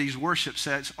reality of these worship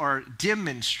sets are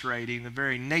demonstrating the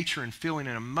very nature and feeling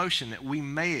and emotion that we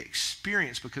may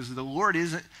experience, because the Lord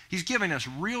he's giving us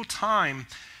real-time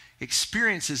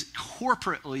experiences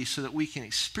corporately so that we can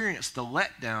experience the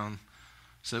letdown,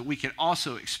 so that we can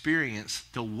also experience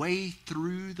the way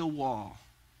through the wall.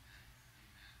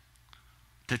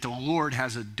 That the Lord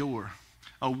has a door,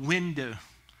 a window.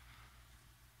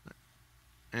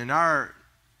 And our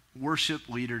worship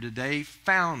leader today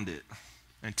found it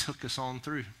and took us on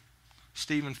through.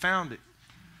 Stephen found it.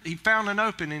 He found an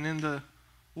opening in the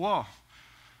wall.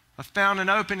 I found an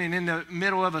opening in the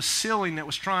middle of a ceiling that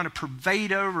was trying to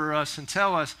pervade over us and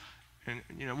tell us, and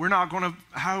we're not going to,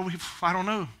 I don't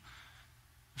know.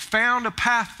 Found a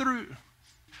path through.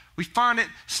 We find it,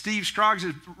 Steve Scroggs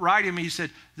is writing me, he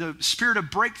said, the spirit of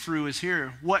breakthrough is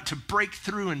here. What? To break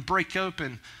through and break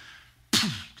open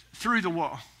through the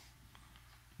wall.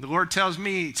 The Lord tells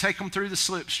me, take them through the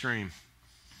slipstream.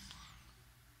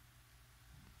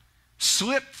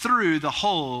 Slip through the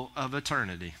hole of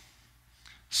eternity.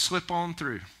 Slip on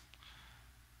through.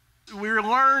 We're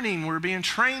learning, we're being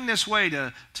trained this way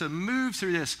to move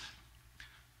through this.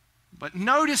 But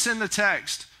notice in the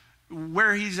text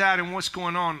where he's at and what's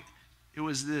going on. It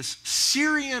was this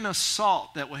Syrian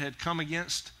assault that had come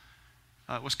against,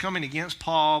 was coming against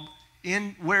Paul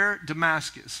in where?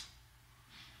 Damascus.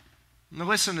 Now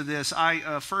listen to this,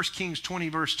 1 Kings 20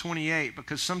 verse 28,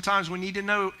 because sometimes we need to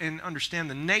know and understand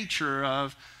the nature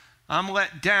of, I'm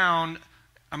let down,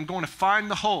 I'm going to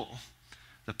find the hole,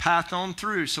 the path on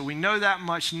through. So we know that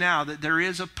much now, that there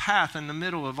is a path in the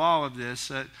middle of all of this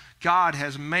that God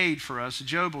has made for us.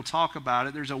 Job will talk about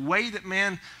it. There's a way that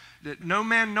no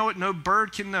man know it, no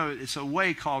bird can know it. It's a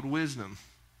way called wisdom.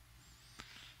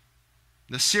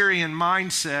 The Syrian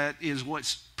mindset is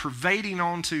what's pervading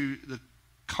onto the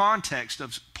context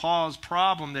of Paul's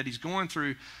problem that he's going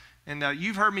through. And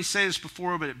you've heard me say this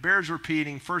before, but it bears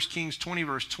repeating. 1 Kings 20,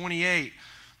 verse 28.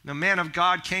 The man of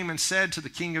God came and said to the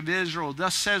king of Israel,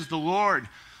 "Thus says the Lord,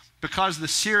 because the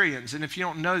Syrians," and if you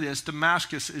don't know this,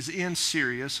 Damascus is in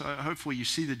Syria, so hopefully you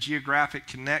see the geographic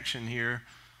connection here.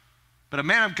 But a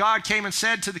man of God came and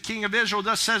said to the king of Israel,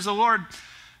 "Thus says the Lord,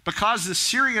 because the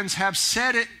Syrians have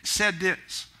said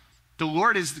this, the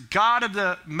Lord is the God of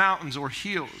the mountains or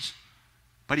hills,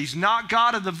 but he's not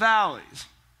God of the valleys.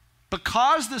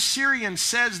 Because the Syrian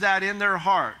says that in their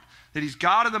heart, that he's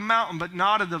God of the mountain but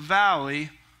not of the valley,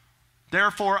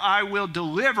 therefore I will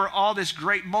deliver all this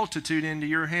great multitude into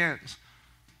your hands."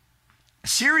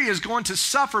 Syria is going to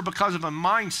suffer because of a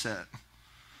mindset.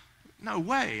 No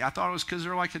way. I thought it was because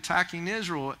they're like attacking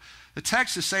Israel. The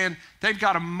text is saying they've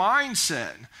got a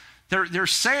mindset. They're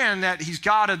saying that he's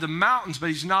God of the mountains, but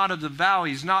he's not of the valley.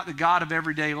 He's not the God of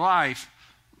everyday life.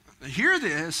 Hear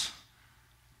this.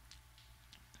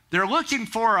 They're looking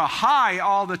for a high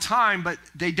all the time, but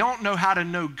they don't know how to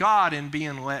know God in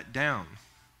being let down.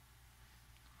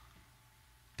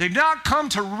 They've not come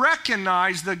to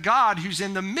recognize the God who's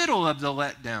in the middle of the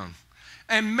letdown,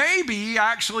 and maybe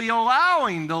actually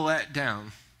allowing the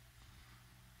letdown.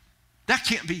 That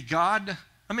can't be God.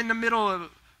 I'm in the middle of,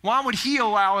 why would he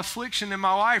allow affliction in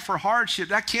my life or hardship?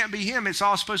 That can't be him. It's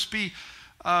all supposed to be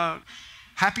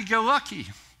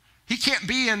happy-go-lucky. He can't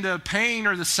be in the pain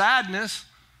or the sadness.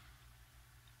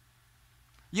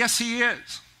 Yes, he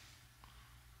is.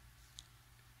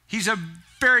 He's a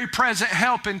very present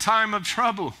help in time of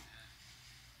trouble.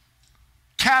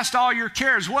 Cast all your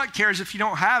cares. What cares if you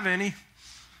don't have any?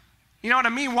 You know what I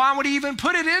mean? Why would he even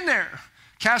put it in there?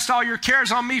 Cast all your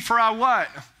cares on me, for I what?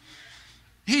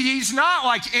 He's not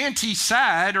like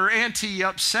anti-sad or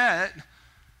anti-upset.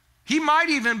 He might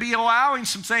even be allowing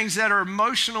some things that are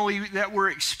emotionally that we're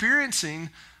experiencing.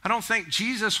 I don't think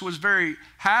Jesus was very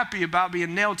happy about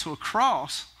being nailed to a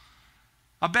cross.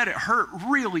 I bet it hurt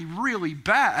really, really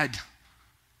bad.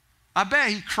 I bet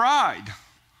he cried.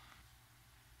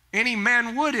 Any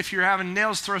man would if you're having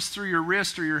nails thrust through your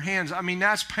wrist or your hands. I mean,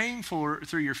 that's painful, or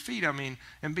through your feet, I mean,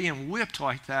 and being whipped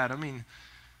like that. I mean,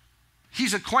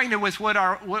 he's acquainted with what?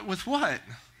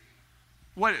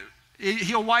 What?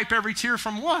 He'll wipe every tear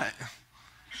from what?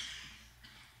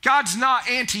 God's not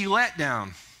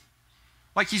anti-letdown.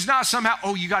 Like he's not somehow,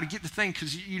 oh, you got to get the thing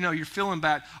because you know you're feeling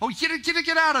bad. Oh,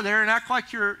 get out of there and act like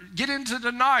get into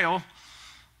denial.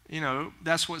 You know,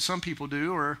 that's what some people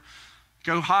do, or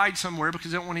go hide somewhere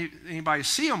because they don't want anybody to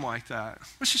see them like that.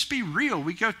 Let's just be real.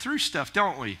 We go through stuff,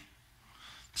 don't we?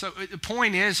 So the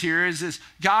point is here is this: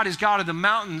 God is God of the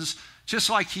mountains, just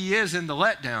like he is in the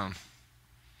letdown.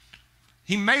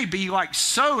 He may be like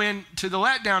so into the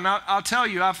letdown. I'll tell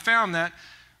you, I've found that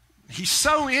he's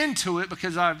so into it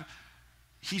because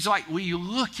he's like, will you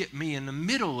look at me in the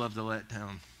middle of the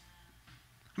letdown?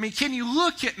 I mean, can you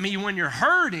look at me when you're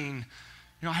hurting?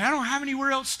 You know, I don't have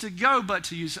anywhere else to go but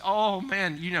to use. Oh,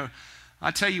 man, you know,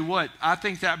 I tell you what, I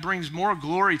think that brings more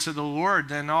glory to the Lord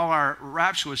than all our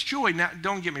rapturous joy. Now,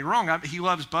 don't get me wrong, he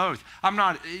loves both.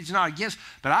 He's not against.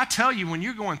 But I tell you, when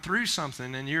you're going through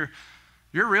something and you're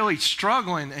really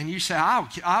struggling and you say, I'm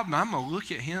going to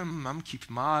look at him, I'm going to keep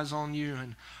my eyes on you.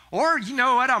 Or, you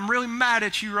know what, I'm really mad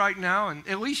at you right now, and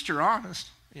at least you're honest,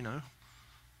 you know.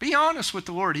 Be honest with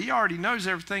the Lord. He already knows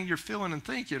everything you're feeling and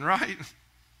thinking, right?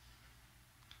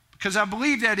 Because I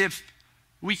believe that if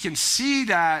we can see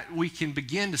that, we can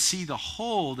begin to see the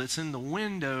hole that's in the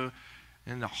window,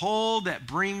 and the hole that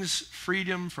brings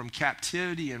freedom from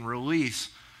captivity and release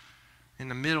in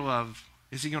the middle of,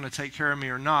 is he going to take care of me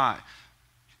or not?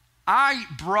 I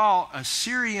brought a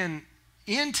Syrian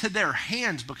into their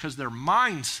hands because their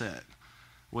mindset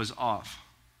was off.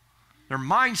 Their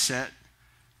mindset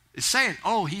is saying,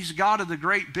 oh, he's God of the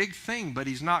great big thing, but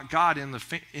he's not God in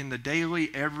the daily,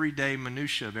 everyday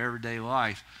minutia of everyday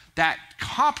life. That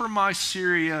compromised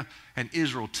Syria, and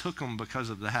Israel took them because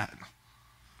of that.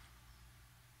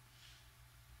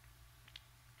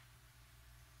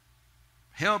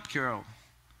 Help, Carol.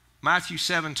 Matthew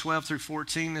 7:12 through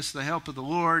 14, this is the help of the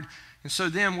Lord. And so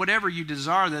then, whatever you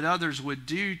desire that others would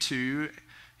do to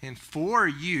and for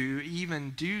you,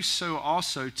 even do so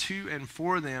also to and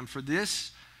for them. For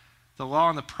this, the law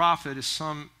and the prophet is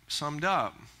summed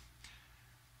up.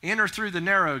 Enter through the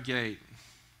narrow gate.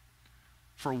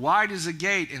 For wide is the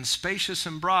gate, and spacious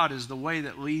and broad is the way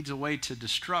that leads away to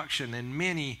destruction, and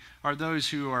many are those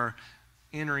who are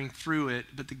entering through it.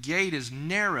 But the gate is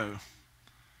narrow.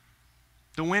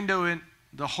 The window in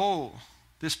the hole,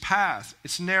 this path,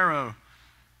 it's narrow,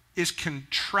 is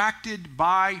contracted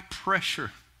by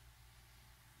pressure.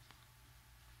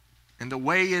 And the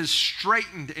way is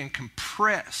straightened and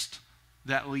compressed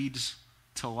that leads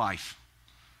to life.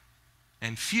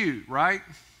 And few, right,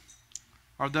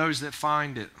 are those that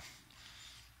find it.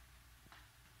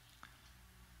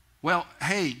 Well,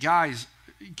 hey, guys,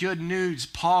 good news.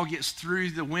 Paul gets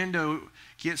through the window,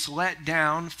 gets let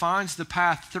down, finds the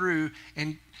path through,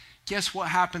 and guess what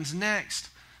happens next?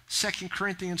 2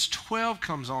 Corinthians 12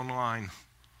 comes online.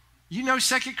 You know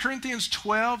 2 Corinthians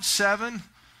 12:7?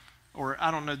 Or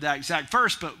I don't know that exact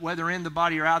verse, but whether in the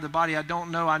body or out of the body, I don't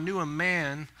know. I knew a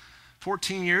man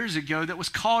 14 years ago that was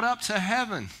caught up to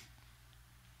heaven.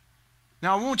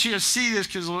 Now, I want you to see this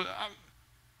because I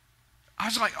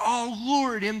was like, oh,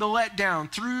 Lord, in the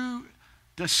letdown, through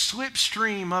the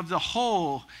slipstream of the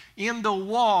hole in the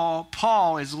wall,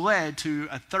 Paul is led to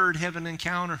a third heaven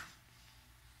encounter.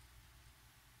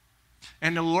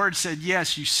 And the Lord said,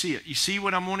 yes, you see it. You see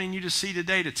what I'm wanting you to see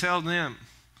today, to tell them.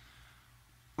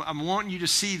 I'm wanting you to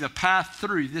see the path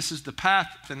through. This is the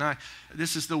path, and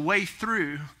this is the way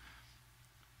through.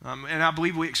 And I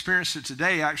believe we experienced it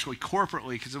today, actually,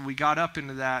 corporately, because we got up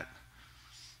into that.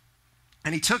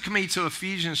 And he took me to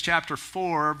Ephesians chapter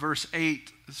 4, verse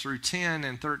 8 through 10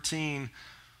 and 13.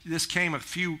 This came a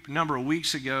number of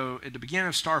weeks ago at the beginning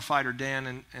of Starfighter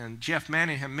Dan, and Jeff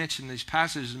Manningham mentioned these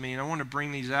passages to me, and I want to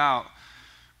bring these out.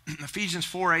 Ephesians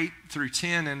 4, 8 through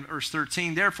 10 and verse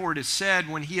 13. Therefore it is said,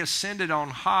 when he ascended on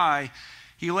high,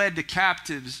 he led the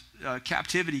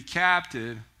captivity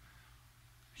captive.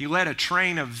 He led a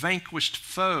train of vanquished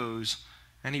foes,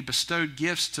 and he bestowed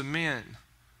gifts to men.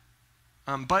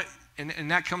 And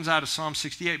that comes out of Psalm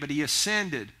 68. But he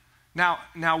ascended. Now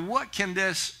what can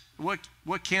this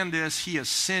he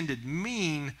ascended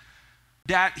mean?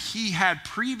 That he had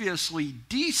previously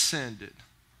descended.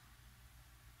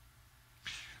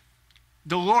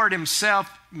 The Lord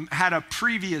himself had a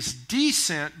previous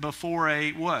descent before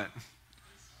a what?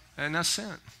 An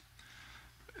ascent.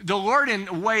 The Lord, in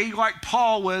a way, like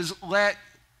Paul was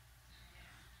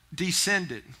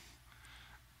descended.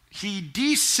 He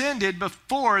descended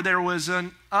before there was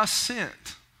an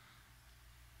ascent.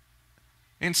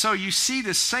 And so you see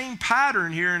the same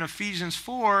pattern here in Ephesians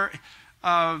 4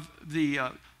 of the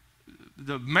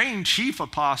main chief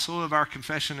apostle of our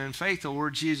confession and faith, the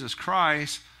Lord Jesus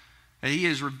Christ. He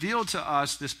has revealed to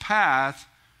us this path.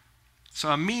 So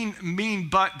I mean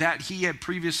but that he had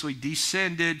previously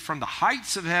descended from the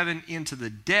heights of heaven into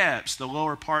the depths, the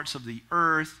lower parts of the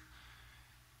earth.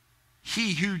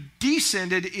 He who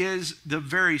descended is the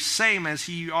very same as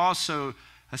he also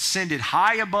ascended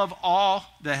high above all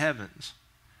the heavens,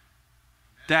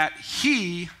 that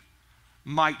he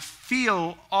might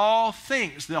fill all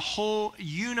things, the whole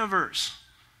universe,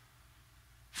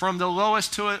 from the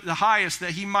lowest to the highest,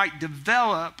 that he might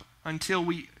develop until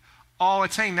we all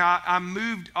attain. Now, I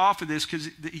moved off of this because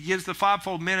he gives the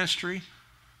fivefold ministry,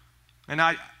 and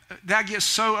that gets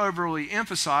so overly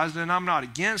emphasized, and I'm not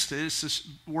against it. It's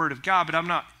the word of God,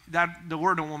 but the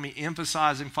Lord don't want me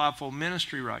emphasizing fivefold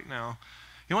ministry right now.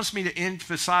 He wants me to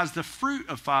emphasize the fruit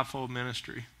of fivefold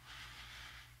ministry,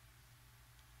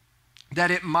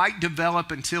 that it might develop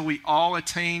until we all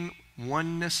attain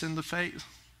oneness in the faith,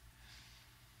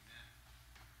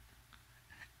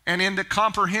 and in the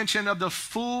comprehension of the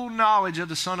full knowledge of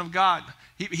the Son of God.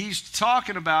 He's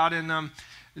talking about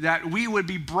that we would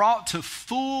be brought to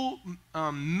full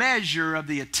measure of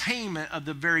the attainment of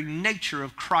the very nature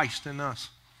of Christ in us.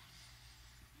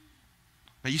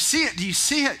 Now you see it. Do you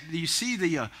see it? Do you see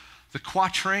the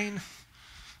quatrain?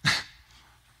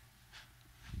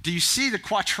 Do you see the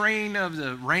quatrain of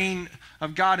the reign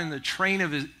of God and the train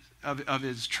of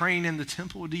his train in the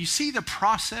temple? Do you see the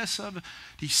process of it?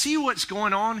 Do you see what's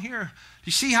going on here? Do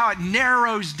you see how it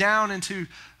narrows down into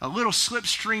a little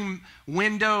slipstream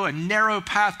window, a narrow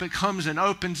path becomes and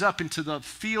opens up into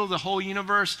the whole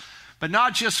universe, but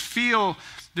not just feel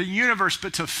the universe,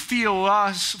 but to feel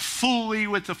us fully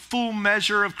with the full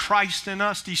measure of Christ in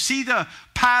us? Do you see the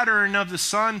pattern of the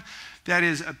Son that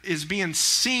is being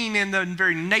seen in the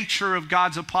very nature of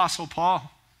God's Apostle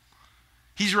Paul?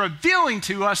 He's revealing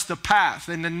to us the path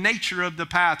and the nature of the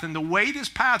path and the way this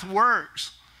path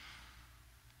works.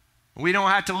 We don't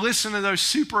have to listen to those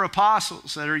super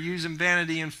apostles that are using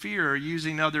vanity and fear or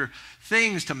using other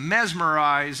things to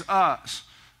mesmerize us.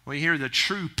 We hear the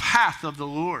true path of the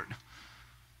Lord,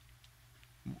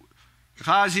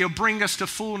 because he'll bring us to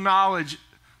full knowledge,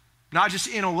 not just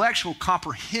intellectual, a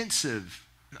comprehensive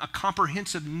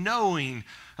knowing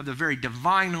of the very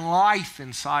divine life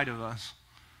inside of us.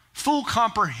 Full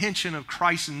comprehension of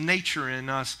Christ's nature in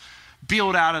us,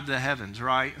 built out of the heavens,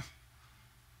 right?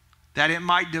 That it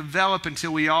might develop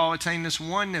until we all attain this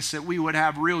oneness, that we would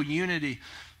have real unity.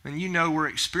 And you know we're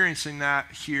experiencing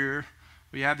that here.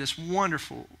 We have this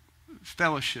wonderful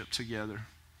fellowship together.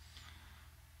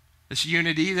 This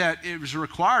unity that it was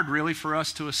required really for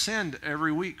us to ascend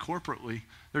every week corporately.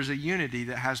 There's a unity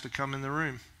that has to come in the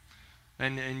room.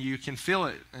 And you can feel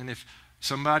it. And if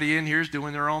somebody in here is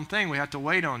doing their own thing, we have to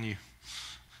wait on you.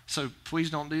 So please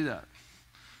don't do that.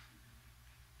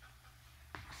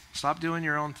 Stop doing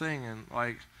your own thing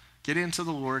and get into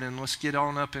the Lord and let's get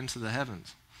on up into the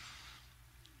heavens.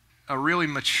 A really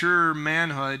mature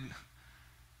manhood,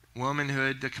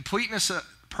 womanhood, the completeness of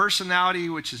personality,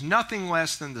 which is nothing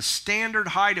less than the standard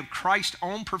height of Christ's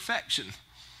own perfection.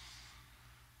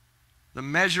 The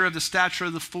measure of the stature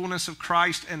of the fullness of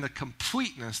Christ and the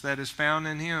completeness that is found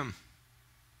in him.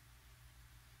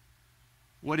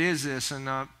 What is this? And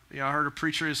I heard a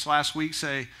preacher this last week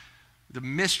say, the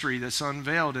mystery that's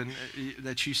unveiled and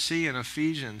that you see in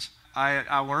Ephesians.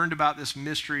 I learned about this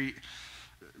mystery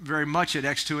very much at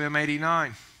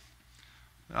X2M.169.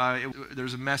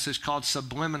 There's a message called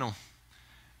Subliminal.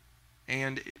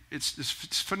 And it's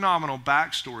phenomenal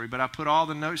backstory, but I put all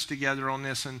the notes together on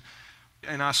this, and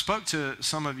I spoke to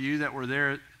some of you that were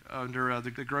there under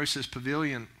the Grosses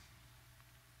Pavilion.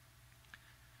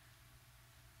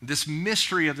 This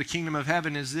mystery of the kingdom of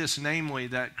heaven is this, namely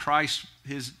that Christ,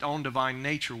 his own divine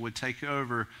nature, would take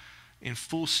over in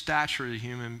full stature of the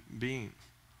human being.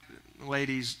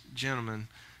 Ladies, gentlemen,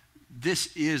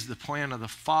 this is the plan of the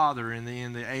Father in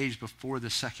the age before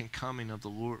the second coming of the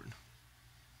Lord.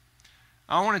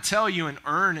 I want to tell you in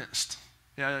earnest,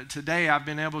 today I've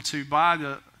been able to, by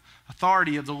the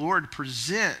authority of the Lord,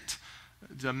 present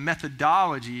the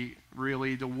methodology,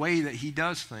 really, the way that he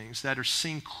does things that are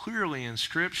seen clearly in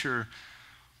Scripture.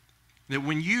 That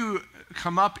when you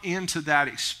come up into that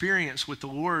experience with the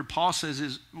Lord, Paul says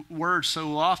his words so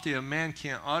lofty a man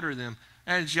can't utter them.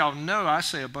 As y'all know, I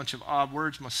say a bunch of odd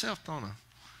words myself, don't I?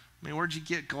 I mean, where'd you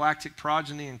get galactic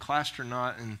progeny and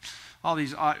clasternaut and all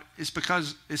these odd? It's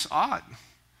because it's odd.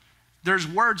 There's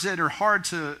words that are hard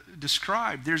to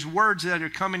describe. There's words that are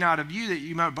coming out of you that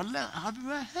you might,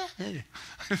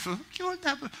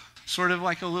 sort of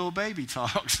like a little baby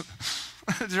talks.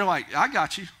 They're like, I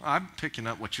got you. I'm picking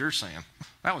up what you're saying.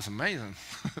 That was amazing.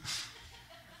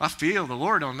 I feel the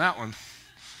Lord on that one,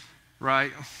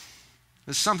 right?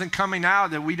 There's something coming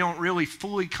out that we don't really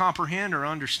fully comprehend or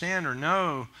understand or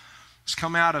know. It's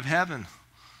come out of heaven.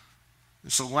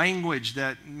 It's a language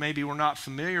that maybe we're not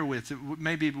familiar with.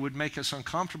 Maybe it would make us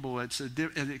uncomfortable. It's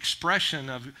an expression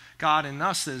of God in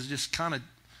us that is just kind of,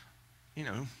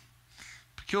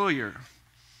 peculiar.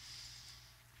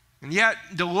 And yet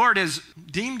the Lord has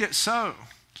deemed it so.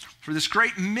 For this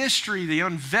great mystery, the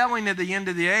unveiling at the end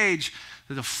of the age,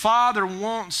 that the Father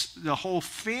wants the whole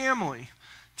family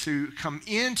to come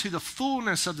into the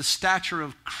fullness of the stature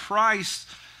of Christ,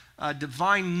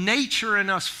 divine nature in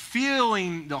us,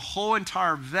 feeling the whole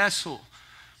entire vessel.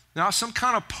 Not some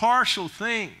kind of partial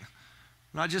thing,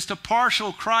 not just a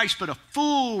partial Christ, but a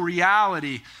full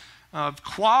reality of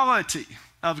quality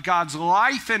of God's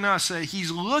life in us.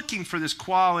 He's looking for this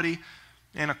quality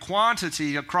and a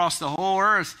quantity across the whole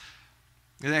earth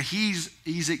that he's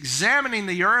examining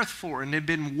the earth for, and they've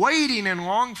been waiting and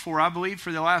longing for, I believe,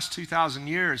 for the last 2,000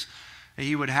 years.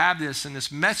 He would have this, and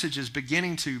this message is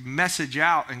beginning to message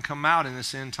out and come out in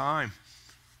this end time.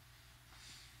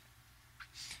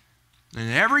 And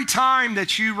every time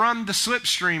that you run the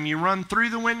slipstream, you run through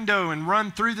the window and run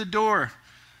through the door.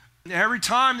 Every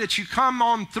time that you come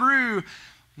on through,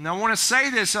 and I want to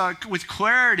say this with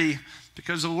clarity,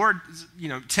 because the Lord,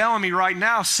 telling me right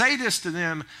now, say this to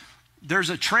them.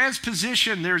 There's a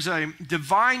transposition, there's a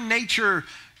divine nature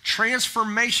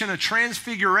transformation, a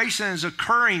transfiguration is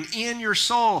occurring in your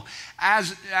soul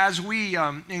as we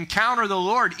encounter the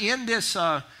Lord in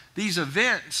these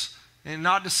events. And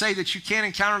not to say that you can't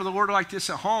encounter the Lord like this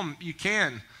at home. You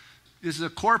can. This is a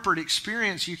corporate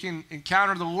experience. You can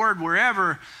encounter the Lord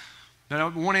wherever. But I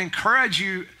want to encourage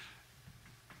you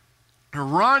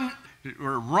to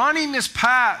we're running this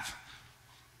path.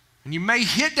 And you may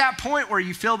hit that point where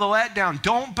you feel the letdown.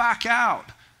 Don't back out.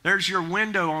 There's your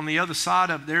window on the other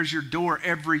side of, there's your door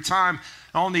every time.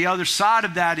 On the other side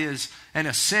of that is an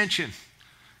ascension.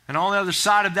 And on the other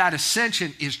side of that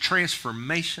ascension is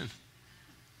transformation.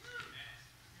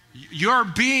 You are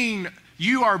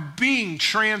being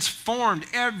transformed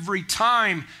every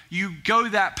time you go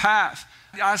that path.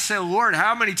 I said, Lord,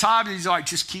 how many times? He's like,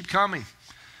 just keep coming.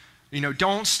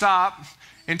 Don't stop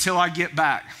until I get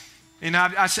back. And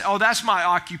I said, oh, that's my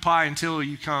occupy until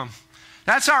you come.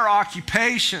 That's our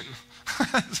occupation.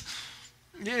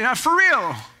 For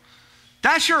real.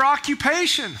 That's your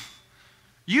occupation.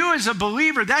 You as a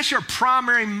believer, that's your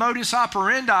primary modus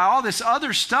operandi. All this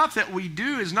other stuff that we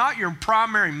do is not your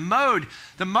primary mode.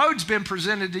 The mode's been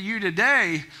presented to you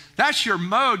today. That's your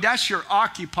mode. That's your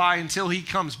occupy until he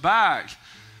comes back.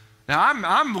 Now,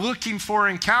 I'm looking for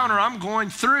encounter. I'm going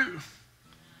through.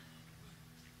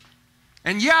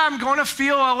 And yeah, I'm going to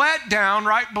feel a letdown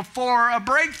right before a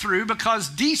breakthrough because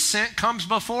descent comes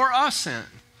before ascent.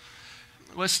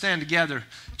 Let's stand together.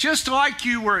 Just like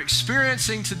you were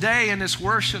experiencing today in this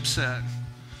worship set.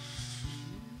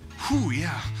 Whew,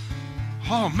 yeah.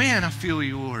 Oh, man, I feel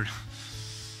you, Lord.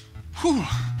 Whew.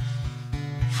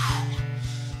 Whew.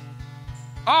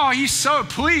 Oh, he's so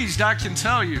pleased, I can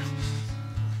tell you.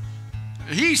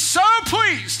 He's so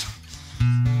pleased.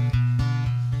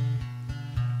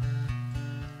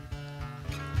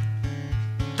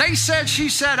 They said, she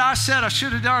said, I said, I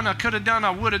should have done, I could have done,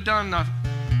 I would have done.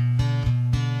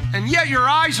 And yet your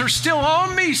eyes are still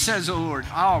on me, says the Lord.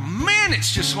 Oh man,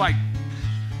 it's just like,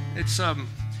 it's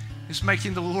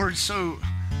making the Lord so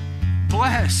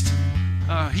blessed.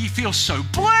 He feels so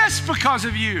blessed because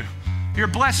of you. You're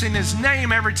blessing his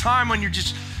name every time when you're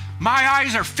just, my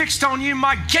eyes are fixed on you,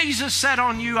 my gaze is set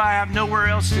on you, I have nowhere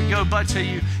else to go but to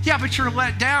you. Yeah, but you're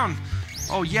let down.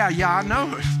 Oh yeah, I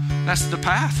know. That's the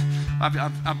path.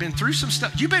 I've been through some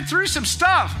stuff. You've been through some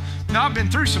stuff. No, I've been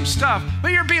through some stuff.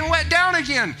 But you're being let down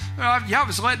again. Yeah, I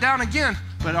was let down again.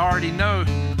 But I already know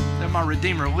that my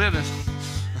Redeemer liveth.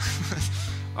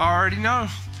 I already know.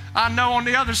 I know on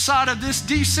the other side of this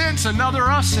descent's another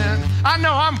ascent. I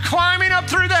know I'm climbing up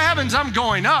through the heavens. I'm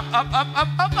going up, up, up, up,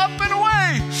 up, up and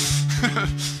away.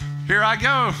 Here I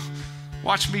go.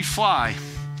 Watch me fly.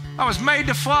 I was made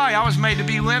to fly. I was made to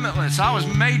be limitless. I was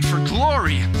made for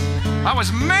glory. I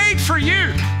was made for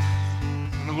you.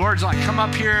 And the Lord's like, come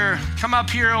up here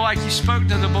like he spoke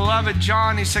to the beloved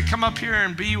John. He said, come up here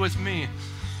and be with me.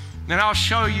 And I'll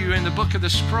show you in the book of the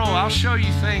scroll, I'll show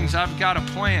you things. I've got a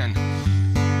plan.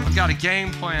 I've got a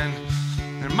game plan.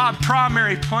 And my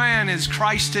primary plan is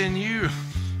Christ in you.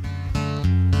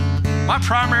 My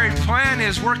primary plan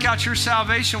is work out your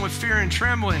salvation with fear and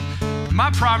trembling.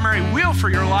 My primary will for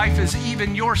your life is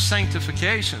even your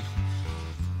sanctification.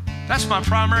 That's my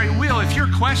primary will. If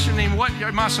you're questioning what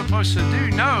am I supposed to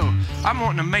do, no, I'm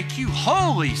wanting to make you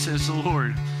holy, says the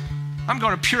Lord. I'm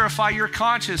going to purify your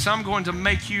conscience. I'm going to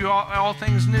make you all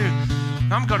things new.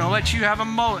 I'm going to let you have a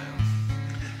mullet.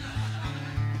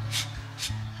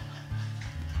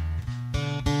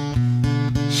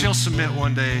 She'll submit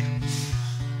one day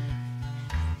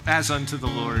as unto the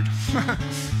Lord.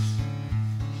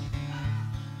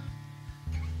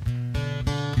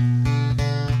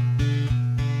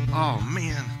 Oh,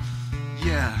 man.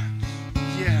 Yeah.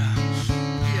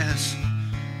 Yes.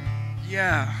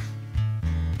 Yeah.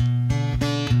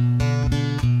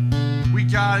 We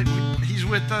got it. He's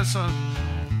with us.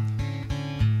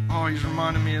 Oh, he's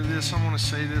reminding me of this. I want to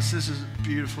say this. This is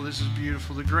beautiful. This is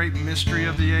beautiful. The great mystery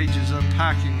of the ages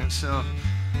unpacking itself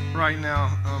right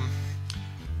now.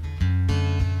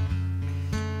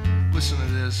 Listen to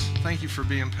this. Thank you for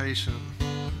being patient.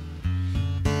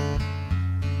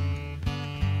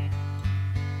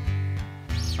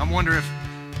 I wonder if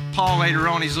Paul later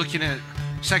on, he's looking at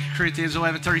 2 Corinthians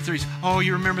 11:33. Oh,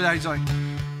 you remember that? He's like,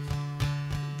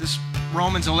 this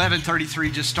Romans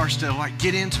 11:33 just starts to like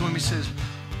get into him. He says,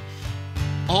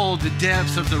 oh, the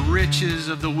depth of the riches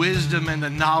of the wisdom and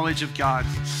the knowledge of God.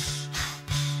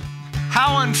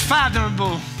 How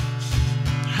unfathomable,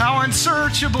 how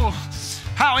unsearchable,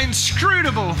 how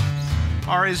inscrutable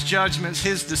are his judgments,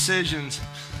 his decisions.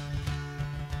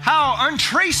 How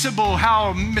untraceable,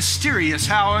 how mysterious,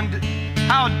 how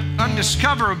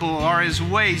undiscoverable are his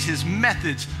ways, his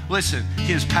methods. Listen,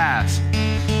 his paths.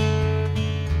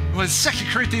 Well, 2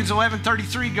 Corinthians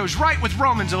 11:33 goes right with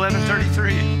Romans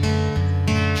 11:33.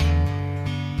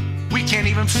 We can't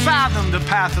even fathom the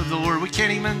path of the Lord. We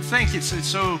can't even think. It's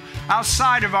so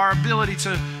outside of our ability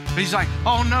to. He's like,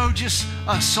 oh no, just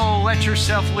a soul, let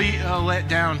yourself let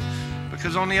down.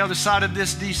 Because on the other side of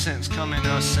this descent's coming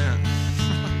ascent.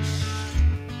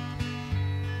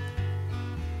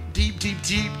 Deep, deep,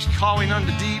 deep, calling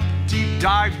unto deep, deep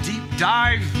dive, deep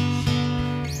dive.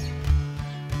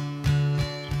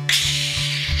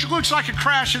 Looks like a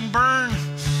crash and burn.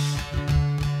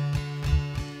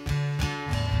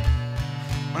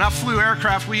 When I flew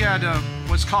aircraft, we had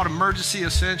what's called emergency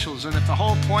essentials. And if the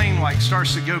whole plane like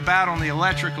starts to go bad on the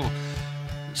electrical,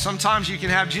 sometimes you can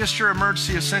have just your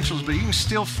emergency essentials, but you can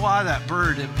still fly that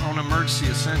bird on emergency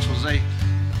essentials.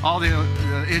 All the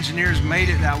engineers made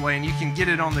it that way, and you can get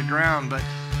it on the ground. But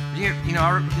you know,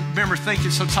 I remember thinking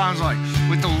sometimes like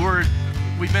with the Lord,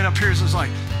 we've been up here, so it's like,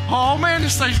 oh man,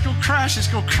 this thing's gonna crash, it's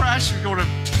gonna crash, we're gonna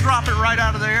drop it right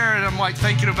out of the air. And I'm like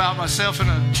thinking about myself in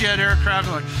a jet aircraft,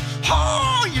 like,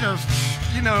 oh, you know,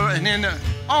 and then,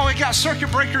 it got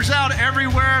circuit breakers out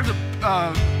everywhere.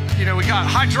 We got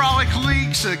hydraulic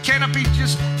leaks, the canopy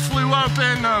just flew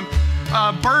open,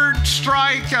 bird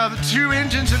strike, the 2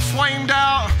 engines had flamed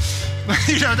out.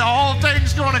 The whole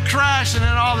thing's going to crash, and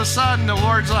then all of a sudden the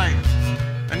Lord's like,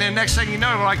 and then next thing you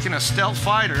know, we're like in a stealth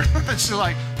fighter. It's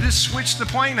like, just switch the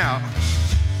plane out.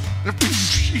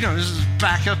 This is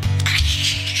backup.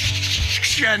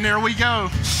 And there we go.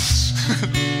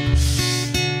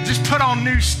 Just put on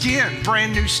new skin,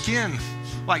 brand new skin,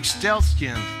 like stealth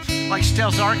skin, like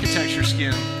stealth architecture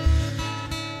skin.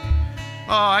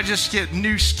 Oh, I just get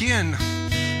new skin,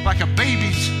 like a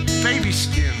baby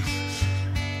skin,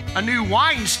 a new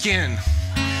wine skin.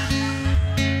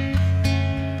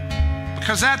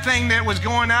 Because that thing that was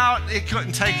going out, it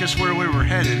couldn't take us where we were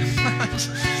headed.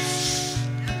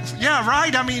 Yeah,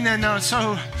 right? I mean, and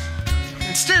so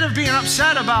instead of being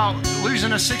upset about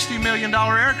losing a $60 million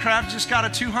aircraft, just got a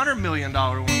 $200 million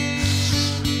one.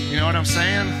 You know what I'm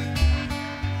saying?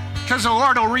 Because the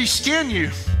Lord will reskin you.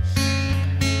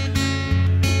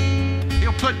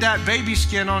 He'll put that baby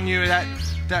skin on you,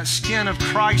 that skin of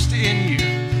Christ in you.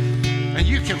 And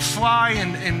you can fly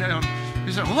and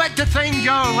let the thing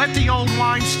go. Let the old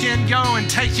wine skin go and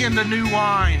take in the new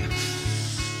wine.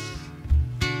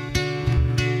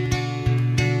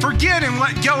 Forget and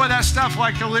let go of that stuff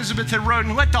like Elizabeth had wrote,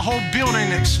 and let the whole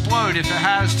building explode if it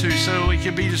has to, so we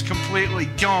can be just completely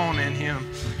gone in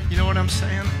Him. You know what I'm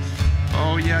saying?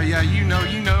 Oh, yeah, you know.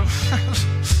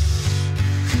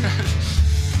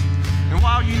 And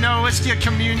while you know, let's get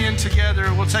communion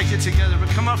together. We'll take it together, but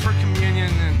come up for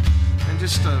communion and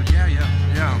just,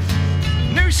 yeah.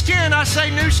 New skin, I say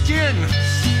new skin.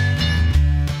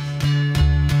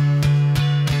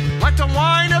 Let the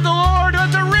wine of the Lord,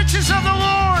 let the riches of the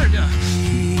Lord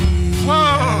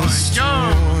flow.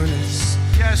 Go.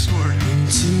 Yes, Lord.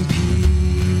 Into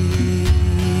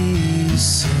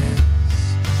pieces.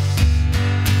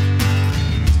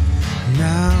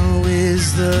 Now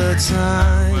is the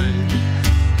time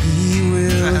He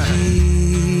will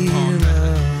heal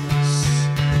us.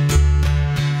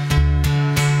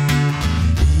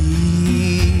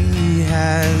 He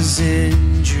has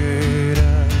injured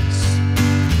us,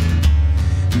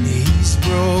 and He's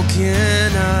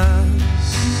broken us.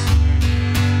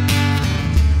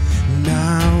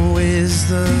 Now is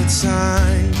the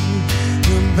time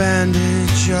to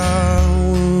bandage our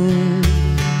wounds.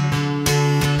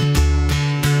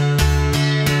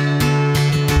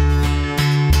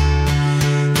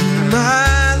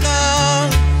 My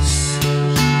loves,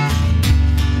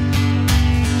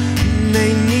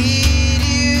 they need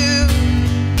you,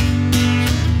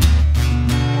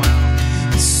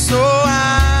 so I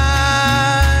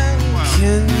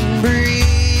can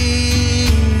breathe.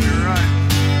 You're right.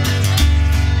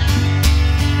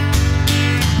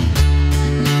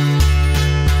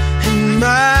 And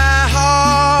my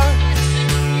heart,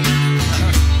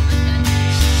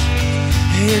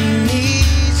 it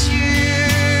needs you.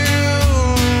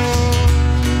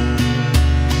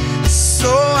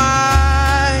 So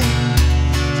I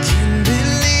can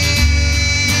believe,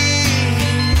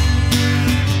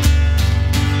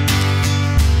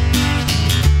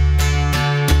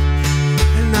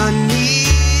 and I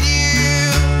need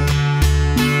you,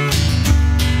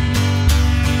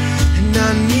 and I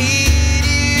need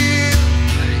you,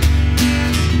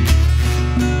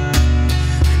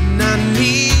 and I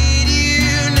need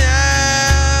you now.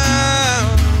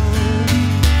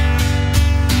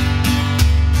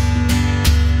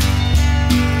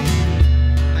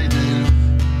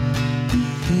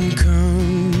 And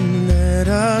come, let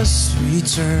us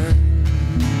return.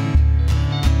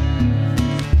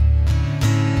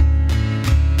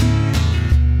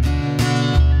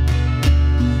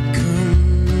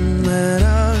 Come, let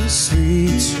us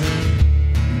return.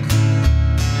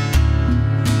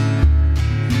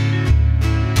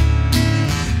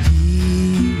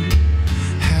 He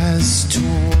has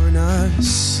torn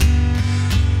us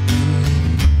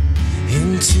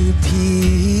into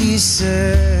pieces.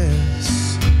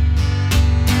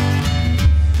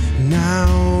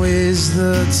 Now is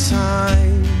the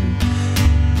time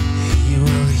He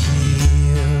will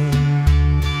heal.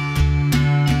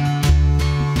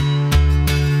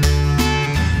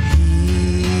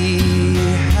 He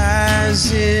has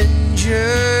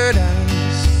injured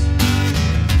us,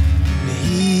 and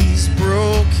He's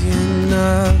broken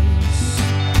us.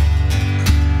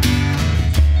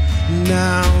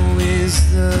 Now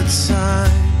is the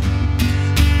time,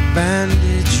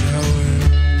 bandage our wound.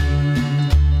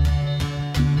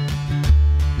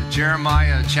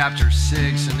 Jeremiah chapter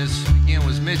 6, and this again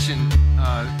was mentioned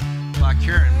by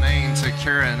Karen Main to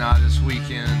Kara and I this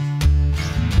weekend.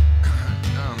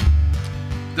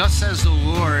 Thus says the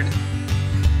Lord,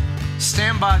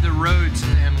 stand by the roads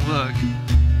and look,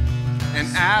 and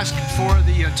ask for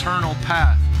the eternal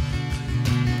path,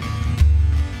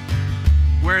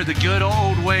 where the good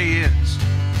old way is.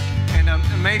 And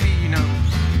maybe,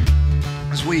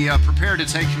 as we prepare to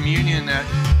take communion,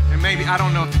 and maybe, I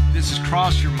don't know if this has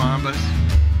crossed your mind, but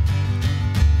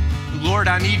Lord,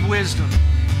 I need wisdom.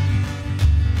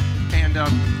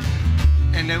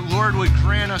 And that Lord would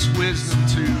grant us wisdom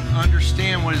to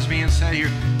understand what is being said here.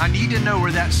 I need to know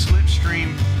where that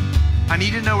slipstream, I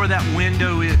need to know where that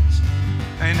window is.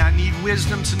 And I need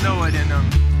wisdom to know it.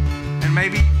 And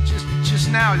maybe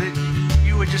just now that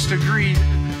you would just agree,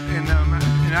 and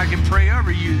I can pray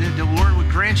over you that the Lord would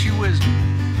grant you wisdom.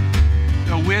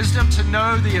 The wisdom to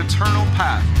know the eternal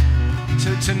path.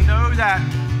 To know that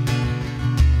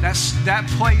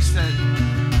place that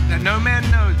no man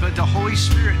knows, but the Holy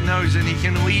Spirit knows, and He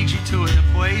can lead you to it.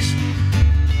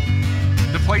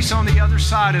 The place on the other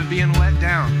side of being let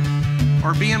down,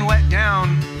 or being let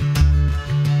down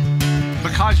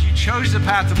because you chose the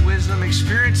path of wisdom,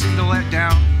 experiencing the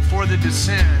letdown for the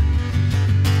descent.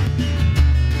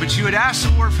 But you would ask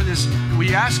the Lord for this.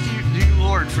 We ask you,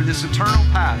 Lord, for this eternal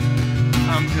path,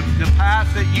 the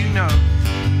path that you know.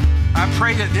 I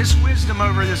pray that this wisdom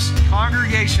over this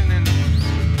congregation and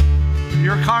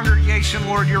your congregation,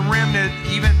 Lord, your remnant,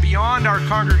 even beyond our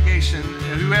congregation,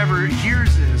 whoever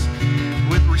hears this,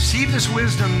 would receive this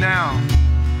wisdom now.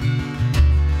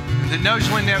 And that knows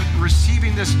when they're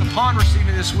receiving this, upon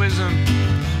receiving this wisdom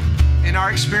in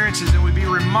our experiences, and we'd be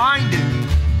reminded,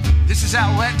 this is that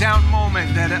letdown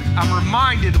moment that I'm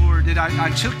reminded, Lord, that I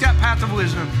took that path of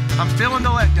wisdom. I'm feeling the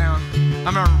letdown.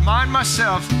 I'm going to remind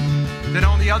myself that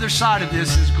on the other side of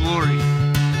this is glory.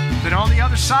 That on the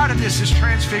other side of this is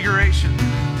transfiguration.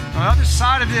 On the other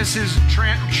side of this is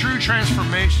true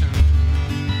transformation.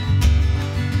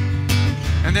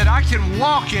 And that I can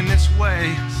walk in this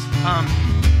way.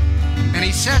 And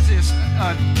he says this,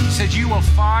 he says, you will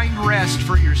find rest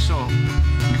for your soul.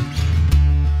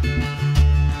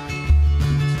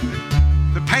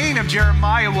 The pain of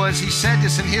Jeremiah was, he said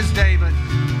this in his day, but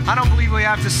I don't believe we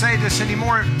have to say this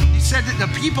anymore. He said that the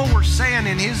people were saying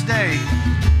in his day,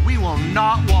 we will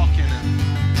not walk in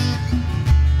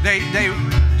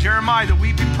it. Jeremiah, the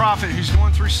weeping prophet who's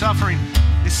going through suffering,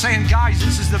 is saying, guys,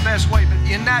 this is the best way. But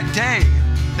in that day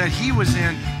that he was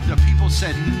in, the people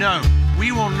said, no,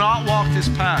 we will not walk this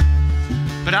path.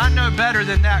 But I know better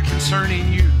than that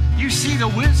concerning you. You see the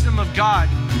wisdom of God,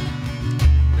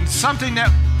 and something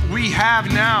that we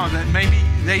have now that maybe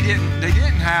they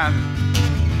didn't have.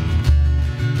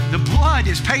 The blood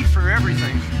is paid for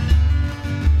everything.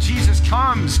 Jesus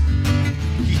comes,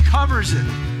 He covers it,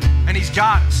 and He's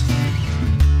got us.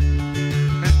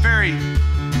 It's very,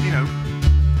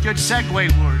 good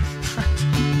segue, Lord.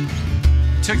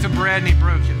 Took the bread and He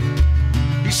broke it.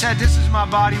 He said, this is my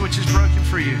body which is broken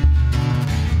for you.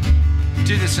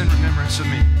 Do this in remembrance of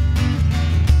me.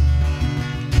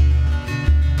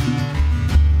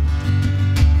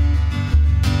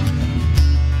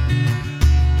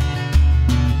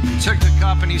 He took the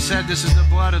cup and He said, this is the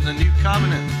blood of the new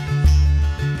covenant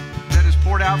that is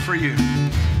poured out for you.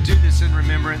 Do this in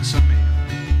remembrance of me.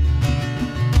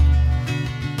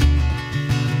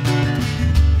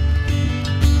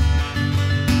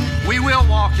 We will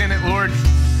walk in it, Lord.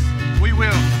 We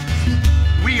will.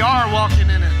 We are walking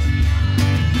in it.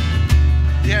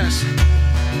 Yes.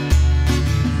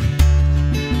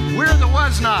 We're the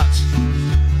was-nots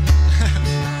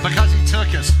because He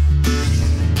took us.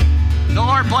 The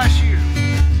Lord bless you.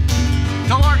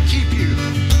 The Lord keep you.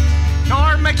 The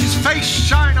Lord make His face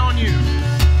shine on you.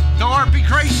 The Lord be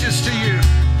gracious to you.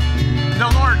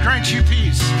 The Lord grant you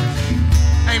peace.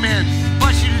 Amen.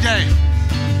 Bless you today.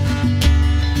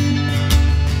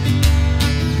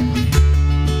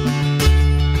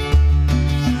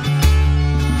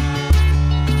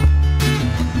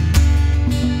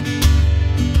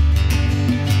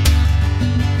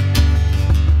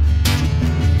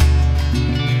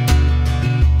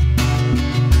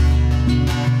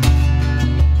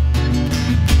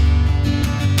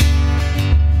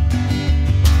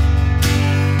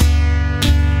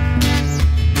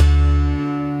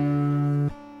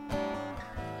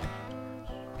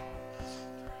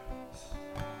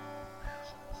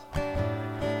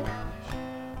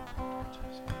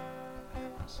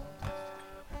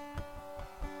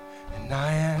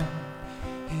 I am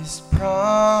His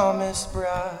promised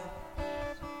bride,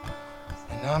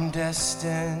 and I'm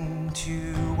destined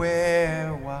to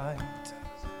wear white.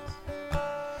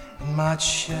 My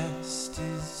chest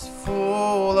is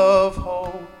full of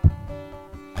hope,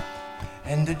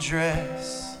 and a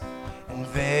dress and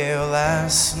veil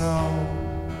as snow.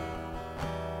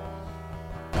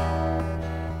 And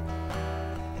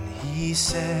he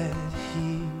said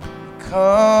he'd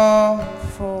come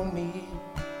for me.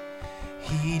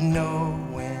 He'd know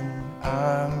when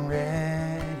I'm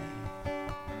ready.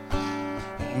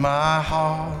 And my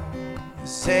heart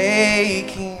is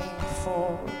aching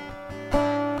for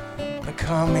the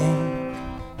coming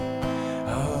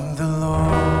of the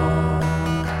Lord.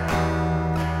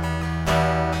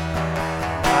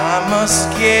 I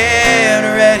must get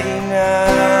ready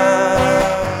now,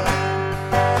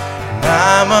 and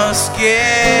I must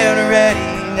get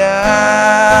ready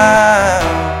now.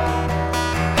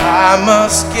 I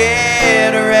must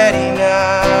get ready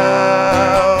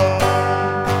now,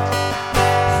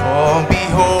 for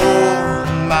behold,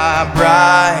 my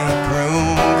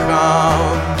bridegroom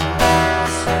comes.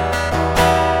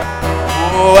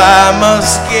 Oh, I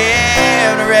must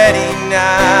get ready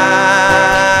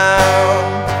now.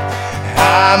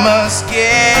 I must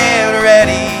get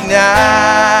ready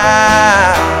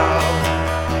now.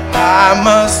 I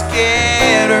must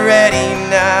get ready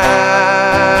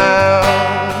now,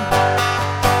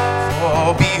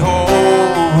 for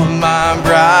behold, my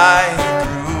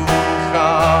bridegroom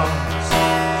comes.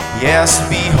 Yes,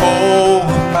 behold,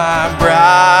 my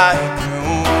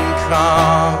bridegroom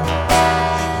comes.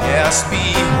 Yes,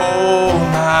 behold,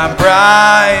 my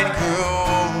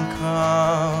bridegroom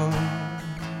comes.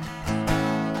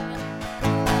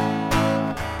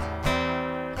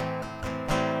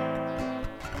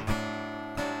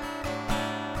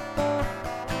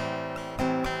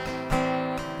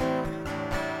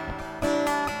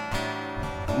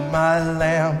 My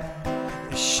lamp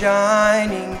is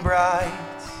shining bright,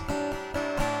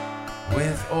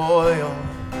 with oil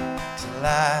to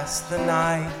last the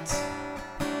night.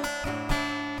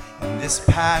 And this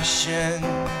passion,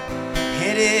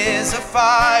 it is a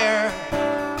fire,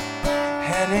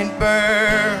 and it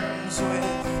burns with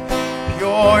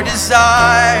pure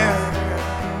desire.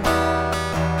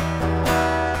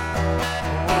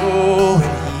 Oh,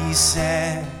 and he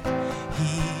said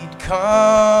he'd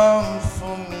come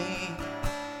for me,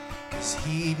 'cause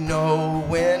he'd know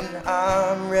when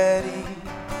I'm ready.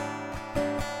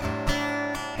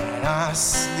 And I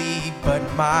sleep, but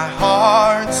my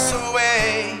heart's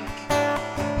awake.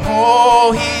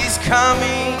 Oh, he's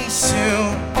coming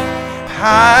soon,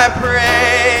 I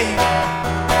pray.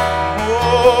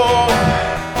 Oh,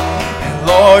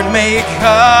 Lord, make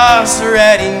us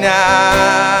ready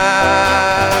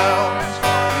now.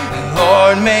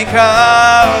 Lord, make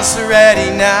us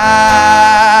ready now.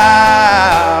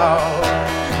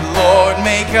 Lord,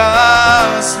 make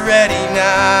us ready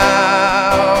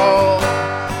now.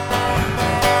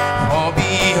 Oh,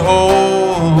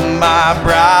 behold, my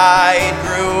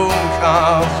bridegroom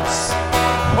comes.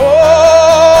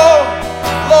 Oh,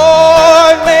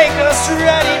 Lord, make us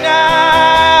ready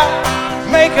now.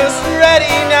 Make us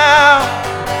ready now.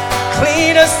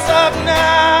 Clean us up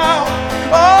now.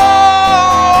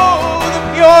 Oh, the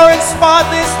pure and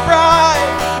spotless bride.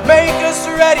 Make us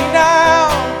ready now.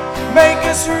 Make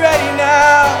us ready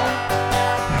now.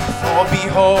 For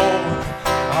behold,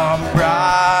 our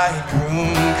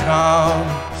bridegroom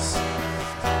comes.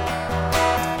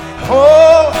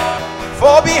 Oh,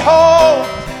 for behold,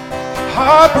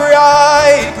 our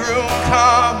bridegroom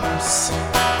comes.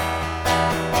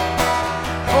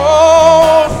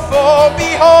 Oh, for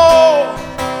behold,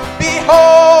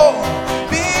 behold,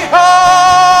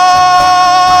 behold,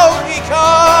 he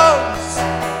comes.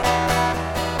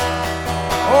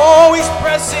 Oh, he's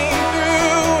pressing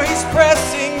through, he's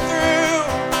pressing through.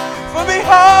 For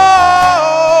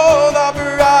behold, our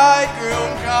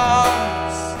bridegroom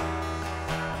comes.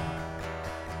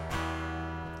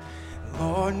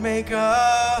 Lord, make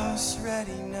us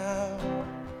ready now.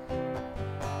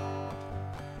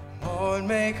 Lord,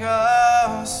 make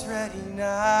us ready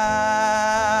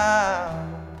now.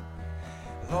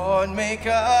 Lord, make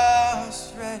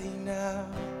us ready now.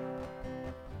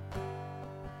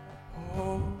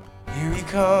 Oh, here he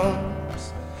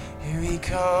comes, here he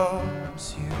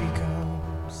comes, here he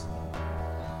comes.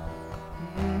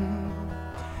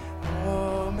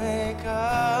 Oh, make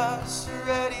us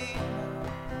ready.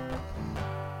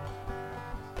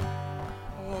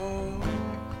 Oh,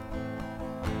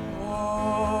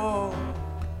 oh,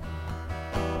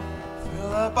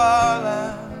 fill up our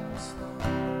lamps,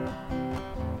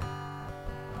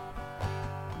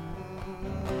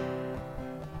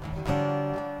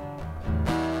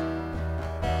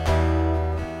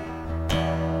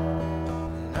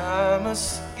 and I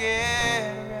must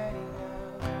get ready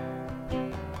now.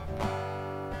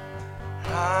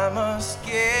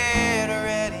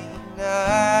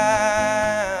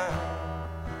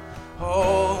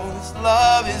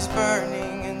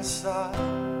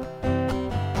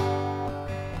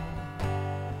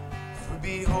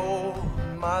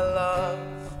 my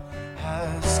love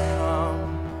has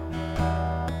come.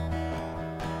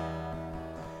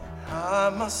 I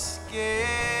must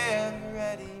get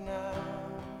ready now.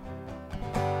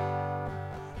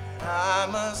 I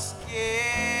must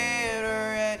get